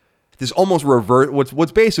 And this almost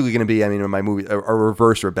what's basically going to be, in my movie, a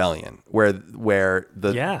reverse rebellion, where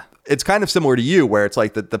it's kind of similar to you, where it's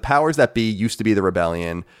like the powers that be used to be the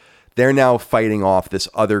rebellion. they're now fighting off this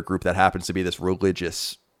other group that happens to be this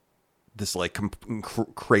religious, this like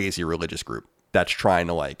crazy religious group that's trying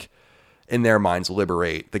to like, in their minds,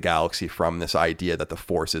 liberate the galaxy from this idea that the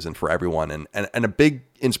Force isn't for everyone. And a big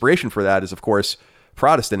inspiration for that is, of course,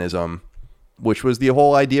 Protestantism, which was the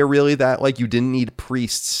whole idea really that like you didn't need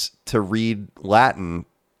priests to read Latin,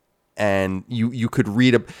 and you could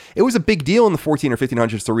read it was a big deal in the 14 or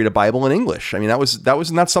 1500s to read a Bible in English. I mean, that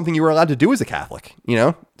was not something you were allowed to do as a Catholic, you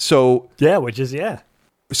know? So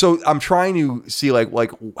So I'm trying to see like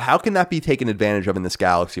how can that be taken advantage of in this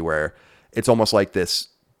galaxy where it's almost like this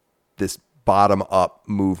bottom up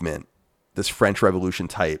movement, this French Revolution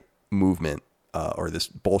type movement, or this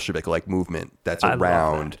Bolshevik like movement that's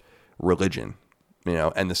around religion, you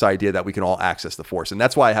know, and this idea that we can all access the Force. And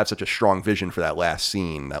that's why I have such a strong vision for that last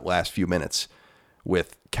scene, that last few minutes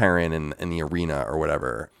with Karen in the arena or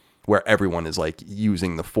whatever, where everyone is like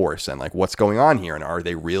using the Force and like, what's going on here? And are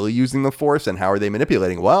they really using the Force, and how are they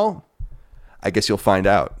manipulating? Well, I guess you'll find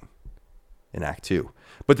out in Act 2.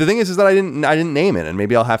 But the thing is that I didn't name it, and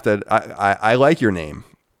maybe I'll have to. I like your name.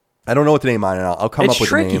 I don't know what to name mine, and I'll come up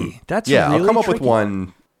with a name. That's really I'll come up with tricky.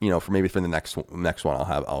 one. You know, for the next one,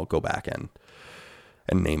 I'll go back and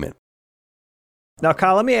name it. Now,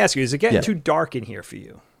 Kyle, let me ask you: is it getting too dark in here for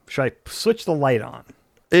you? Should I switch the light on?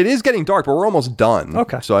 It is getting dark, but we're almost done.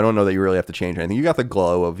 Okay. So I don't know that you really have to change anything. You got the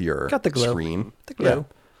glow of your screen. The glow. Yeah.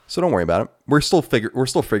 So don't worry about it. We're still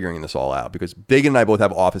figuring this all out, because Big and I both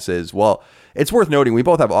have offices. Well, it's worth noting we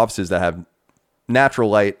both have offices that have natural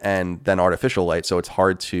light and then artificial light, so it's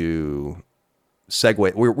hard to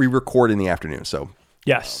segue. We record in the afternoon, so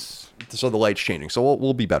yes. So the light's changing. So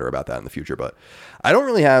we'll be better about that in the future. But I don't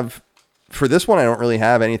really have, for this one, I don't really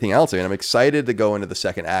have anything else. I mean, I'm excited to go into the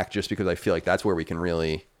second act just because I feel like that's where we can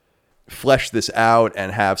really flesh this out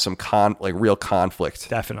and have some real conflict.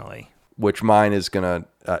 Definitely. Which mine is gonna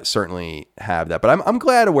certainly have that, but I'm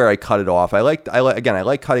glad of where I cut it off. I like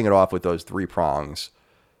cutting it off with those 3 prongs,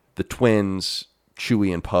 the twins,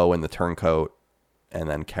 Chewie and Poe, and the turncoat, and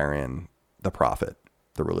then Karen, the prophet,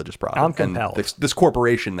 the religious prophet. I'm compelled. And this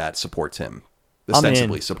corporation that supports him,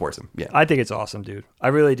 ostensibly supports him. Yeah, I think it's awesome, dude. I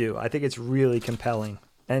really do. I think it's really compelling,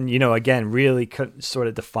 and again, really sort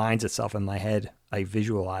of defines itself in my head. I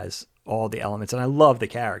visualize all the elements, and I love the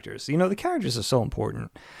characters. The characters are so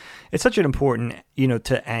important. It's such an important,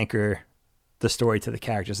 to anchor the story to the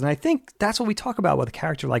characters. And I think that's what we talk about with a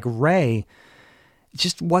character like Rey. It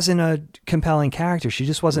just wasn't a compelling character. She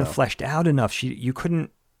just wasn't fleshed out enough.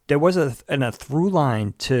 There wasn't a through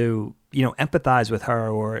line to, empathize with her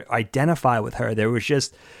or identify with her. There was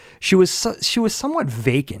just, she was somewhat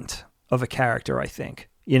vacant of a character, I think.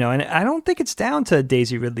 And I don't think it's down to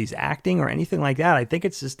Daisy Ridley's acting or anything like that. I think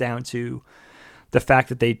it's just down to the fact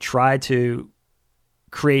that they tried to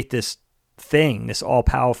create this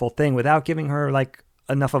all-powerful thing without giving her like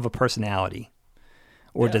enough of a personality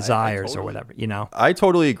or desires or whatever, I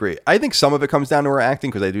totally agree. I think some of it comes down to her acting,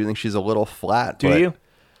 because I do think she's a little flat. Do you?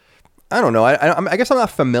 I don't know. I guess I'm not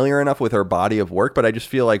familiar enough with her body of work, but I just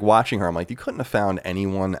feel like watching her, I'm like, you couldn't have found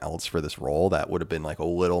anyone else for this role that would have been like a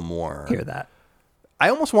little more. Hear that? I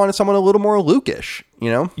almost wanted someone a little more Luke-ish,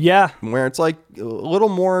 Yeah. Where it's like a little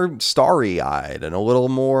more starry-eyed and a little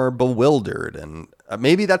more bewildered. And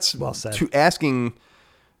maybe that's well said. Asking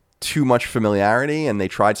too much familiarity, and they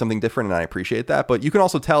tried something different, and I appreciate that. But you can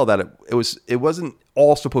also tell that it wasn't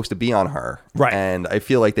all supposed to be on her. Right. And I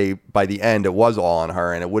feel like by the end, it was all on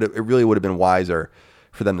her, and it really would have been wiser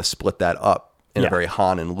for them to split that up in a very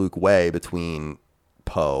Han and Luke way between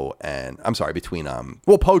Poe and Poe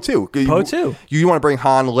too. Poe too. You want to bring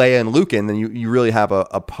Han, Leia, and Luke in, then you really have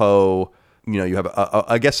a Poe. You have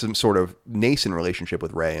I guess some sort of nascent relationship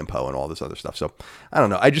with Rey and Poe and all this other stuff. So I don't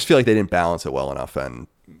know. I just feel like they didn't balance it well enough, and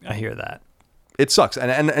I hear that. It sucks.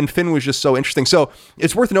 And Finn was just so interesting. So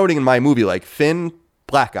it's worth noting in my movie, like Finn,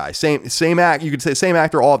 black guy, same act. You could say same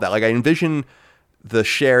actor, all of that. Like I envision the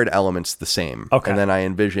shared elements the same. Okay. And then I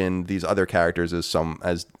envision these other characters as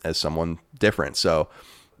someone different. So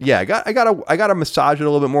yeah, I got to massage it a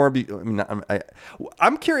little bit more.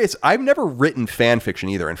 I'm curious. I've never written fan fiction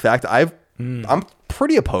either. In fact, I'm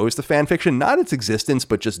pretty opposed to fan fiction, not its existence,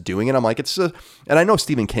 but just doing it. I'm like, and I know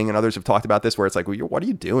Stephen King and others have talked about this, where it's like, well, what are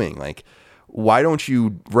you doing? Like, why don't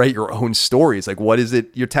you write your own stories? Like, what is it?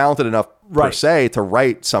 You're talented enough per se to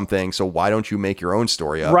write something, so why don't you make your own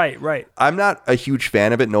story up? Right. I'm not a huge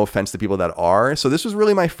fan of it. No offense to people that are. So this was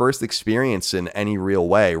really my first experience in any real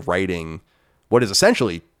way writing what is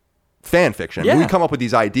essentially fan fiction. Yeah. We come up with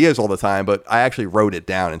these ideas all the time, but I actually wrote it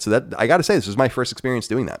down. And so that, I got to say, this was my first experience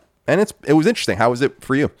doing that. And it was interesting. How was it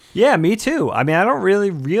for you? Yeah, me too. I mean, I don't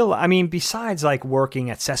really besides like working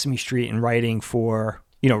at Sesame Street and writing for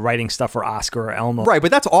writing stuff for Oscar or Elmo. Right,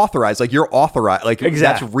 but that's authorized. Like you're authorized. Like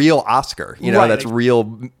Exactly. that's real Oscar. Right. That's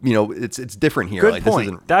real. It's different here. Good like point.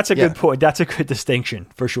 this isn't. That's a good point. That's a good distinction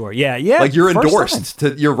for sure. Yeah. Like you're first endorsed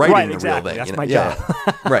time. you're writing Right, the exactly. real thing. That's my job.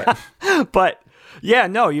 Right. But yeah,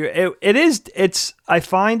 no, it's I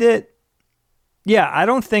find it. Yeah, I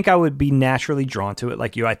don't think I would be naturally drawn to it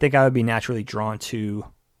like you. I think I would be naturally drawn to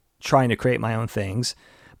trying to create my own things.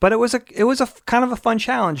 But it was a kind of a fun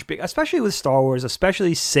challenge, especially with Star Wars,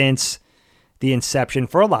 especially since the inception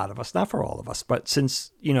for a lot of us, not for all of us, but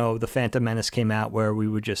since, the Phantom Menace came out, where we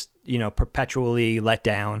were just, perpetually let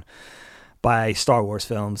down by Star Wars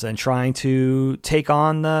films, and trying to take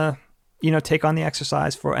on the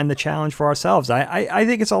exercise and the challenge for ourselves. I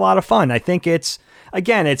think it's a lot of fun. I think it's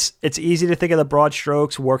easy to think of the broad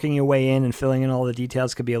strokes. Working your way in and filling in all the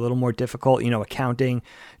details could be a little more difficult. Accounting,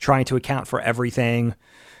 trying to account for everything,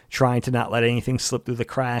 trying to not let anything slip through the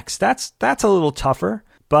cracks. That's a little tougher.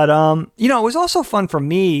 But, it was also fun for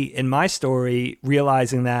me in my story,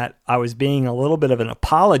 realizing that I was being a little bit of an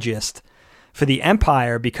apologist for the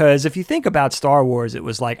Empire, because if you think about Star Wars, it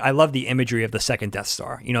was like, I love the imagery of the second Death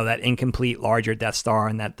Star, that incomplete, larger Death Star,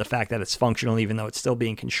 and that the fact that it's functional, even though it's still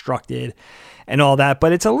being constructed and all that.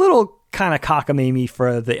 But it's a little kind of cockamamie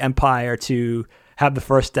for the Empire to have the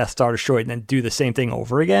first Death Star destroyed and then do the same thing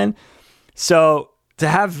over again. So to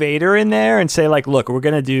have Vader in there and say like, look, we're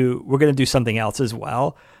gonna do something else as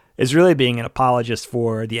well, is really being an apologist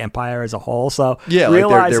for the Empire as a whole. So yeah,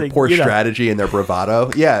 like their poor strategy and their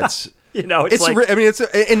bravado. Yeah, it's it's like, it's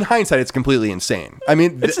in hindsight, it's completely insane. I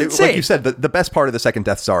mean, it's insane. Like you said, the best part of the second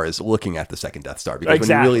Death Star is looking at the second Death Star, because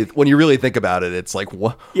exactly. when you really think about it, it's like,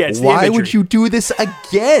 why would you do this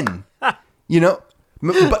again? But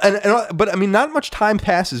I mean, not much time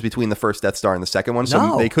passes between the first Death Star and the second one, so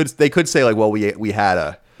No. they could say like, well, we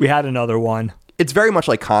had another one. It's very much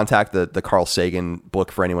like Contact, the Carl Sagan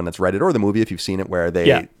book, for anyone that's read it, or the movie if you've seen it, where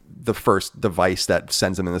the first device that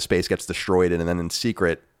sends them into space gets destroyed, and then in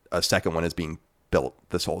secret a second one is being built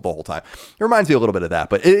the whole time. It reminds me a little bit of that,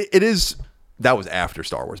 but that was after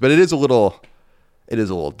Star Wars, but it is a little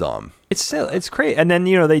dumb. It's crazy. And then,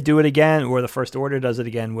 they do it again, or the First Order does it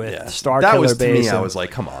again with Star that Killer was, Base. To me, I was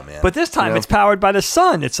like, come on, man. But this time it's powered by the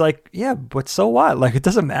sun. It's like, yeah, but so what? Like, it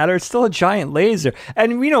doesn't matter. It's still a giant laser.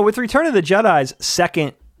 And, with Return of the Jedi's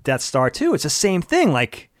second Death Star too, it's the same thing.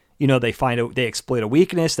 Like, they exploit a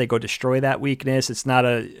weakness, they go destroy that weakness. It's not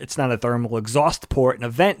a thermal exhaust port, an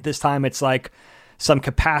event. This time it's like some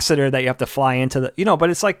capacitor that you have to fly into but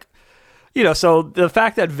it's like, so the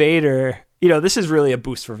fact that Vader, this is really a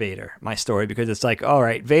boost for Vader, my story, because it's like, all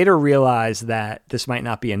right, Vader realized that this might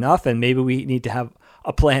not be enough, and maybe we need to have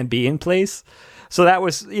a plan B in place. So that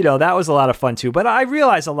was a lot of fun too. But I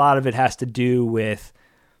realize a lot of it has to do with,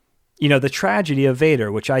 the tragedy of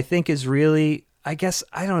Vader, which I think is really, I guess,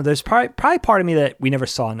 I don't know, there's probably part of me that we never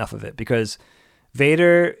saw enough of it, because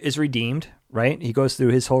Vader is redeemed, right? He goes through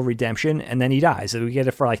his whole redemption, and then he dies, and we get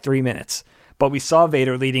it for like 3 minutes. But we saw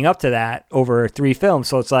Vader leading up to that over 3 films,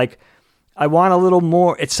 so it's like, I want a little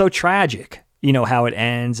more. It's so tragic, how it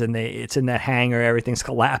ends, and it's in that hangar, everything's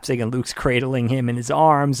collapsing, and Luke's cradling him in his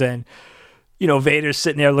arms, and Vader's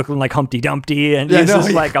sitting there looking like Humpty Dumpty, and he's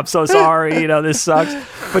just like, I'm so sorry, this sucks.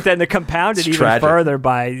 But then to compound it even further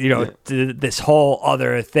by, this whole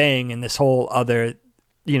other thing, and this whole other,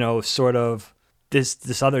 sort of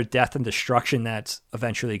this other death and destruction that's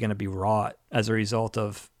eventually going to be wrought as a result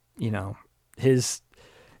of, his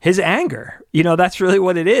anger. That's really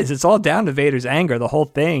what it is. It's all down to Vader's anger. The whole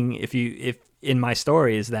thing, if in my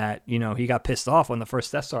story, is that, he got pissed off when the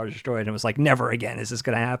first Death Star was destroyed, and it was like, never again is this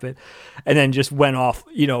going to happen. And then just went off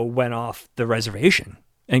the reservation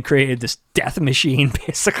and created this death machine,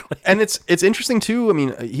 basically. And it's interesting too. I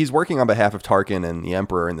mean, he's working on behalf of Tarkin and the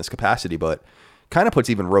Emperor in this capacity, but kind of puts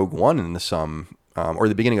even Rogue One into some, or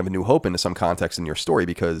the beginning of A New Hope into some context in your story,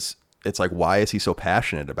 because it's like, why is he so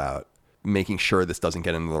passionate about making sure this doesn't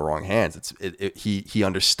get into the wrong hands? He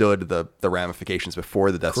understood the ramifications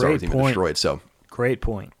before the Death Star was even destroyed. So great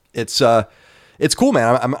point. It's cool,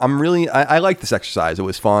 man. I'm really, I like this exercise. It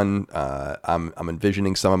was fun. I'm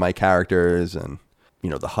envisioning some of my characters, and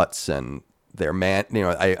the Hutts and their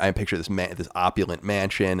I picture this opulent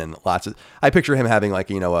mansion, and I picture him having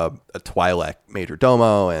like, a Twi'lek major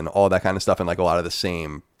domo and all that kind of stuff, and like a lot of the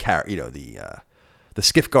same the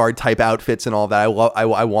skiff guard type outfits and all that. I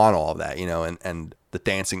want all of that, and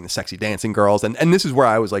the sexy dancing girls. And this is where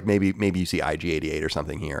I was like, maybe you see IG-88 or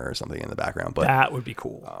something here, or something in the background. But that would be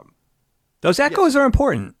cool. Those echoes are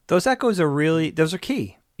important. Those echoes are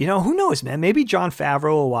key. Who knows, man? Maybe Jon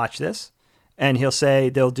Favreau will watch this, and he'll say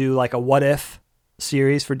they'll do like a what if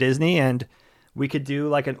series for Disney, and we could do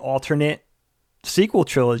like an alternate, sequel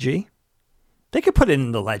trilogy. They could put it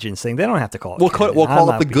in the Legends thing. They don't have to call it. We'll canon.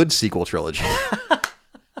 call it the good sequel trilogy.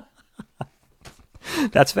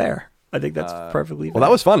 That's fair. I think that's perfectly fair. Well,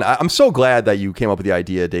 that was fun. I'm so glad that you came up with the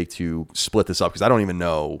idea, Dake, to split this up because I don't even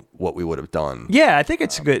know what we would have done. Yeah, I think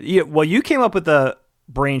it's good. Yeah, well, you came up with the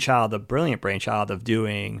brilliant brainchild of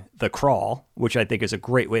doing the crawl, which I think is a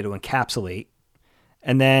great way to encapsulate.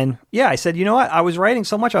 And then, yeah, I said, you know what? I was writing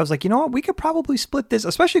so much. I was like, you know what? We could probably split this,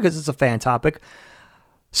 especially because it's a fan topic.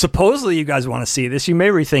 Supposedly, you guys want to see this. You may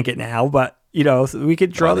rethink it now, but, we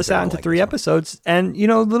could draw this out into 3 episodes and,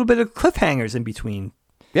 a little bit of cliffhangers in between.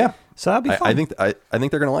 Yeah. So that'd be fun. I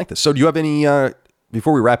think they're going to like this. So do you have any,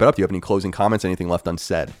 before we wrap it up, do you have any closing comments, anything left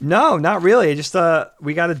unsaid? No, not really. Just,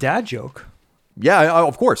 we got a dad joke. Yeah,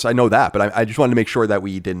 of course. I know that. But I just wanted to make sure that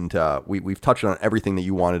we didn't, we've touched on everything that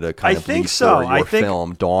you wanted to kind of leave for your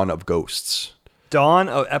film, Dawn of Ghosts.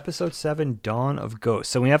 Episode 7, Dawn of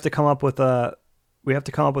Ghosts. So we have to come up with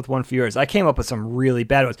one for yours. I came up with some really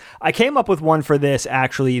bad ones. I came up with one for this,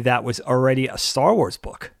 actually, that was already a Star Wars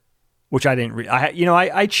book, which I didn't read.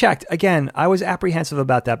 I checked. Again, I was apprehensive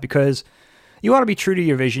about that because you want to be true to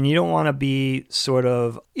your vision. You don't want to be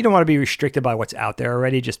restricted by what's out there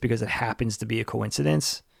already just because it happens to be a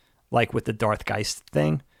coincidence, like with the Darth Geist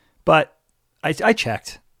thing. But I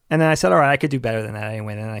checked. And then I said, all right, I could do better than that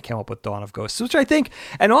anyway. And then I came up with Dawn of Ghosts, which I think,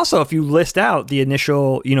 and also if you list out the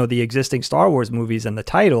initial, the existing Star Wars movies and the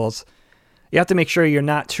titles, you have to make sure you're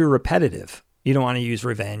not too repetitive. You don't want to use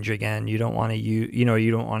Revenge again. You don't want to use,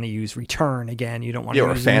 you don't want to use Return again. You don't want to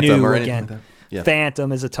use Phantom New or again. Like yeah.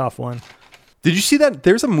 Phantom is a tough one. Did you see that?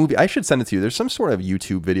 There's a movie. I should send it to you. There's some sort of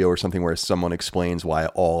YouTube video or something where someone explains why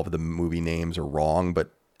all of the movie names are wrong,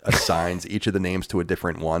 but assigns each of the names to a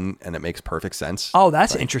different one, and it makes perfect sense. Oh,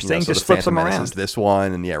 that's interesting. So just flips them around. Is this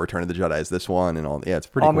one, and Return of the Jedi is this one, and all. Yeah, it's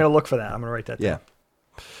pretty. I'm gonna look for that. I'm gonna write that down.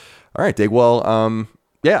 Yeah. All right, Dig. Well, I'm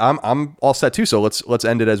all set too. So let's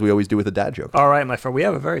end it as we always do with a dad joke. All right, my friend. We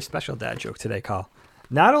have a very special dad joke today, Kyle.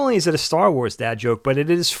 Not only is it a Star Wars dad joke, but it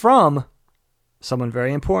is from someone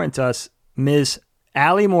very important to us, Ms.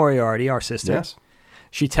 Allie Moriarty, our sister. Yes.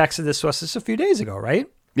 She texted this to us just a few days ago, right?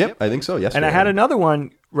 Yep, I think so. Yes. And I had another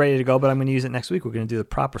one ready to go, but I'm going to use it next week. We're going to do the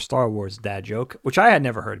proper Star Wars dad joke, which I had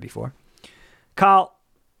never heard before. Kyle,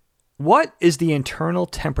 what is the internal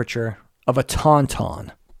temperature of a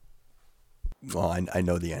tauntaun? Well, I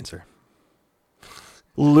know the answer.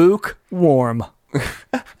 Lukewarm.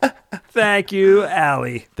 Thank you,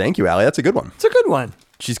 Allie. Thank you, Allie. That's a good one. It's a good one.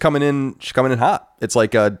 She's coming in hot. It's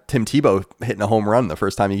like Tim Tebow hitting a home run the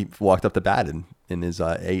first time he walked up to bat in his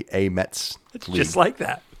A Mets It's league. just like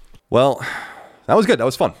that. Well, that was good. That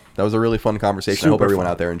was fun. That was a really fun conversation. I hope everyone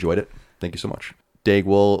fun. out there enjoyed it. Thank you so much. Dig,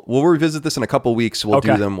 we'll revisit this in a couple weeks. We'll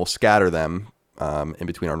do them. We'll scatter them in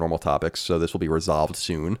between our normal topics. So this will be resolved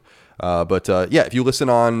soon. But if you listen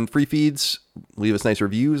on free feeds, leave us nice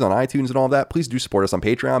reviews on iTunes and all of that. Please do support us on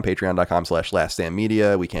Patreon,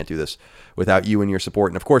 patreon.com/laststandmedia. We can't do this without you and your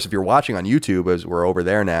support. And of course, if you're watching on YouTube, as we're over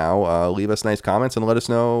there now, leave us nice comments and let us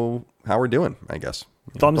know how we're doing, I guess.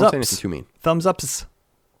 Thumbs Don't ups. say anything too mean. Thumbs ups.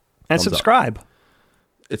 And Thumbs subscribe. Up.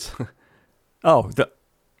 It's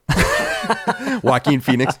Joaquin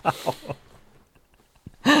Phoenix.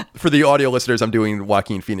 For the audio listeners, I'm doing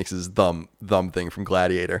Joaquin Phoenix's thumb thing from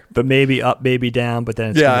Gladiator. But maybe up, maybe down, but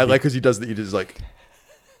then it's I like because he does like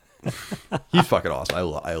he's fucking awesome.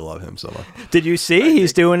 I love him so much. Did you see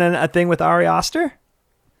he's doing a thing with Ari Aster?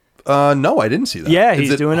 No, I didn't see that. Yeah, Is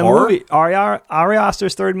he's it doing horror? a movie. Ari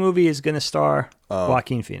Aster's third movie is going to star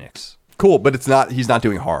Joaquin Phoenix. Cool, but it's not. He's not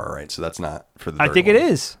doing horror, right? So that's not for the. I think one. it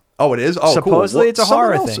is. Oh, it is. Oh, supposedly cool. it's a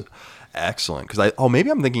horror thing. Excellent, because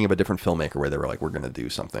maybe I'm thinking of a different filmmaker where they were like, we're going to do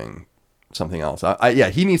something else.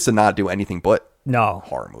 He needs to not do anything but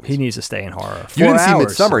horror movies. He needs to stay in horror. You didn't see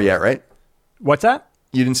Midsommar yet, right? What's that?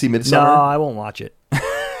 You didn't see Midsommar? No, I won't watch it.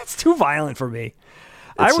 It's too violent for me.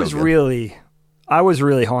 I was really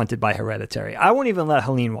haunted by Hereditary. I won't even let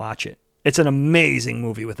Helene watch it. It's an amazing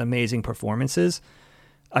movie with amazing performances.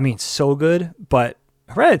 I mean, so good, but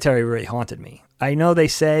Hereditary really haunted me. I know they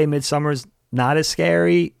say Midsommar's not as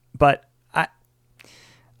scary, but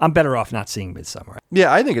I'm better off not seeing Midsommar.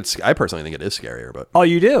 Yeah, I personally think it is scarier, but oh,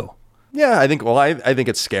 you do? Yeah, I think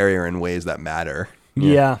it's scarier in ways that matter.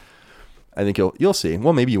 Yeah. I think you'll see.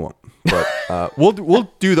 Well, maybe you won't, but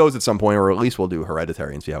we'll do those at some point, or at least we'll do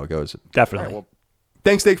Hereditary and see how it goes. Definitely. Right, well,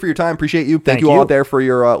 thanks, Dave, for your time. Appreciate you. Thank you all out there for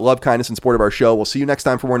your love, kindness, and support of our show. We'll see you next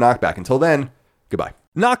time for more Knockback. Until then, goodbye.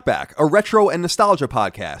 Knockback, a retro and nostalgia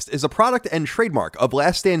podcast, is a product and trademark of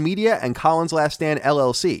Last Stand Media and Collins Last Stand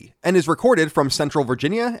LLC, and is recorded from Central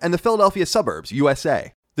Virginia and the Philadelphia suburbs,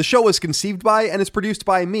 USA. The show was conceived by and is produced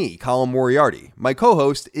by me, Colin Moriarty. My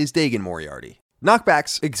co-host is Dagan Moriarty.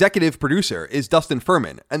 Knockback's executive producer is Dustin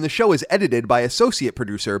Furman, and the show is edited by associate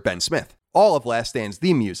producer Ben Smith. All of Last Stand's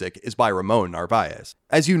theme music is by Ramon Narvaez.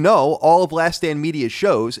 As you know, all of Last Stand Media's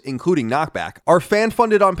shows, including Knockback, are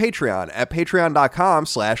fan-funded on Patreon at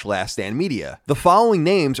patreon.com/laststandmedia. The following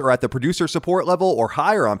names are at the producer support level or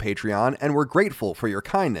higher on Patreon, and we're grateful for your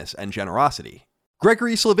kindness and generosity.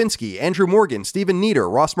 Gregory Slavinsky, Andrew Morgan, Stephen Nieder,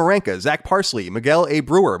 Ross Marenka, Zach Parsley, Miguel A.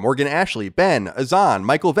 Brewer, Morgan Ashley, Ben, Azan,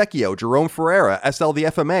 Michael Vecchio, Jerome Ferreira, SL the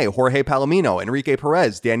FMA, Jorge Palomino, Enrique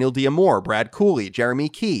Perez, Daniel Diamore, Brad Cooley, Jeremy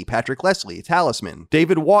Key, Patrick Leslie, Talisman,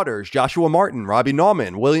 David Waters, Joshua Martin, Robbie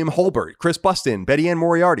Nauman, William Holbert, Chris Buston, Betty Ann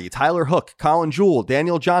Moriarty, Tyler Hook, Colin Jewell,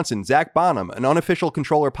 Daniel Johnson, Zach Bonham, An Unofficial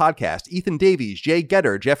Controller Podcast, Ethan Davies, Jay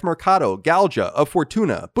Getter, Jeff Mercado, Galja, Of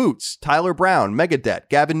Fortuna, Boots, Tyler Brown, Megadet,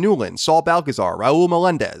 Gavin Newland, Saul Balgazar, Raul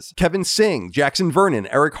Melendez, Kevin Singh, Jackson Vernon,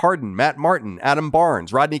 Eric Harden, Matt Martin, Adam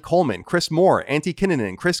Barnes, Rodney Coleman, Chris Moore, Auntie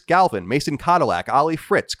Kinnanen, Chris Galvin, Mason Cadillac, Ollie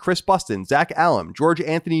Fritz, Chris Buston, Zach Allen, George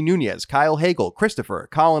Anthony Nunez, Kyle Hagel, Christopher,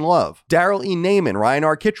 Colin Love, Daryl E. Naiman, Ryan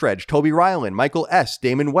R. Kittredge, Toby Ryland, Michael S.,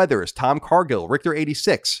 Damon Weathers, Tom Cargill, Richter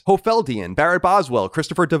 86, Hofeldian, Barrett Boswell,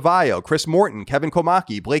 Christopher DeVayo, Chris Morton, Kevin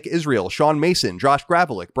Komaki, Blake Israel, Sean Mason, Josh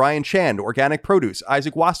Gravelick, Brian Chand, Organic Produce,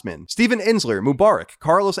 Isaac Wassman, Stephen Insler, Mubarak,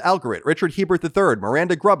 Carlos Algarit, Richard Hebert III,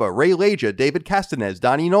 Miranda Grubba, Ray Leja, David Castanez,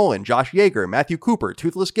 Donnie Nolan, Josh Yeager, Matthew Cooper,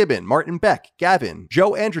 Toothless Gibbon, Martin Beck, Gavin,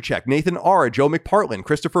 Joe Andrzejczyk, Nathan R., Joe McPartlin,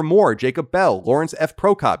 Christopher Moore, Jacob Bell, Lawrence F.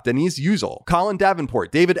 Prokop, Denise Uzel, Colin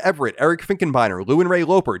Davenport, David Everett, Eric Finkenbeiner, Lou and Ray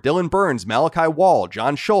Loper, Dylan Burns, Malachi Wall,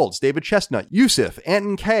 John Schultz, David Chestnut, Yusuf,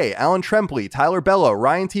 Anton K., Alan Trembley, Tyler Bello,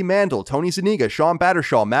 Ryan T. Mandel, Tony Zuniga, Sean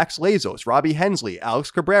Battershaw, Max Lazos, Robbie Hensley, Alex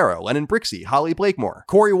Cabrera, Lennon Brixey, Holly Blakemore,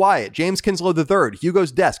 Corey Wyatt, James Kinslow III,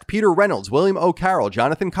 Hugo's Desk, Peter Reynolds, William O'Carroll,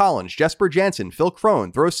 Jonathan Collins, Jesper Jansen, Phil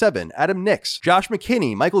Crone, Throw 7, Adam Nix, Josh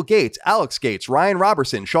McKinney, Michael Gates, Alex Gates, Ryan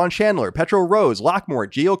Robertson, Sean Chandler, Petro Rose, Lockmore,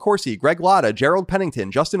 Gio Corsi, Greg Lotta, Gerald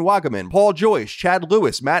Pennington, Justin Wagaman, Paul Joyce, Chad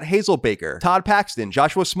Lewis, Matt Hazelbaker, Todd Paxton,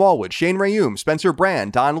 Joshua Smallwood, Shane Rayum, Spencer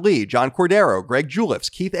Brand, Don Lee, John Cordero, Greg Juliffs,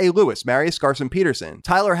 Keith A. Lewis, Marius Garson Peterson,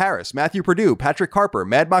 Tyler Harris, Matthew Purdue, Patrick Harper,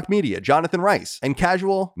 Mad Mock Media, Jonathan Rice, and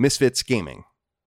Casual Misfits Gaming.